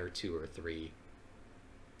by 1 or 2 or 3,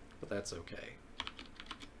 but that's okay.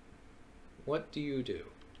 What do you do?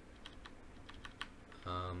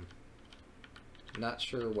 Not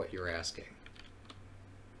sure what you're asking.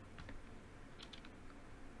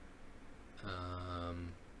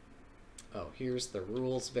 Oh, here's the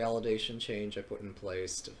rules validation change I put in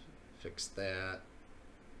place to fix that.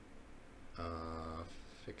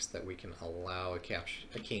 Fix that we can allow a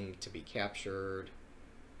king to be captured.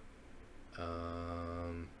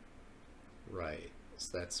 Right,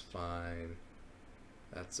 so that's fine.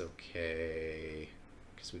 That's okay,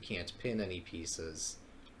 because we can't pin any pieces.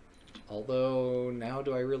 Although, now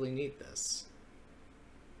do I really need this?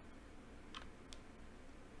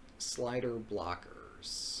 Slider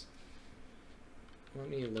blockers. Let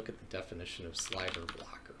me look at the definition of slider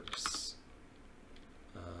blockers.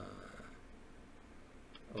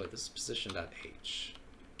 Oh, this is position.h.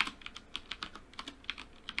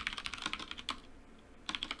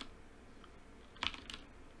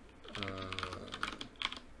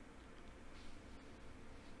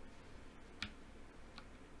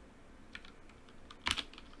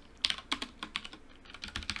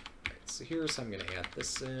 So here's how I'm going to add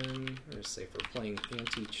this in. I'm going to say if we're playing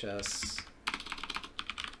anti-chess,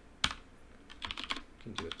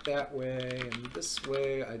 can do it that way, and this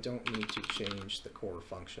way I don't need to change the core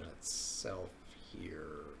function itself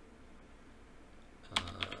here.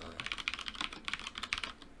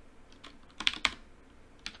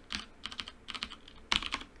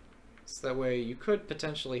 So that way you could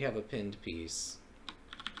potentially have a pinned piece,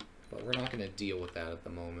 but we're not going to deal with that at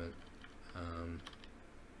the moment.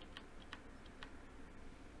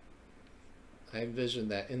 I envision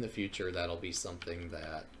that in the future that'll be something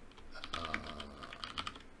that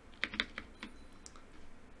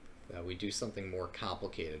that we do something more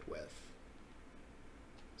complicated with.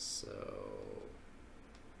 So,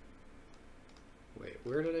 wait,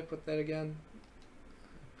 where did I put that again?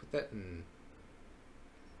 I put that in,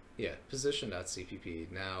 yeah,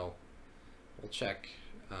 position.cpp. Now, we'll check.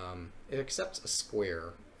 It accepts a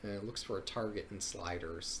square, and it looks for a target in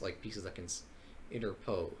sliders, like pieces that can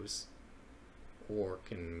interpose, or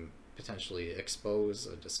can potentially expose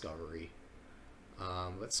a discovery.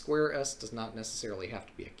 But square S does not necessarily have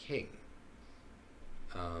to be a king.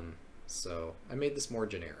 So I made this more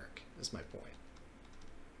generic, is my point.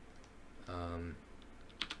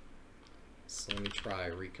 So let me try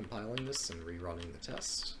recompiling this and rerunning the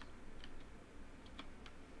test.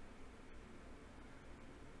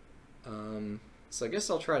 So I guess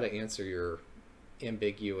I'll try to answer your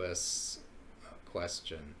ambiguous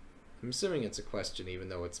question. I'm assuming it's a question even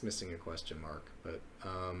though it's missing a question mark, but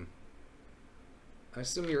I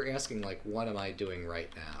assume you're asking, like, what am I doing right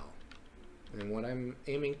now? And what I'm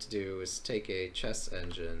aiming to do is take a chess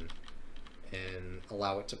engine and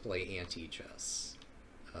allow it to play anti-chess.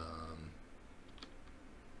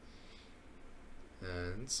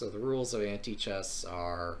 And so the rules of anti-chess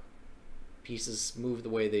are pieces move the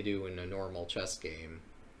way they do in a normal chess game,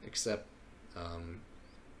 except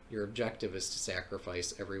your objective is to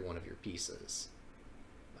sacrifice every one of your pieces.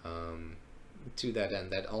 To that end,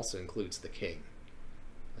 that also includes the king.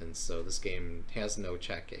 And so this game has no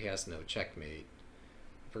check, it has no checkmate.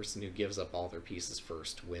 The person who gives up all their pieces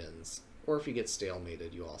first wins. Or if you get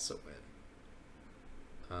stalemated, you also win.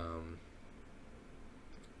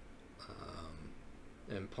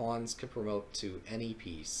 And pawns can promote to any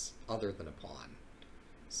piece other than a pawn.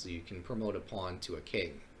 So you can promote a pawn to a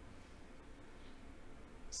king.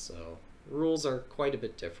 So rules are quite a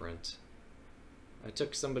bit different. I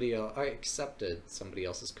accepted somebody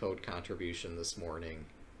else's code contribution this morning.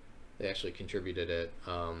 They actually contributed it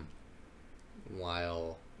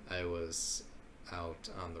while I was out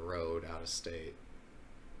on the road, out of state.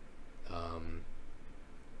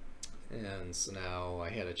 And so now I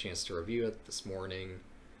had a chance to review it this morning,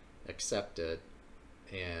 accept it,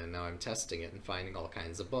 and now I'm testing it and finding all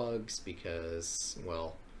kinds of bugs because,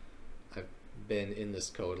 well, I've been in this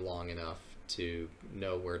code long enough to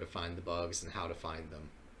know where to find the bugs and how to find them.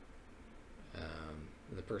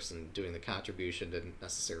 And the person doing the contribution didn't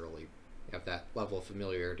necessarily have that level of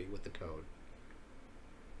familiarity with the code.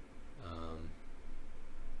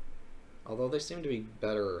 Although they seem to be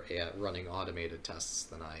better at running automated tests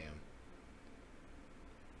than I am.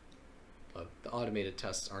 But the automated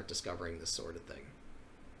tests aren't discovering this sort of thing.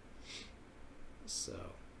 So,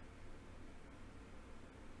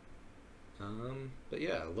 but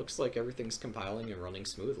yeah, it looks like everything's compiling and running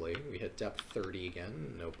smoothly. We hit depth 30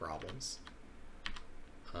 again, no problems.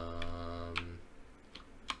 I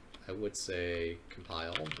would say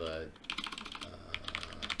compile, but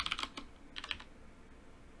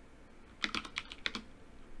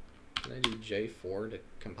can I do J4 to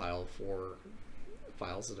compile 4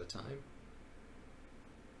 files at a time?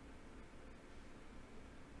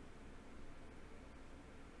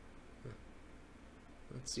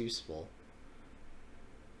 That's useful.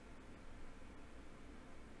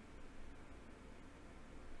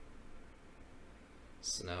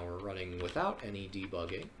 So now we're running without any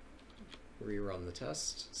debugging. Rerun the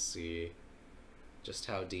test, see just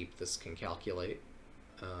how deep this can calculate.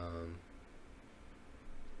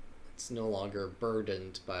 It's no longer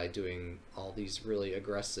burdened by doing all these really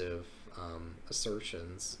aggressive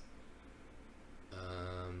assertions.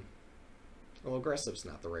 Well, aggressive's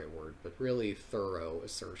not the right word, but really thorough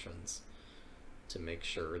assertions to make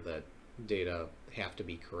sure that data have to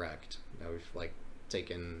be correct. Now we've like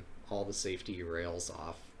taken all the safety rails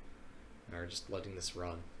off and are just letting this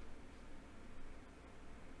run.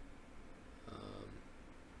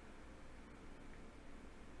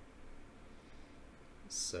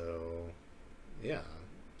 So yeah,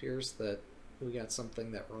 appears that we got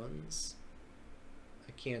something that runs.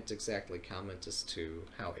 I can't exactly comment as to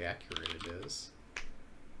how accurate it is.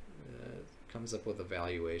 It comes up with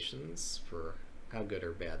evaluations for how good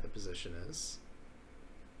or bad the position is.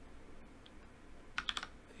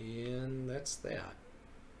 And that's that.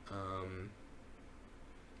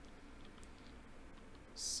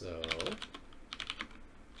 So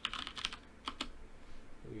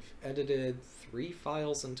we've edited 3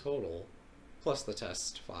 files in total, plus the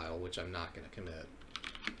test file, which I'm not going to commit.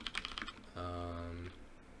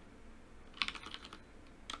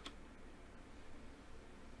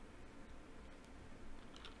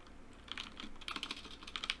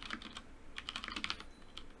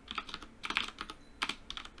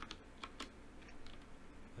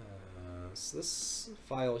 So this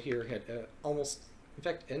file here had almost, in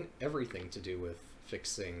fact, everything to do with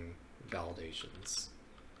fixing validations.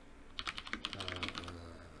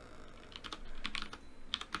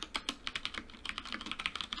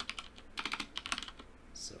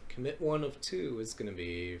 So commit 1 of 2 is going to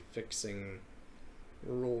be fixing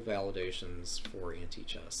rule validations for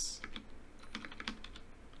Antichess.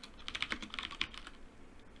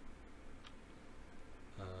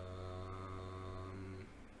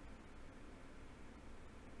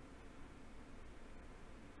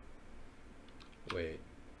 Wait.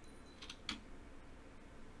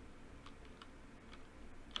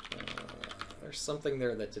 There's something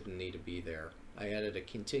there that didn't need to be there. I added a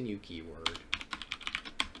continue keyword,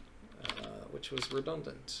 which was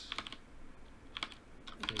redundant.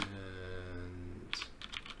 And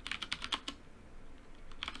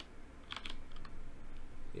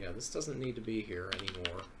yeah, this doesn't need to be here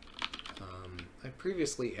anymore. I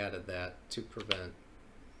previously added that to prevent,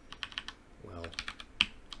 well,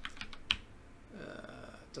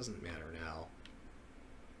 it doesn't matter now.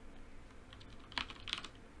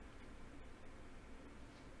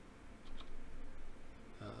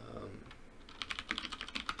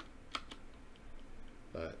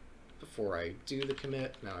 But before I do the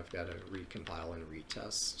commit, now I've got to recompile and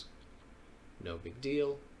retest. No big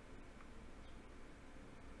deal.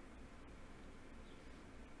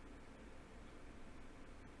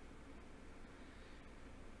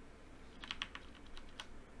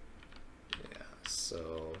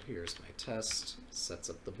 So here's my test, sets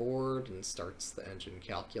up the board and starts the engine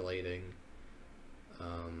calculating.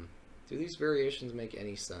 Do these variations make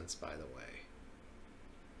any sense, by the way?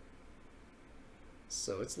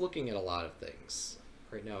 So it's looking at a lot of things.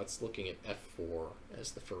 Right now it's looking at f4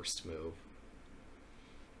 as the first move.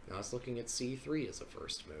 Now it's looking at c3 as a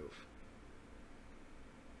first move.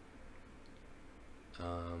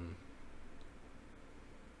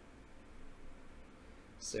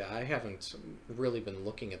 So I haven't really been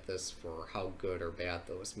looking at this for how good or bad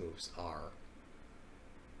those moves are.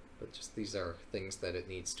 But just these are things that it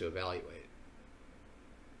needs to evaluate.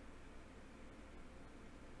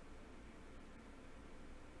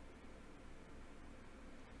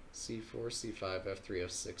 c4, c5, f3,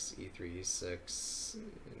 f6, e3, e6,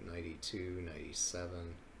 knight e2, knight e7.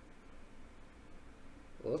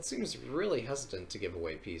 Well, it seems really hesitant to give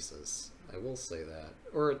away pieces. I will say that.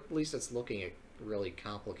 Or at least it's looking at really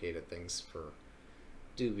complicated things for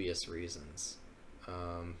dubious reasons.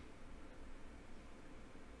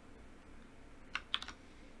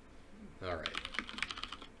 Alright.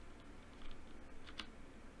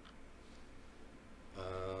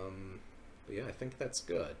 But yeah, I think that's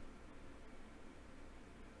good.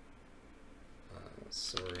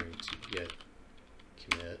 So we're going to get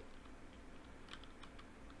commit,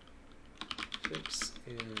 fix,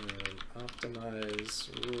 and optimize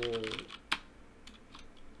rule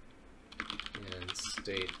and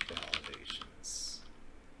state validations.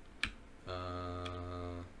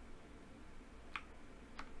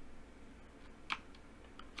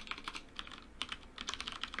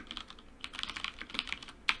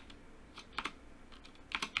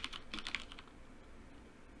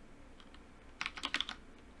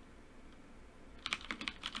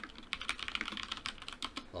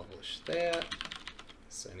 Publish that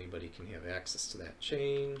so anybody can have access to that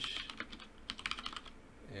change.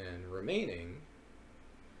 And remaining,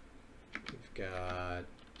 we've got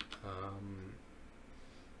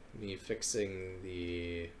me fixing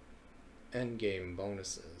the endgame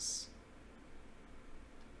bonuses.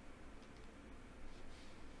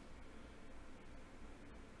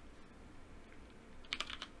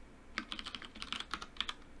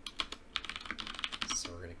 So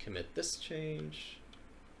we're going to commit this change.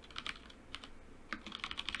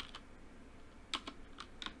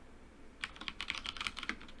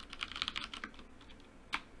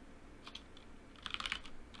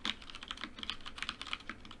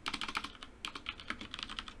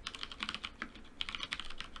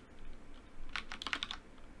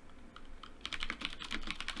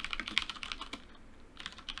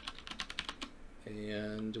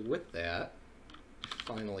 And with that,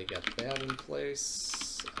 finally got that in place.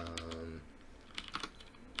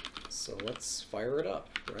 So let's fire it up,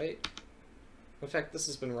 right? In fact, this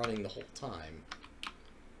has been running the whole time,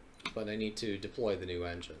 but I need to deploy the new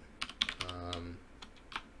engine.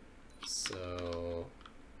 So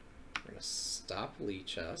we're going to stop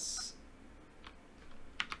Lichess.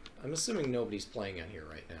 I'm assuming nobody's playing on here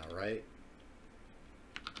right now, right?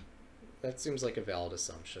 That seems like a valid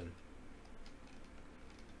assumption.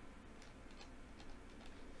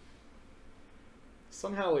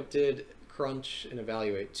 Somehow it did crunch and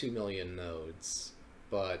evaluate 2 million nodes,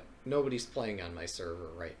 but nobody's playing on my server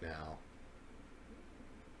right now.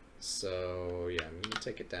 So yeah, I'm going to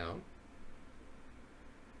take it down.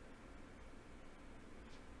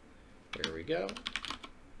 There we go.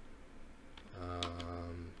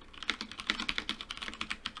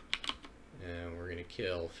 And we're going to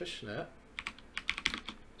kill Fishnet.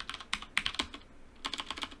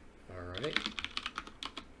 Alright.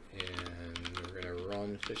 And we're going to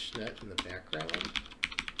run Fishnet in the background.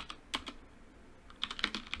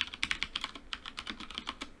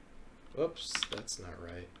 Whoops, that's not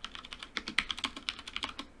right.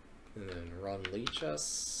 And then run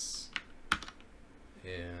Lichess.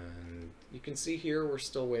 And you can see here we're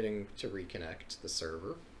still waiting to reconnect the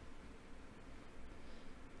server.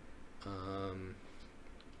 I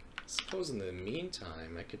suppose in the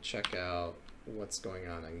meantime I could check out what's going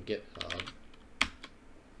on GitHub.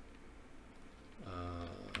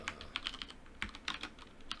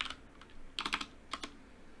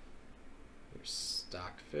 There's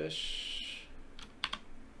Stockfish.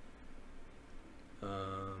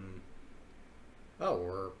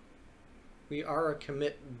 Oh, we are a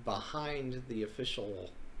commit behind the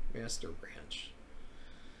official master branch.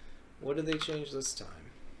 What did they change this time?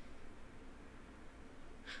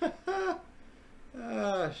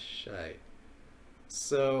 Ah, shite.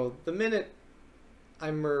 So the minute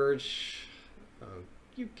I merge, oh,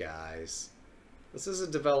 you guys, this is a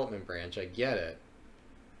development branch, I get it.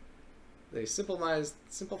 They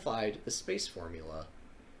simplified the space formula,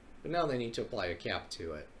 but now they need to apply a cap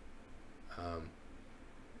to it.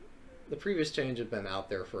 The previous change had been out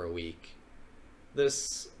there for a week.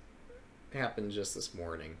 This happened just this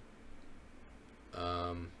morning.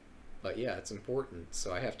 But yeah, it's important,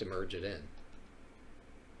 so I have to merge it in.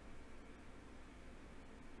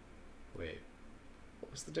 Wait,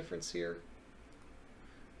 what was the difference here?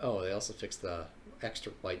 Oh, they also fixed the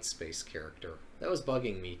extra white space character. That was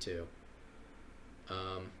bugging me too.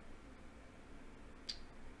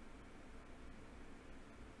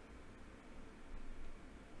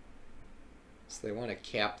 So they want to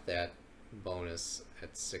cap that bonus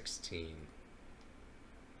at 16.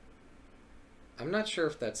 I'm not sure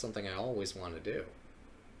if that's something I always want to do.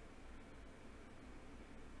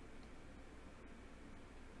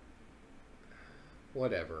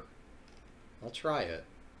 Whatever. I'll try it.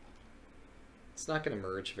 It's not going to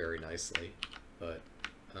merge very nicely, but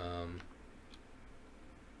I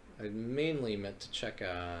mainly meant to check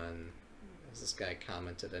on, has this guy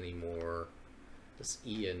commented anymore? This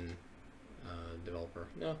Ian developer.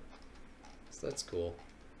 No. So that's cool.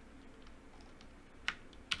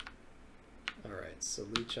 Alright, so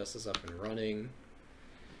Lichess is up and running.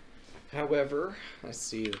 However, I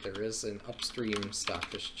see that there is an upstream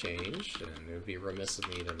Stockfish change, and it would be remiss of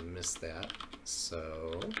me to miss that.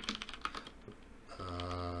 So,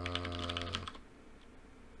 I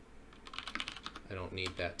don't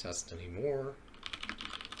need that test anymore.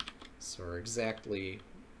 So we're exactly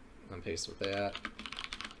on pace with that.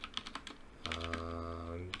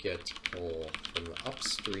 Get pull from the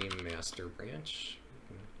upstream master branch.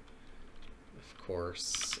 Of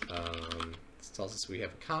course, this tells us we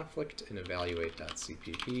have a conflict in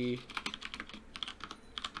evaluate.cpp.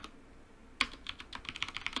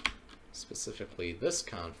 Specifically this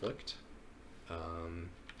conflict.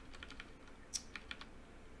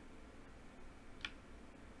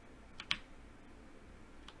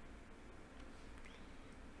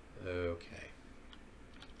 Okay.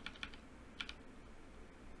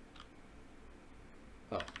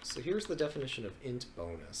 Oh, so here's the definition of int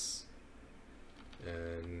bonus.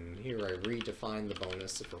 And here I redefine the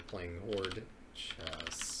bonus if we're playing horde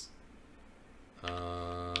chess.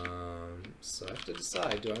 So I have to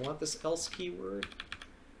decide, do I want this else keyword?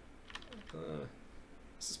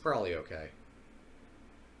 This is probably okay.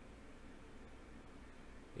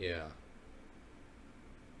 Yeah.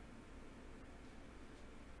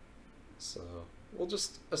 So we'll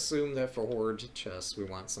just assume that for horde chess we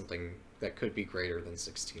want something that could be greater than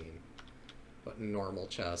 16. But in normal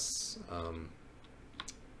chess,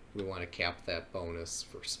 we want to cap that bonus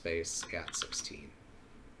for space at 16.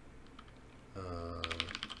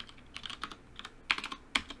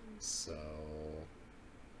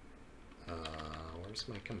 Where's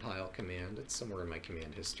my compile command? It's somewhere in my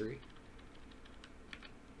command history.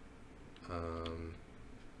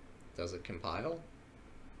 Does it compile?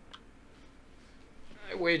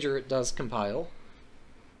 I wager it does compile.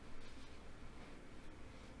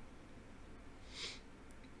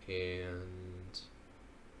 And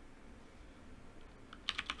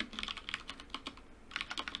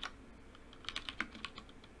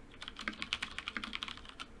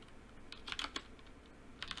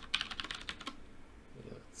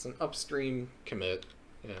it's an upstream commit,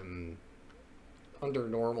 and under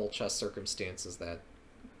normal chess circumstances that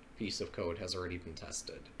piece of code has already been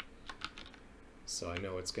tested. So I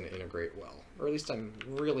know it's going to integrate well, or at least I'm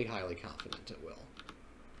really highly confident it will.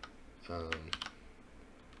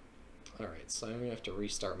 Alright, so I'm going to have to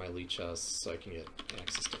restart my Lichess so I can get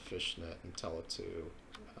access to Fishnet and tell it to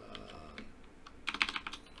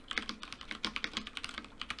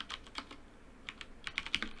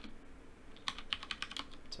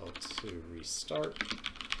restart.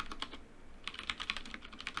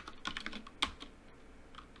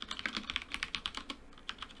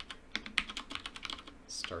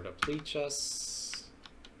 Start up Lichess. I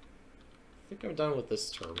think I'm done with this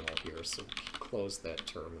terminal here, so close that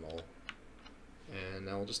terminal. And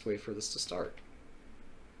now we'll just wait for this to start.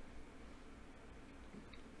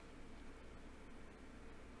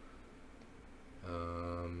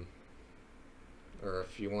 Or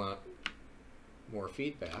if you want more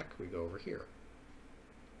feedback, we go over here.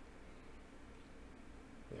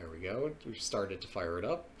 There we go. We've started to fire it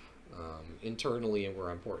up. Internally,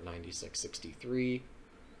 we're on port 9663.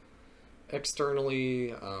 Externally,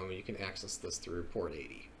 you can access this through port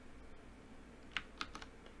 80,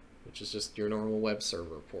 which is just your normal web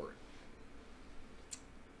server port.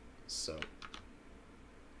 So,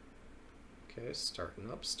 okay, starting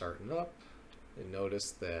up. And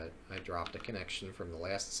notice that I dropped a connection from the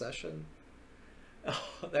last session.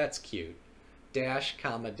 Oh, that's cute. Dash,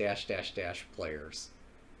 comma, dash, dash, dash players.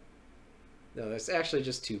 No, there's actually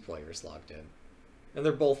just 2 players logged in. And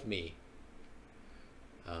they're both me.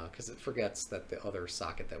 Because it forgets that the other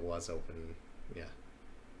socket that was open, yeah,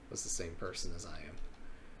 was the same person as I am.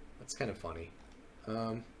 That's kind of funny.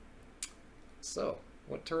 So,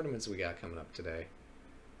 what tournaments we got coming up today?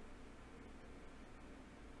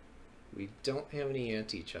 We don't have any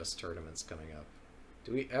anti-chess tournaments coming up.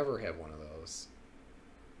 Do we ever have one of those?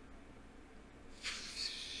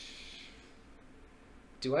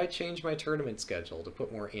 Do I change my tournament schedule to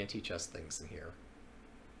put more anti-chess things in here?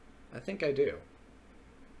 I think I do.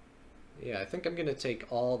 Yeah, I think I'm going to take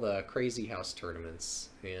all the Crazy House tournaments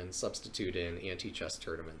and substitute in anti-chess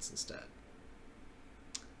tournaments instead.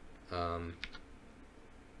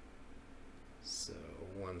 So,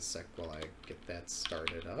 one sec while I get that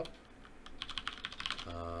started up.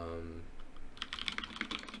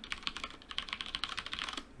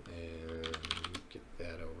 And get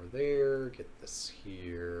that over there, get this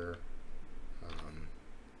here. Gonna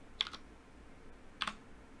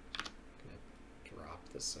drop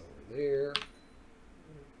this over there.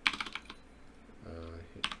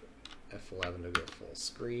 Hit F11 to go full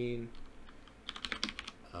screen.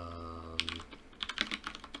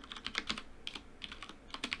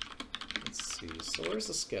 Let's see, so where's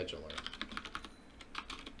the scheduler?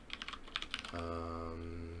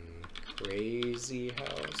 Crazy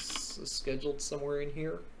House is scheduled somewhere in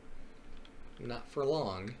here. Not for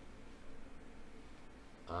long.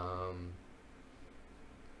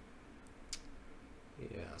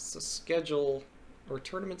 Yeah, so schedule or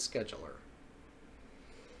tournament scheduler.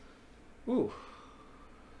 Ooh,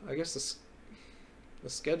 I guess the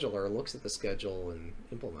scheduler looks at the schedule and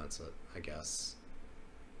implements it, I guess.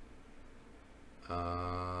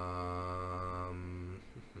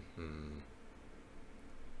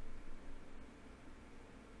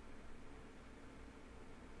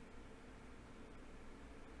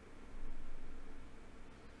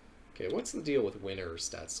 Okay, what's the deal with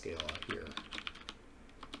winners.scale out here?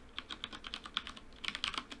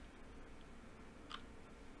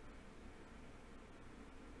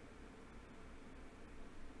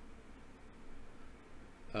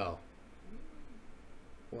 Oh.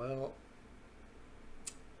 Well,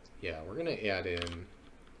 yeah, we're going to add in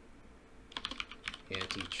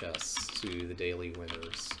anti-chess to the daily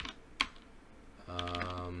winners.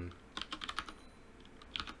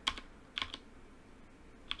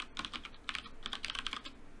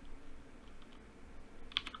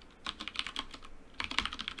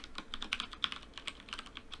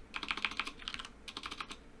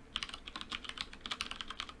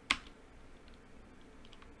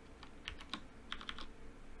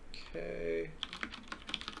 Okay.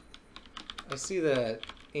 I see that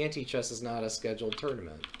anti-chess is not a scheduled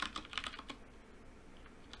tournament.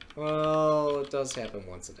 Well, it does happen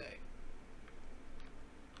once a day.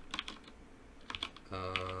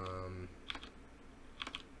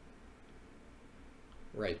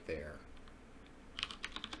 Right there.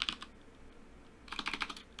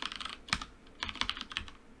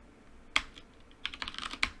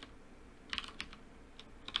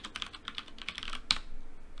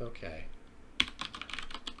 Okay.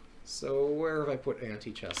 So where have I put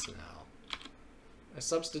anti-chess now? I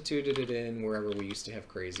substituted it in wherever we used to have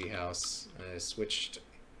Crazy House. I switched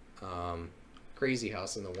Crazy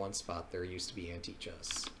House in the one spot there used to be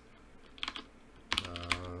anti-chess.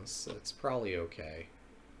 So it's probably okay.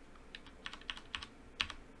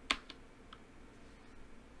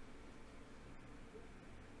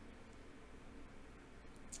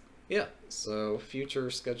 Yeah, so future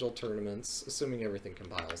scheduled tournaments, assuming everything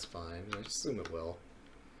compiles fine. I assume it will.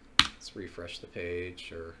 Let's refresh the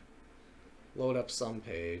page or load up some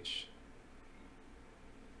page.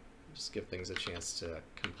 Just give things a chance to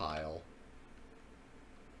compile.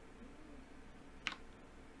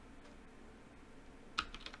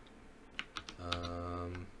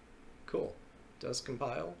 Cool. Does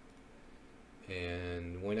compile.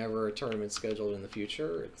 And whenever a tournament's scheduled in the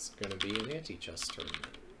future, it's going to be an anti-chess tournament.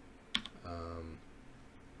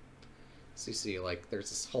 So you see, like, there's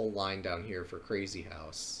this whole line down here for Crazy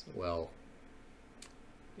House. Well,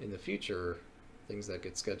 in the future, things that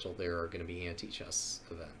get scheduled there are going to be anti-chess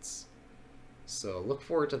events. So look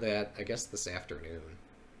forward to that, I guess, this afternoon.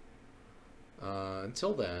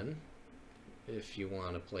 Until then, if you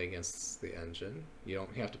want to play against the engine, you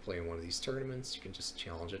don't have to play in one of these tournaments. You can just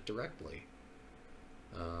challenge it directly.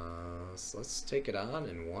 So let's take it on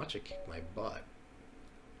and watch it kick my butt.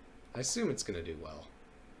 I assume it's going to do well.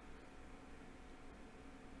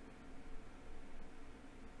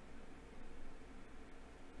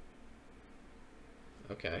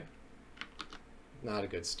 Okay. Not a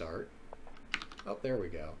good start. Oh, there we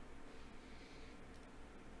go.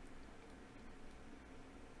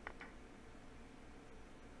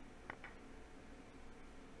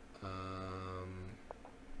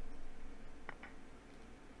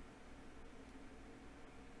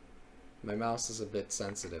 My mouse is a bit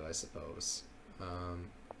sensitive, I suppose.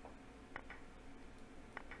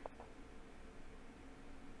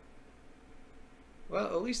 Well,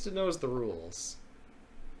 at least it knows the rules.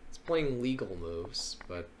 It's playing legal moves,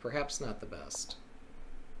 but perhaps not the best.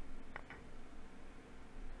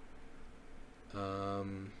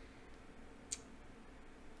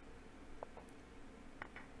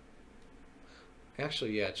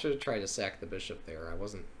 Actually, yeah, it should have tried to sack the bishop there. I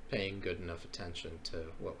wasn't paying good enough attention to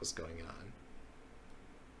what was going on.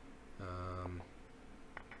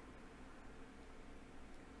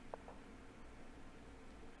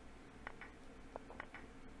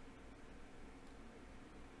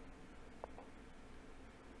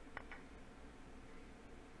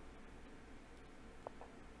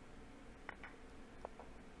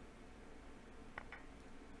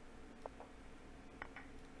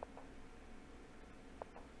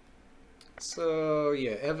 So,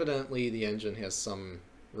 yeah, evidently the engine has some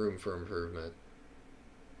room for improvement.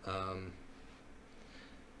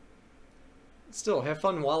 Still, have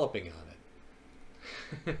fun walloping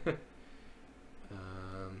on it.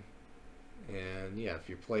 And yeah, if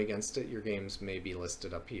you play against it, your games may be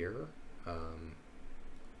listed up here.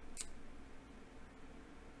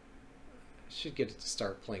 Should get it to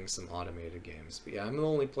start playing some automated games. But yeah, I'm the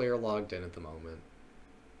only player logged in at the moment.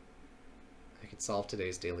 I could solve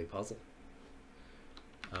today's daily puzzle.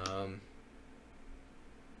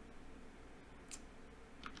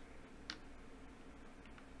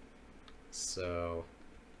 So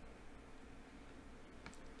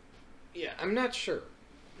yeah, I'm not sure.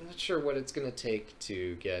 I'm not sure what it's going to take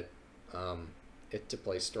to get it to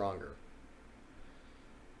play stronger.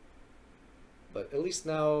 But at least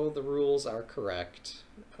now the rules are correct.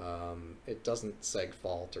 It doesn't seg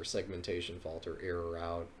fault or segmentation fault or error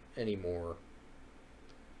out anymore.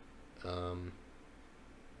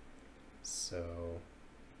 So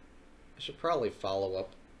I should probably follow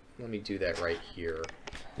up. Let me do that right here.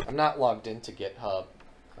 I'm not logged into GitHub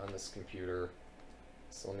on this computer,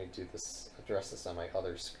 so let me do this. Address this on my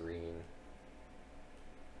other screen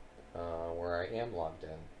where I am logged in.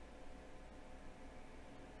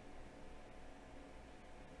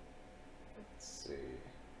 Let's see.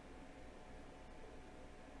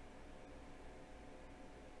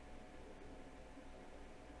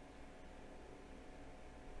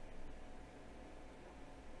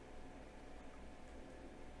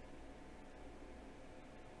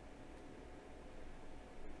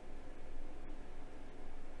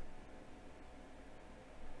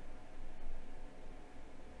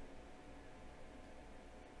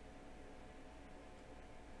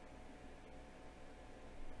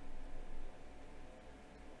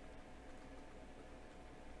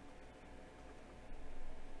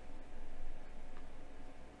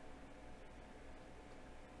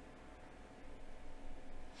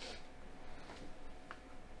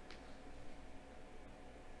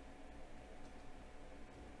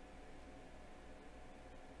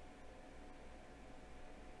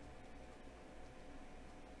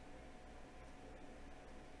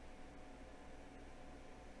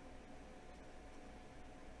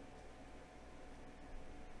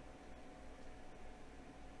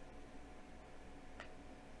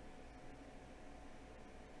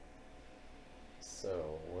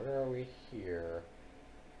 So, where are we here?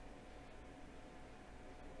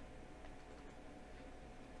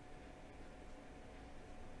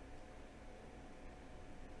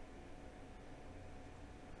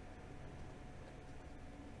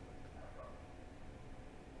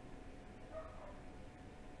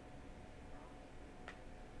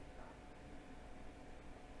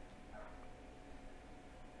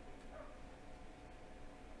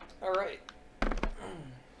 All right.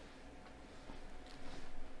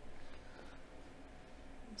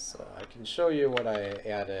 So I can show you what I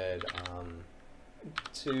added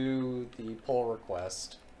to the pull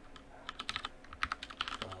request.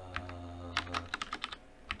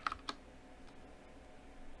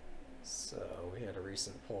 So we had a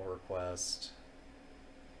recent pull request.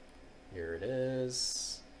 Here it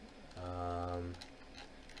is.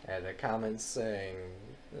 Added a comment saying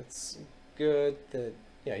it's good that,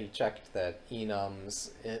 yeah, he checked that enums,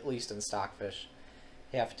 at least in Stockfish,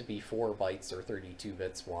 have to be 4 bytes or 32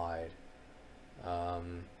 bits wide.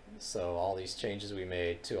 So all these changes we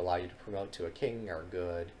made to allow you to promote to a king are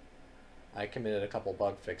good. I committed a couple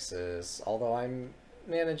bug fixes, although I'm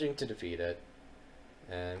managing to defeat it,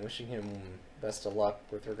 and wishing him best of luck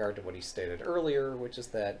with regard to what he stated earlier, which is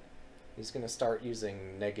that he's going to start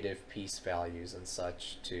using negative piece values and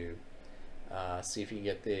such to see if he can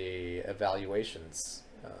get the evaluations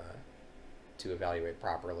to evaluate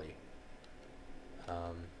properly.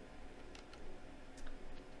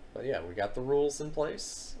 But yeah, we got the rules in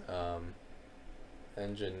place.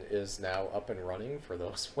 Engine is now up and running for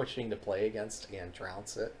those wishing to play against and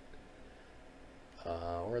trounce it.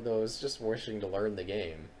 or those just wishing to learn the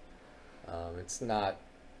game. It's not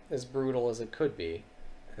as brutal as it could be,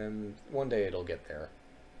 and one day it'll get there.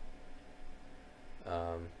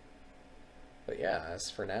 But yeah, as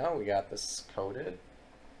for now, we got this coded.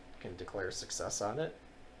 Can declare success on it.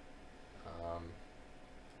 I'm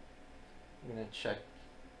gonna check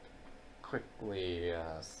quickly,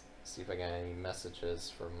 see if I got any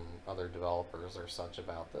messages from other developers or such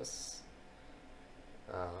about this.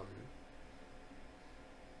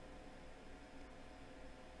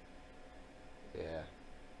 Yeah.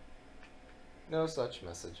 No such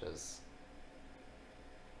messages.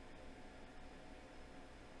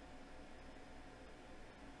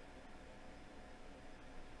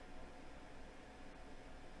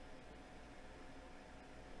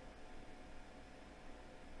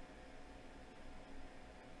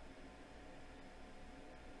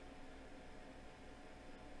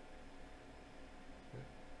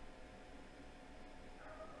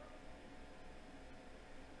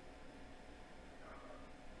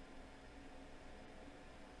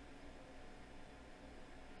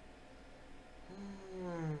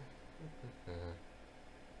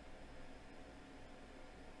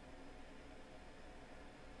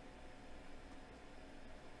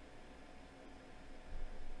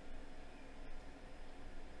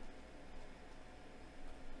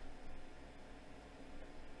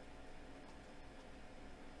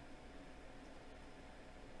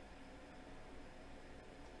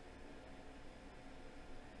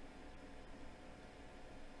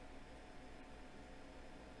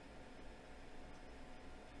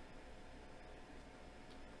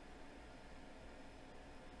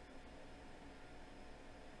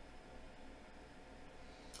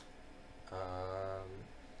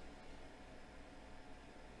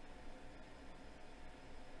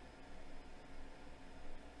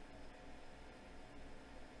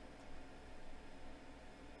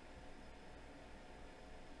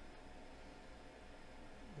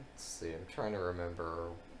 Let's see, I'm trying to remember.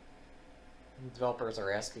 Developers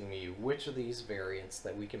are asking me which of these variants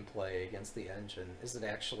that we can play against the engine is it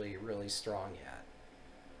actually really strong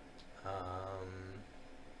at.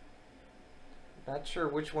 Not sure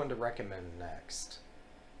which one to recommend next.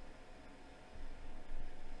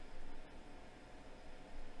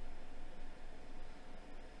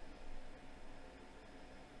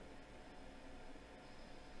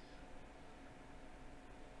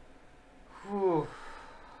 Whew.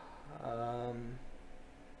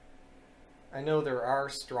 I know there are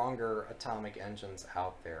stronger atomic engines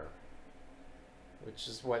out there, which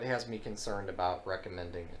is what has me concerned about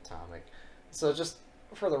recommending atomic. So just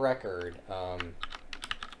for the record,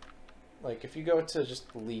 like if you go to just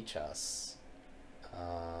Chess,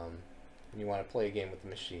 and you want to play a game with the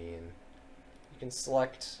machine, you can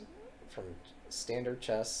select from standard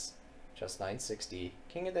chess, chess 960,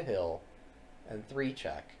 king of the hill, and 3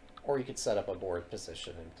 check, or you could set up a board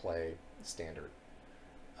position and play standard.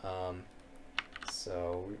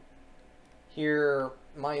 So here,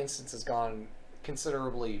 my instance has gone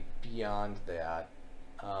considerably beyond that.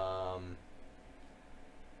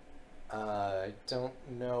 I don't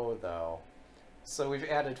know though. So we've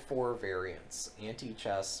added 4 variants.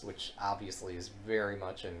 Antichess, which obviously is very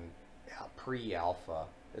much in pre-alpha.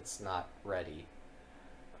 It's not ready.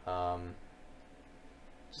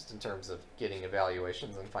 Just in terms of getting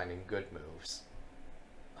evaluations and finding good moves.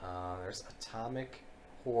 There's Atomic,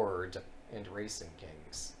 Horde, and Racing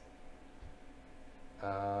Kings.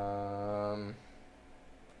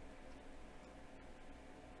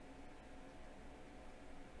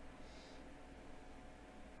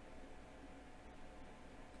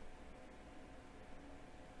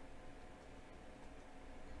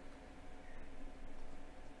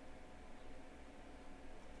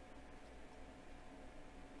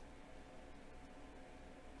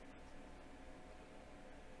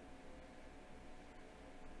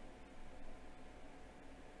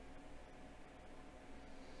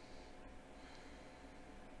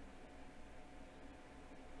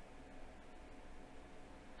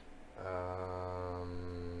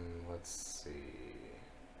 Let's see.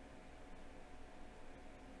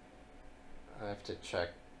 I have to check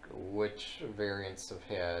which variants have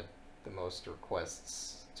had the most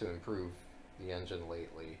requests to improve the engine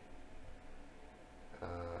lately.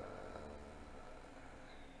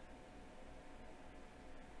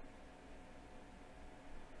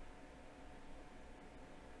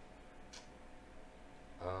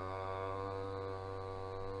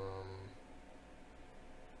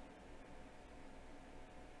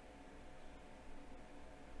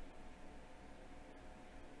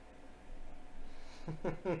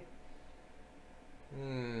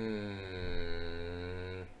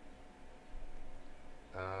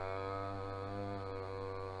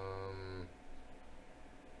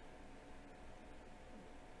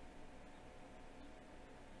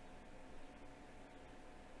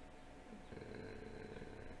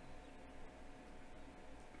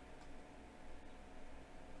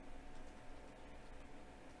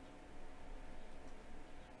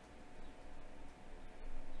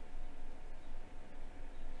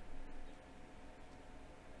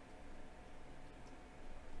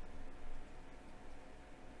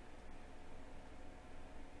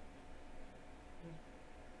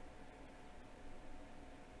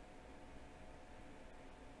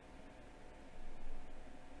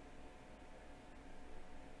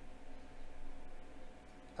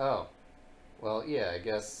 Oh, well, yeah, I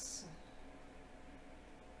guess.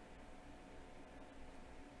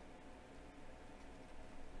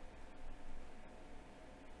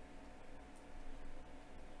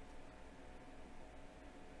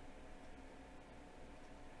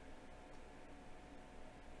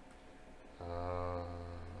 Uh,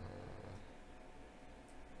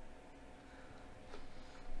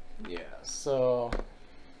 yeah, so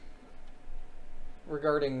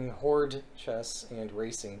regarding Horde chess and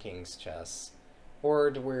Racing Kings chess,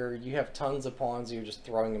 Horde, where you have tons of pawns, you're just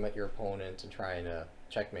throwing them at your opponent and trying to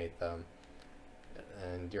checkmate them,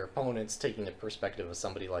 and your opponent's taking the perspective of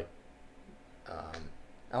somebody like, I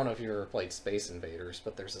don't know if you've ever played Space Invaders,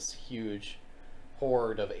 but there's this huge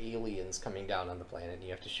horde of aliens coming down on the planet, and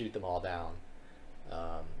you have to shoot them all down.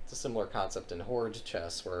 It's a similar concept in Horde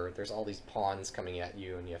chess, where there's all these pawns coming at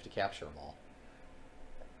you, and you have to capture them all.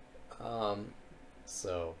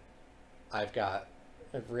 So, I've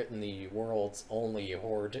written the world's only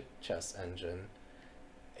Horde chess engine,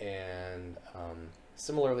 and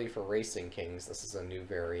similarly for Racing Kings, this is a new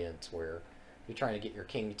variant where you're trying to get your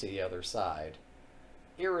king to the other side.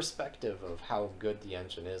 Irrespective of how good the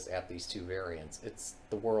engine is at these two variants, it's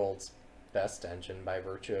the world's best engine by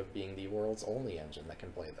virtue of being the world's only engine that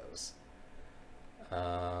can play those.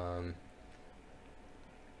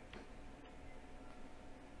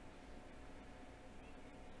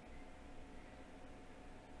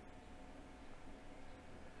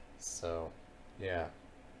 So, yeah.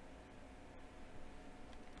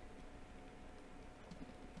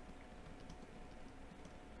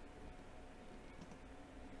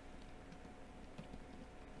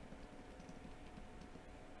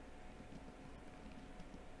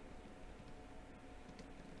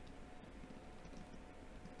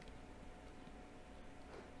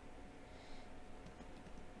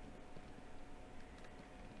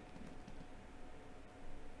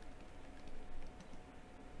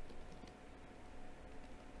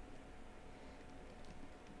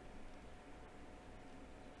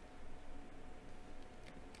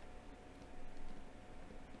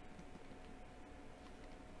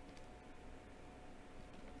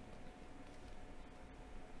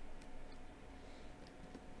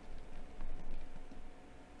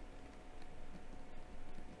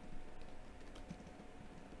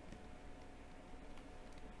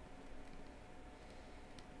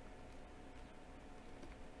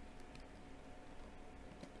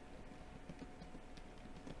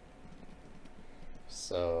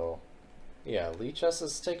 So, yeah, Lichess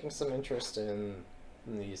is taking some interest in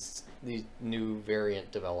these new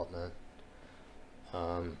variant development.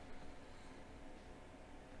 Um,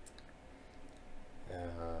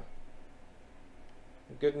 uh,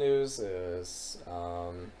 Good news is,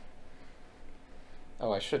 oh,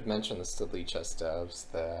 I should mention this to Lichess devs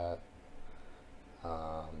that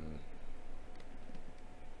um,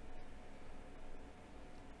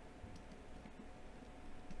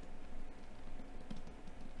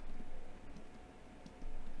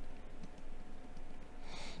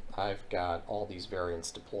 I've got all these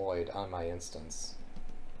variants deployed on my instance.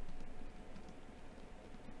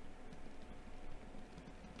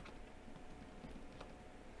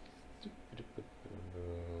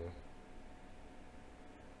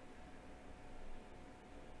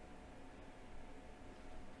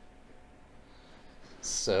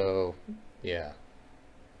 So, yeah,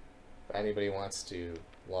 if anybody wants to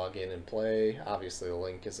log in and play, obviously the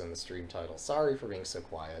link is in the stream title. Sorry for being so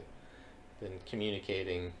quiet. Been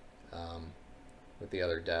communicating with the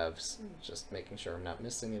other devs, just making sure I'm not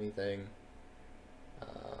missing anything.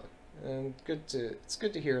 And it's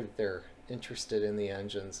good to hear that they're interested in the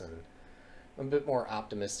engines, and I'm a bit more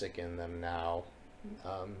optimistic in them now,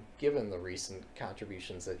 given the recent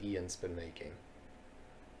contributions that Ian's been making.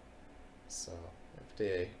 So I have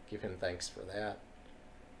to give him thanks for that.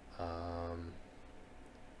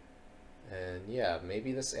 And yeah,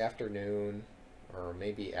 maybe this afternoon, or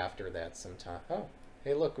maybe after that sometime. Oh,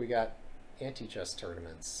 hey, look, we got anti-chess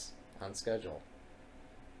tournaments on schedule.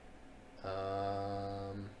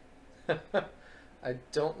 I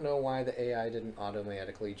don't know why the AI didn't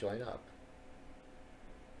automatically join up.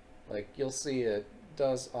 Like, you'll see it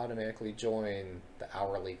does automatically join the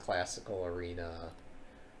hourly classical arena,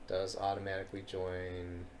 does automatically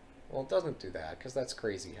join, well, it doesn't do that because that's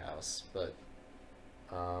Crazy House, but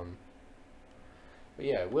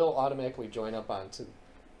yeah, it will automatically join up onto,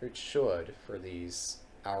 it should, for these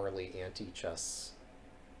hourly anti-chess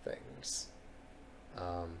things.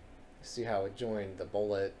 See how it joined the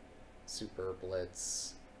Bullet, Super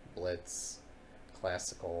Blitz, Blitz,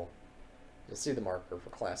 Classical. You'll see the marker for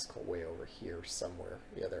Classical way over here somewhere.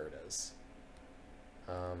 Yeah, there it is.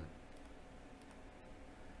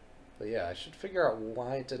 But yeah, I should figure out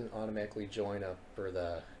why it didn't automatically join up for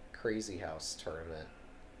the Crazy House tournament.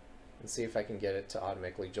 And see if I can get it to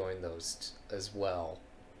automatically join those as well.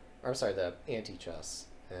 Or, I'm sorry, the Antichess.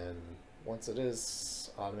 And once it is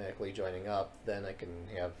automatically joining up, then I can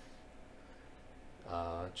have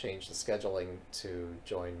change the scheduling to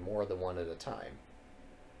join more than one at a time.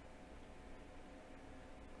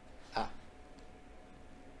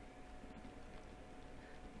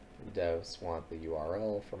 Does want the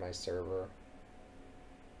URL for my server.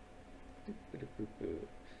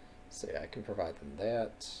 So yeah, I can provide them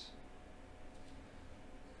that.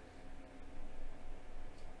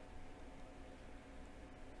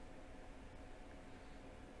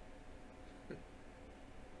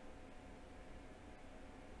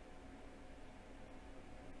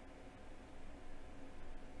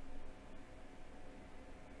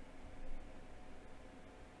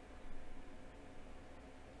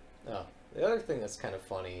 Oh, the other thing that's kind of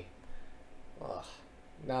funny,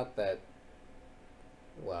 not that,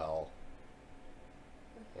 well,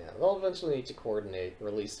 yeah, they'll eventually need to coordinate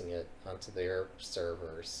releasing it onto their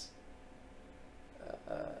servers.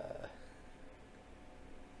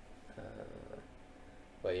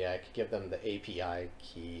 But yeah, I could give them the API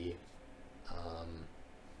key,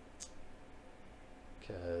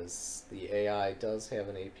 because the AI does have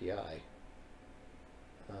an API.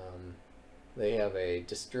 They have a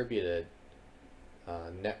distributed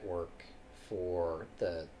network for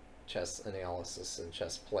the chess analysis and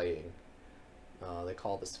chess playing. They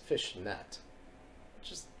call this FishNet,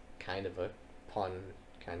 which is kind of a pun,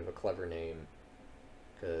 kind of a clever name,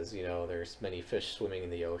 because, you know, there's many fish swimming in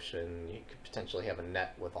the ocean. You could potentially have a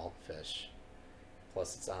net with all the fish.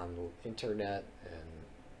 Plus it's on the internet,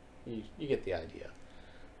 and you get the idea.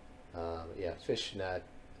 Yeah, FishNet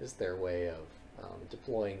is their way of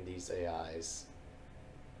deploying these AIs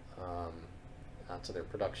onto their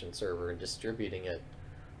production server and distributing it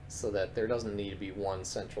so that there doesn't need to be one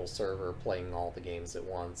central server playing all the games at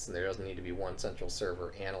once, and there doesn't need to be one central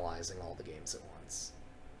server analyzing all the games at once.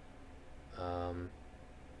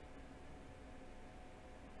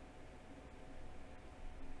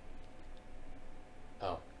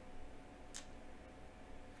 Oh.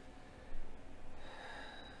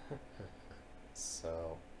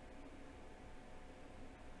 So,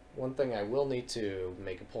 one thing I will need to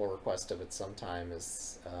make a pull request of at some time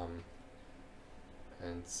is,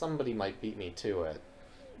 and somebody might beat me to it,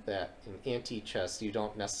 that in anti-chess you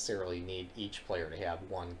don't necessarily need each player to have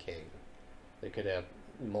one king. They could have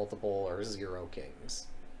multiple or 0 kings.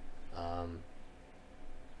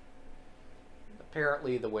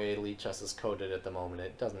 Apparently the way Elite Chess is coded at the moment,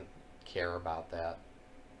 it doesn't care about that.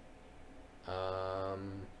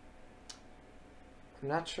 I'm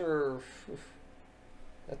not sure.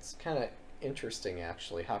 That's kind of interesting,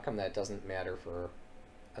 actually. How come that doesn't matter for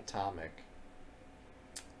Atomic?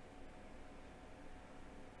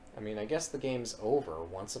 I mean, I guess the game's over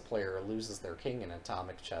once a player loses their king in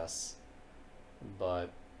Atomic Chess, but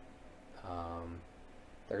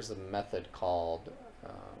there's a method called,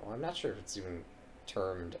 well, I'm not sure if it's even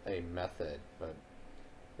termed a method, but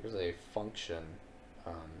there's a function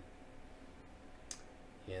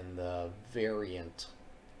in the variant.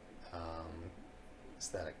 Is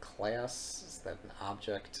that a class? Is that an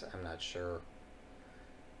object? I'm not sure.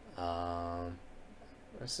 I'm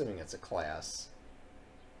assuming it's a class.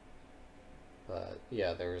 But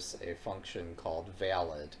yeah, there's a function called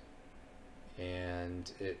valid,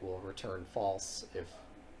 and it will return false if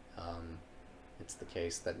it's the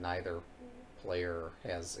case that neither player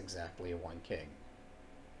has exactly one king,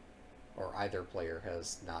 or either player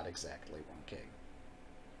has not exactly one king.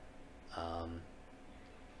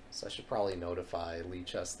 So I should probably notify Elite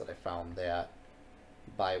Chess that I found that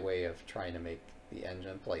by way of trying to make the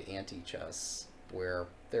engine play anti-chess, where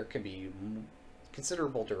there can be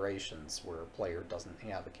considerable durations where a player doesn't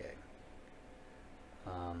have a king.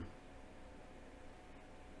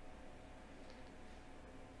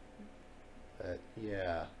 But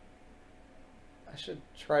yeah, I should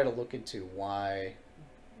try to look into why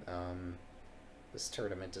this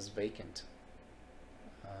tournament is vacant.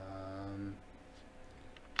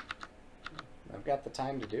 I've got the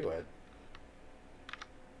time to do it.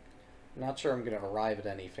 I'm not sure I'm going to arrive at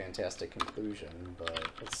any fantastic conclusion, but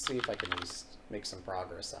let's see if I can at least make some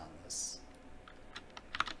progress on this.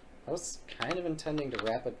 I was kind of intending to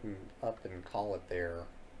wrap it up and call it there.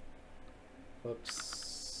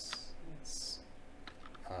 Whoops. Let's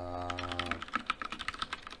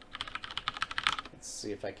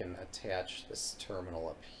see if I can attach this terminal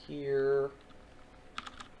up here.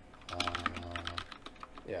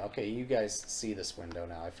 Yeah, okay, you guys see this window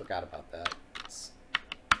now. I forgot about that. Let's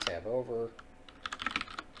tab over.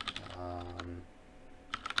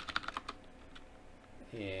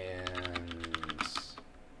 And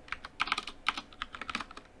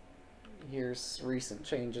here's recent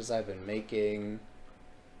changes I've been making.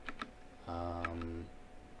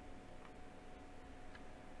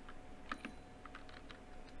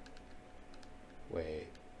 Wait.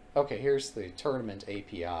 Okay, here's the tournament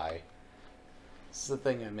API. This is the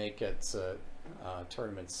thing I make at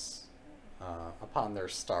tournaments upon their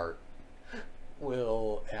start.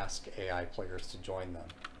 Will ask AI players to join them.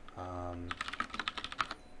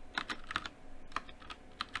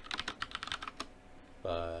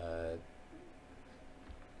 But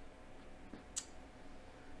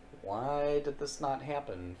why did this not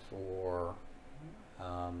happen for,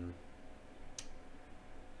 I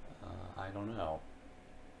don't know.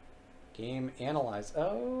 Game analyze,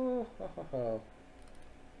 oh,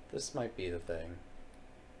 this might be the thing.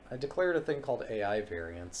 I declared a thing called AI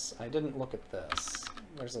variance. I didn't look at this.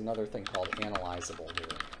 There's another thing called analyzable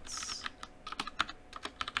variance.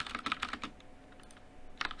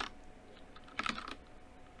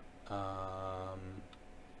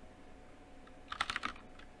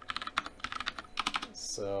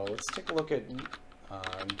 So let's take a look at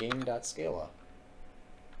game.scala.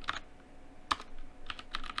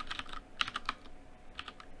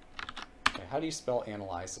 Okay, how do you spell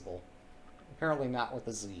analyzable? Apparently not with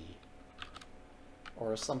a Z.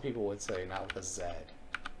 Or as some people would say, not with a Z.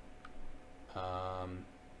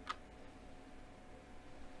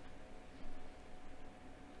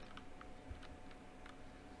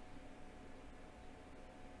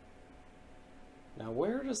 Now,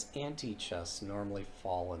 where does Antichess normally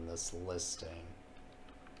fall in this listing?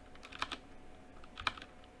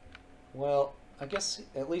 Well, I guess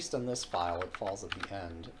at least in this file it falls at the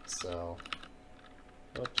end, so...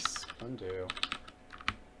 Whoops, undo.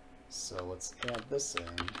 So let's add this in.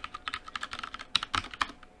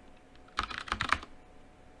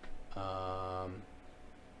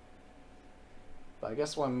 But I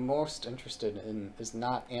guess what I'm most interested in is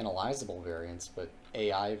not analyzable variance, but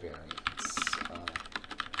AI variance.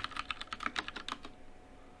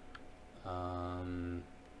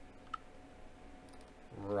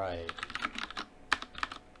 Right.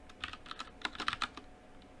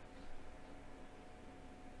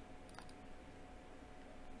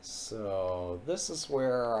 So this is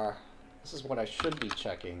where this is what I should be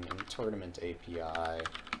checking in Tournament API.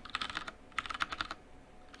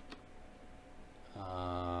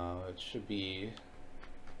 It should be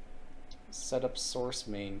setup source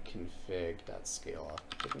main config.scala.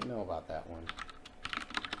 Didn't know about that one.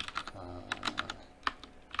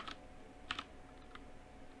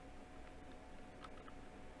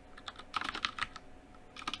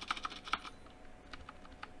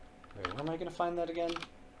 Wait, where am I going to find that again?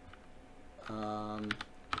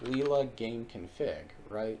 Leela game config,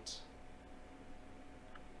 right?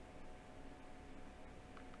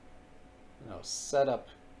 No, setup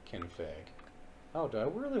config. Oh, do I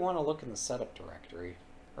really want to look in the setup directory?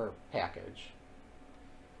 Or package?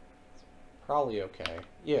 It's probably okay.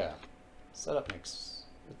 Yeah. Setup makes...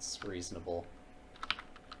 it's reasonable.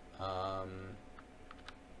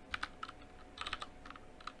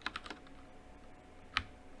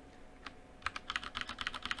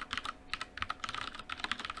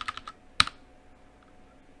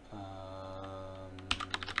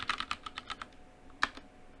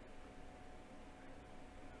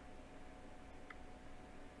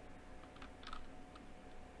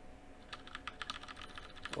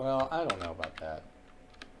 Well, I don't know about that.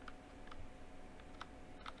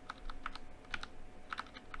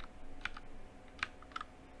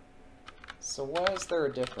 So why is there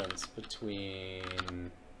a difference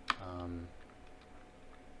between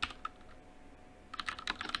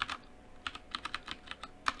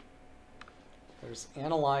there's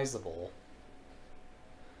analyzable,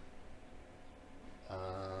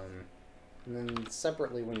 and then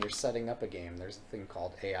separately when you're setting up a game there's a thing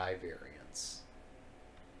called AI variance.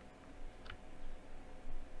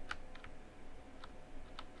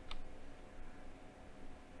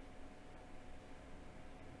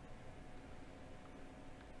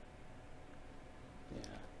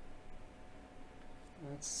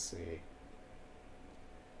 Let's see.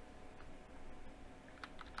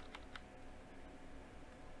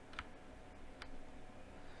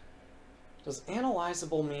 Does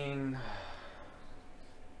analyzable mean...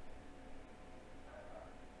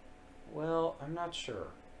 Well, I'm not sure.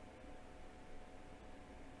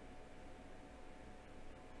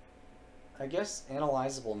 I guess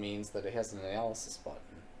analyzable means that it has an analysis button.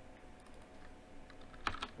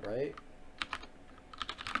 Right?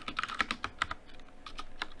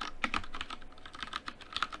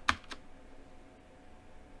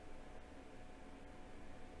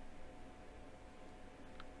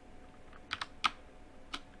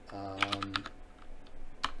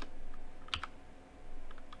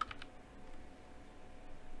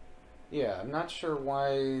 I'm not sure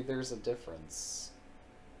why there's a difference.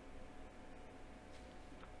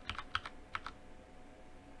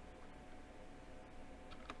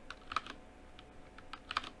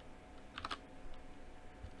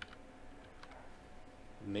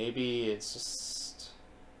 Maybe it's just...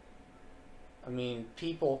 I mean,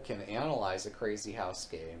 people can analyze a Crazy House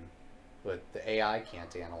game, but the AI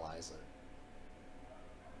can't analyze it.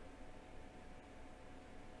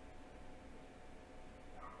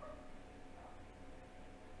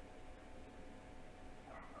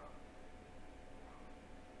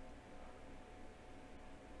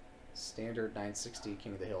 Standard 960,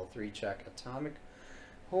 King of the Hill, 3-check, Atomic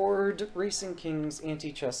Horde, Racing Kings,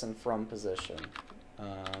 Antichess, and from position.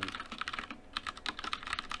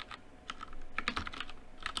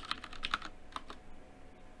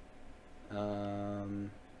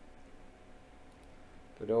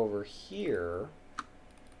 But over here,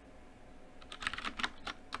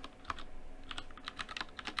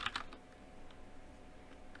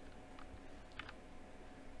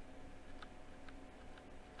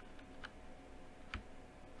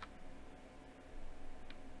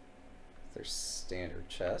 there's standard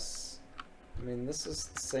chess. I mean, this is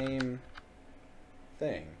the same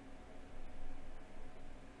thing.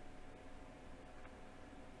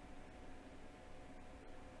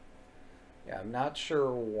 Yeah, I'm not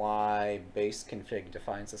sure why base config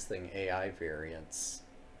defines this thing AI variants,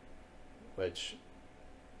 which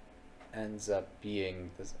ends up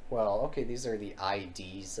being this. Well, okay, these are the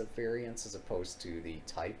IDs of variants as opposed to the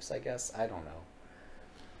types, I guess. I don't know.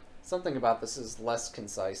 Something about this is less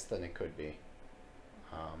concise than it could be.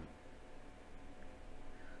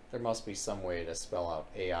 There must be some way to spell out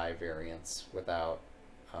AI variants without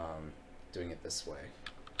doing it this way.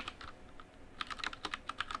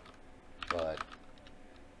 But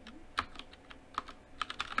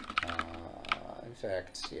in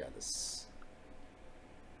fact, yeah, this...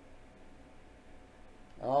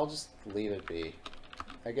 I'll just leave it be.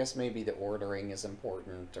 I guess maybe the ordering is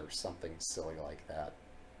important or something silly like that.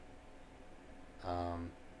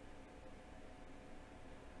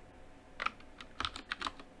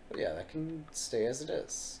 But yeah, that can stay as it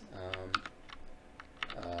is.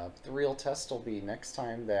 The real test will be next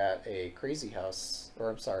time that a Crazy House, or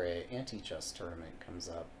I'm sorry, an Antichess tournament comes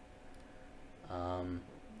up. And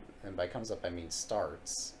by comes up, I mean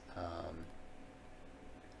starts.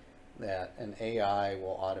 That an AI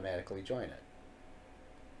will automatically join it.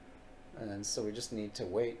 And so we just need to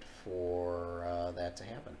wait for that to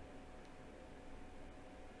happen.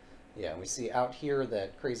 Yeah, we see out here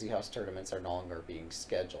that Crazy House tournaments are no longer being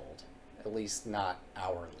scheduled, at least not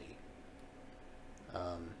hourly.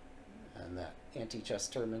 And that anti-chess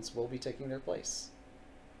tournaments will be taking their place.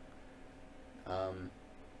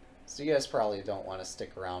 So you guys probably don't want to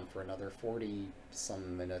stick around for another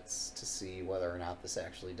 40-some minutes to see whether or not this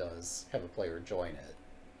actually does have a player join it.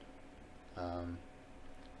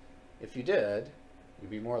 If you did,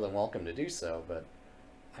 you'd be more than welcome to do so, but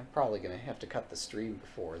I'm probably going to have to cut the stream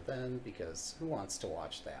before then, because who wants to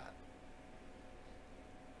watch that?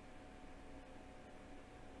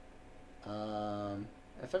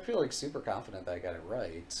 If I feel like super confident that I got it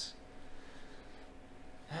right,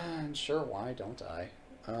 and sure, why don't I?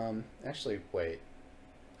 Actually, wait.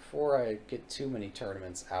 Before I get too many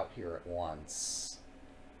tournaments out here at once,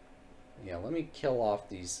 yeah, let me kill off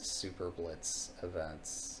these Super Blitz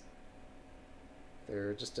events.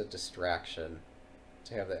 They're just a distraction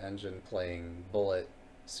to have the engine playing Bullet,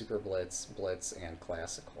 Super Blitz, Blitz, and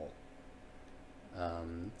Classical.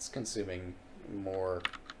 It's consuming more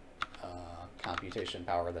computation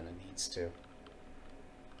power than it needs to.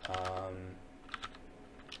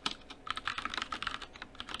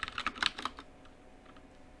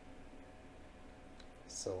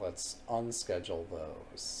 So let's unschedule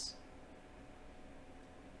those.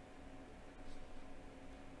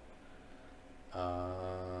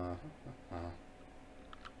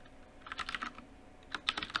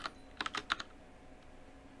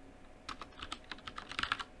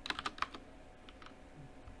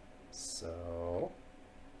 So,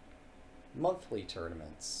 monthly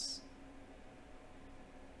tournaments,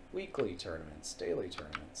 weekly tournaments, daily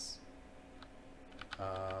tournaments.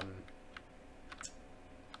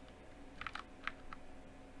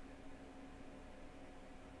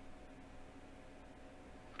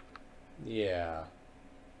 Yeah.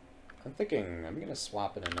 I'm thinking I'm going to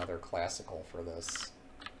swap in another classical for this.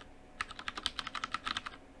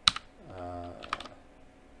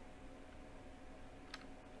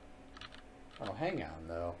 Oh, hang on,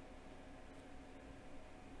 though.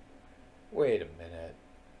 Wait a minute.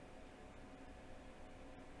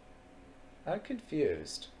 I'm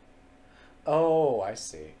confused. Oh, I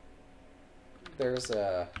see. there's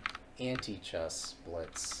a anti-chess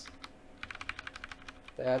blitz.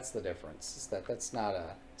 That's the difference. Is that that's not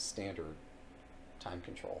a standard time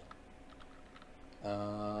control.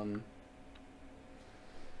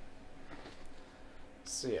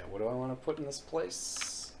 So yeah, what do I want to put in this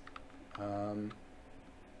place? Yeah,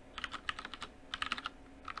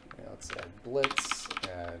 let's add blitz.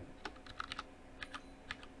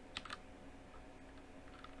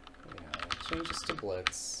 Change this to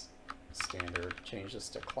blitz. Standard. Change this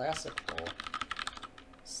to classical.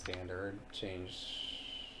 Standard. Change.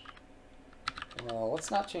 Well,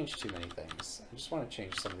 let's not change too many things. I just want to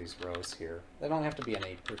change some of these rows here. They don't have to be in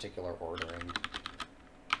any particular ordering.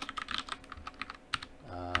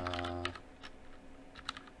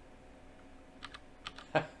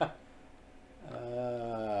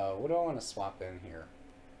 What do I want to swap in here?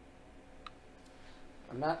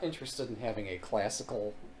 I'm not interested in having a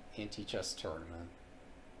classical anti-chess tournament.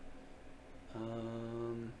 I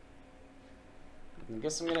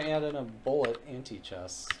guess I'm going to add in a bullet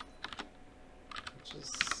anti-chess.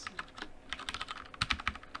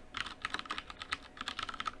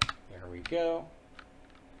 There we go.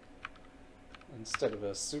 Instead of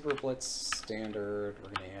a super blitz standard,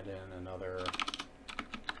 we're going to add in another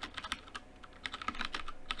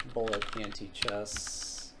bullet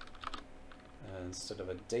anti-chess. Instead of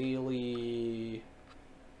a daily,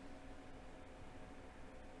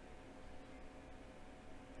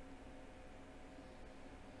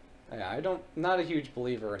 yeah, not a huge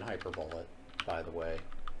believer in hyperbullet, by the way.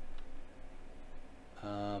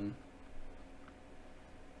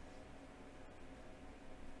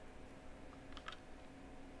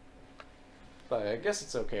 But I guess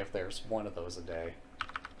it's okay if there's one of those a day.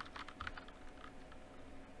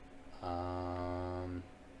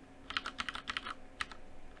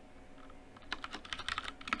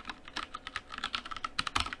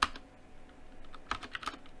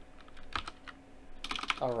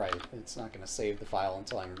 Alright, it's not going to save the file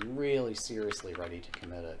until I'm really seriously ready to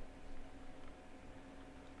commit it.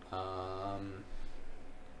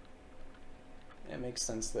 It makes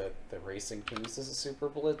sense that the Racing Kings is a super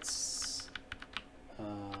blitz.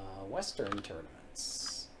 Western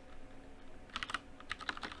tournaments.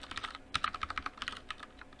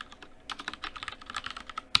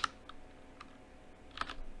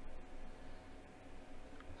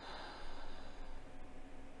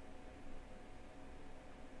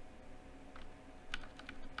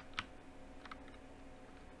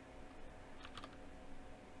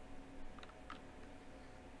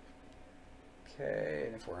 Okay,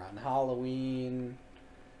 and if we're on Halloween,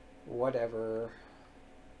 whatever,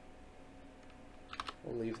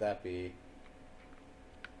 we'll leave that be.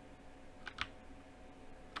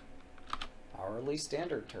 Hourly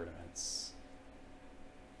standard tournaments.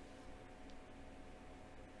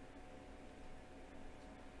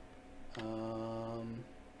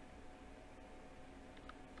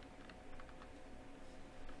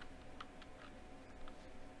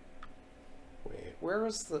 Wait, where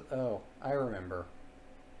was the... Oh, I remember.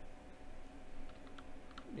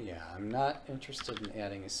 Yeah, I'm not interested in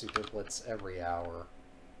adding a super blitz every hour.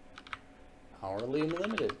 Hourly and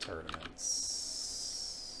limited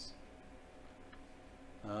tournaments.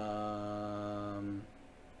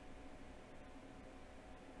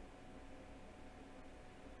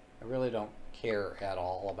 I really don't care at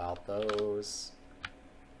all about those.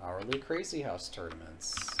 Hourly Crazy House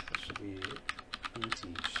tournaments. That should be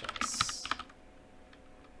anti-chess.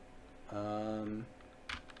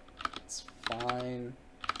 It's fine.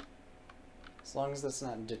 As long as that's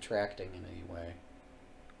not detracting in any way.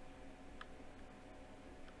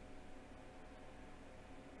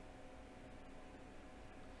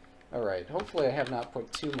 Alright, hopefully I have not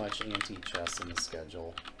put too much anti-chess in the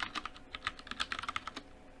schedule.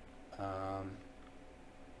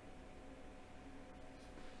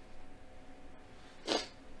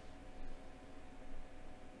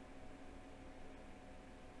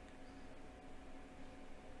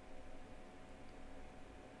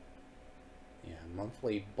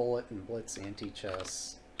 Monthly bullet and blitz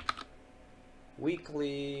anti-chess,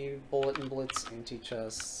 weekly bullet and blitz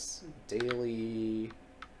anti-chess, daily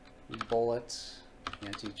bullet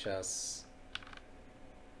anti-chess.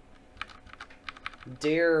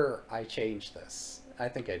 Dare I change this? I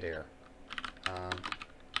think I dare.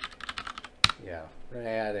 Yeah, we're gonna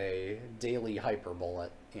add a daily hyper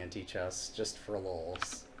bullet anti-chess just for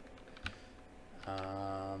lulz.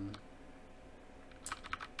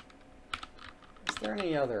 Is there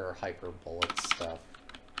any other hyper bullet stuff?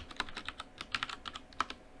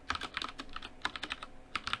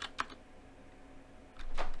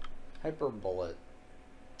 Hyper bullet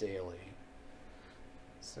daily.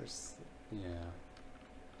 So there's Yeah.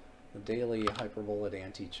 The daily hyperbolic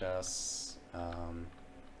anti-chess.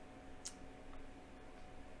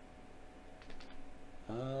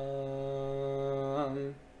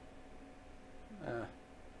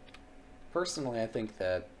 Personally, I think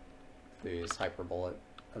that these hyperbolic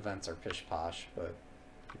events are pish-posh, but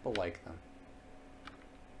people like them.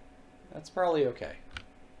 That's probably okay.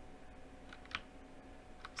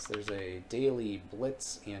 So there's a daily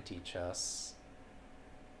blitz anti-chess.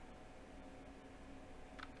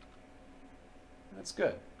 That's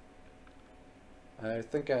good. I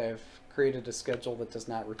think I've created a schedule that does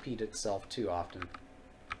not repeat itself too often.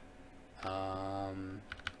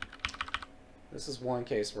 This is one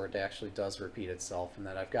case where it actually does repeat itself, and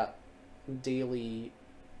that I've got daily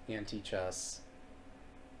anti-chess.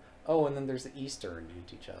 Oh, and then there's the Eastern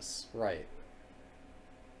anti-chess. Right.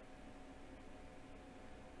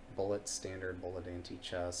 Bullet standard, bullet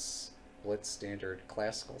anti-chess, blitz standard,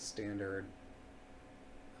 classical standard.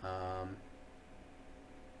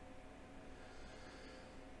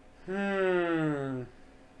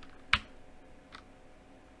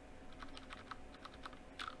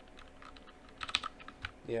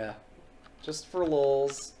 Yeah, just for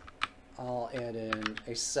lulz, I'll add in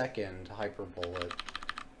a second hyperbolic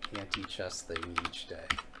anti-chess thing each day.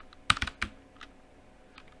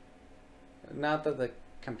 Not that the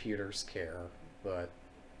computers care, but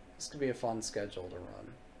this could be a fun schedule to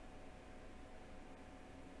run.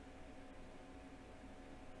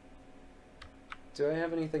 Do I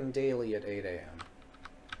have anything daily at 8 a.m.?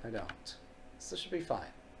 I don't. So this should be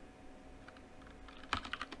fine.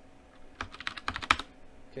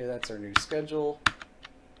 Okay, that's our new schedule.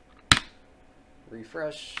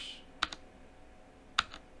 Refresh.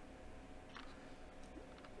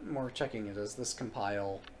 More checking it. Does this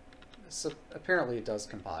compile? So apparently it does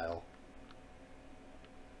compile.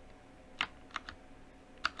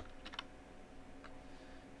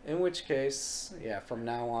 In which case, yeah, from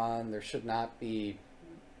now on, there should not be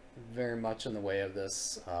very much in the way of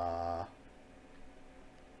this.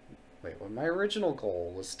 Wait, well, my original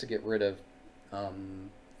goal was to get rid of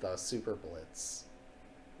the Super Blitz.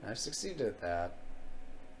 I've succeeded at that.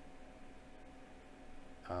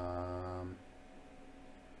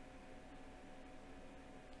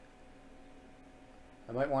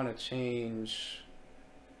 I might want to change...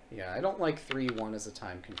 Yeah, I don't like 3-1 as a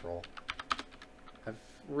time control. I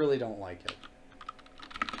really don't like it.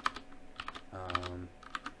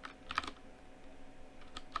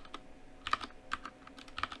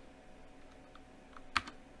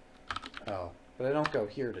 Oh, but I don't go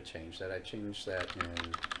here to change that. I change that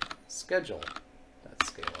in schedule. That's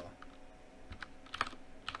Scala.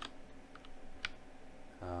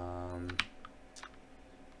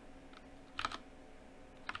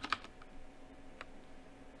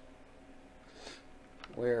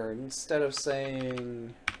 Where instead of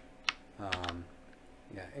saying,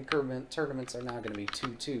 yeah, increment tournaments are now going to be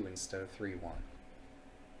 2-2 instead of 3-1.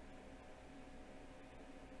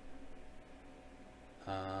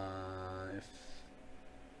 If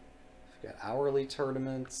we've got hourly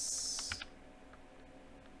tournaments,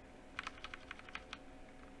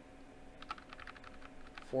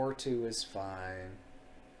 (4-2) is fine.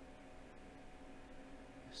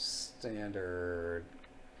 Standard.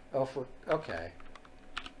 Oh, for okay.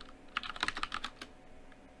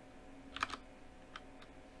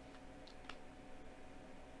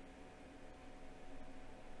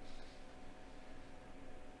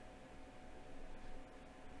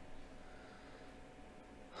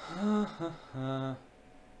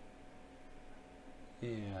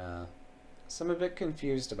 Yeah. So I'm a bit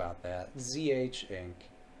confused about that. ZH Inc.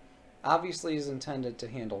 obviously is intended to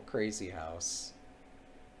handle Crazy House.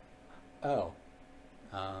 Oh.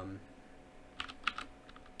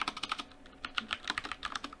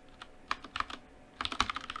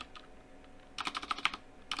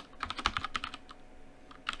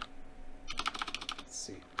 Let's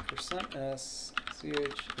see. %S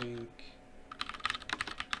ZH Inc.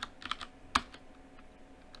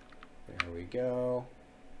 There we go.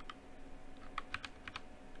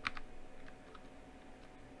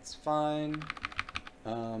 It's fine.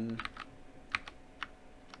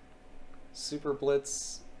 Super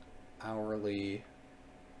Blitz hourly.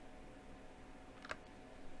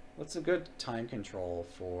 What's a good time control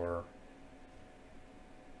for?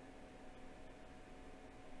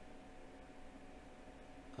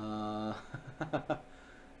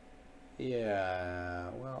 Yeah,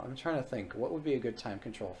 well, I'm trying to think. What would be a good time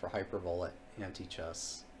control for hyperbolic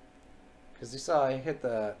anti-chess? Because you saw I hit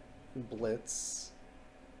the blitz.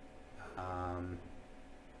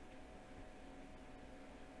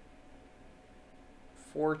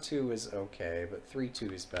 4-2 is okay, but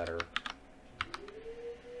 3-2 is better.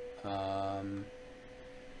 I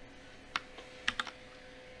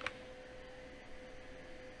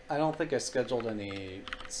don't think I scheduled any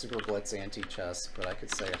Super Blitz Antichess, but I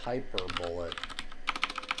could say Hyper Bullet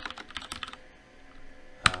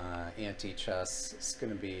Antichess is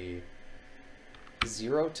going to be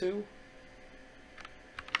 0-2.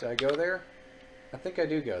 Did I go there? I think I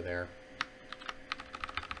do go there.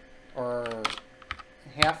 Or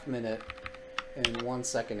half minute in 1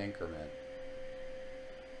 second increment.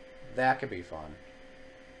 That could be fun.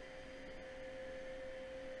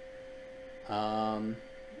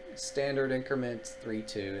 Standard increment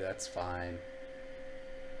 3-2, that's fine.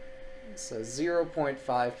 So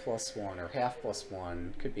 0.5 plus 1, or half plus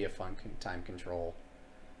 1, could be a fun time control.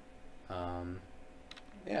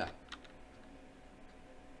 Yeah.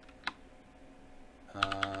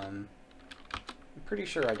 I'm pretty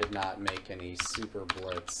sure I did not make any Super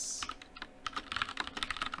Blitz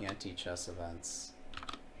anti-chess events.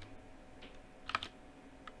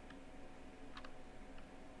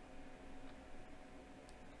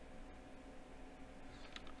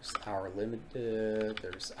 There's hour limited,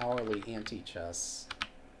 there's hourly anti-chess.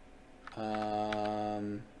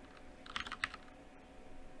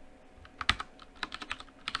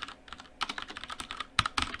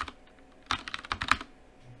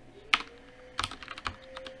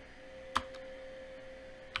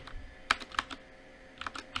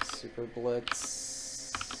 Super Blitz.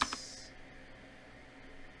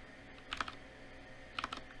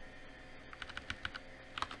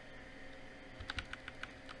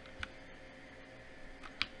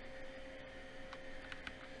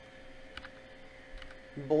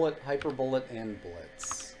 Bullet, Hyper Bullet, and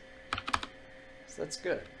Blitz. So that's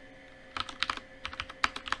good.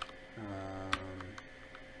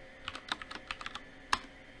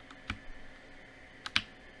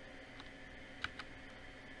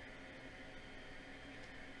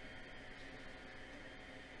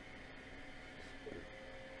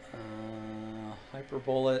 Hyper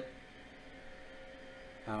Bullet,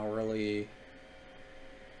 hourly.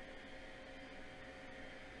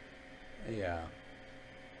 Yeah.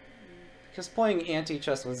 Because playing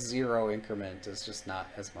anti-chess with 0 increment is just not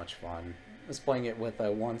as much fun as playing it with a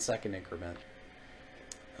 1 second increment.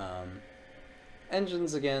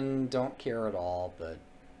 Engines, again, don't care at all, but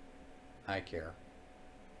I care.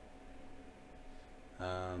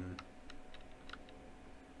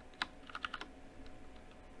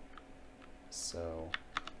 So,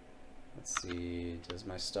 let's see, does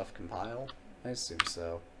my stuff compile? I assume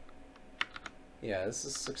so. Yeah, this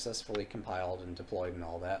is successfully compiled and deployed and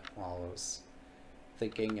all that while I was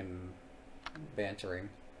thinking and bantering.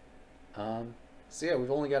 So yeah, we've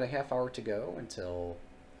only got a half hour to go until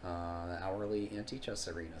the hourly anti-chess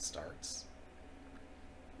arena starts.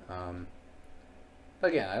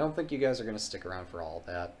 Again, I don't think you guys are going to stick around for all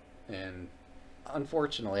that, and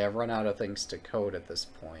unfortunately I've run out of things to code at this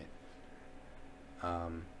point.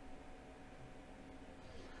 Of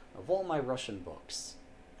all my Russian books,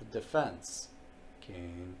 the defense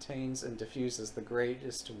contains and diffuses the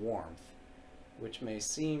greatest warmth, which may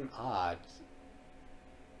seem odd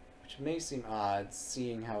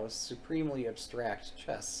seeing how supremely abstract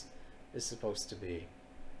chess is supposed to be.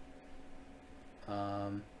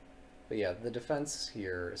 But yeah, the defense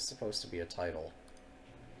here is supposed to be a title.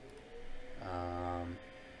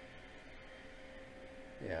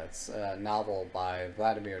 Yeah, it's a novel by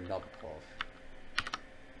Vladimir Nabokov.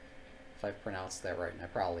 If I pronounced that right, and I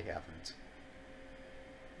probably haven't.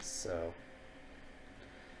 So,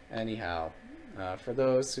 anyhow, for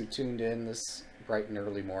those who tuned in this bright and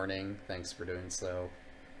early morning, thanks for doing so.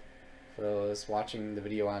 For those watching the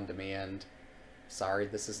video on demand, sorry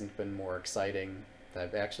this hasn't been more exciting.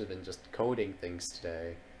 I've actually been just coding things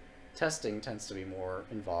today. Testing tends to be more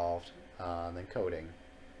involved than coding.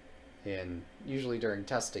 And usually during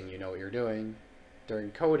testing, you know what you're doing. During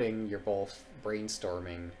coding, you're both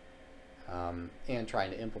brainstorming and trying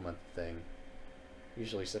to implement the thing.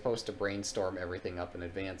 Usually supposed to brainstorm everything up in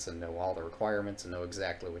advance and know all the requirements and know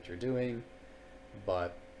exactly what you're doing.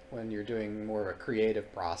 But when you're doing more of a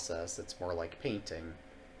creative process, it's more like painting.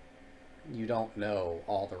 You don't know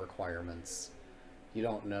all the requirements. You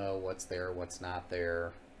don't know what's there, what's not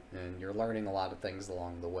there, and you're learning a lot of things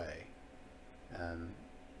along the way. And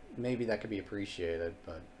maybe that could be appreciated,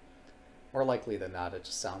 but more likely than not, it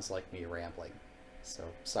just sounds like me rambling. So,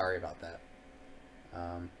 sorry about that.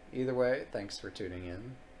 Either way, thanks for tuning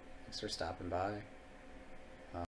in. Thanks for stopping by.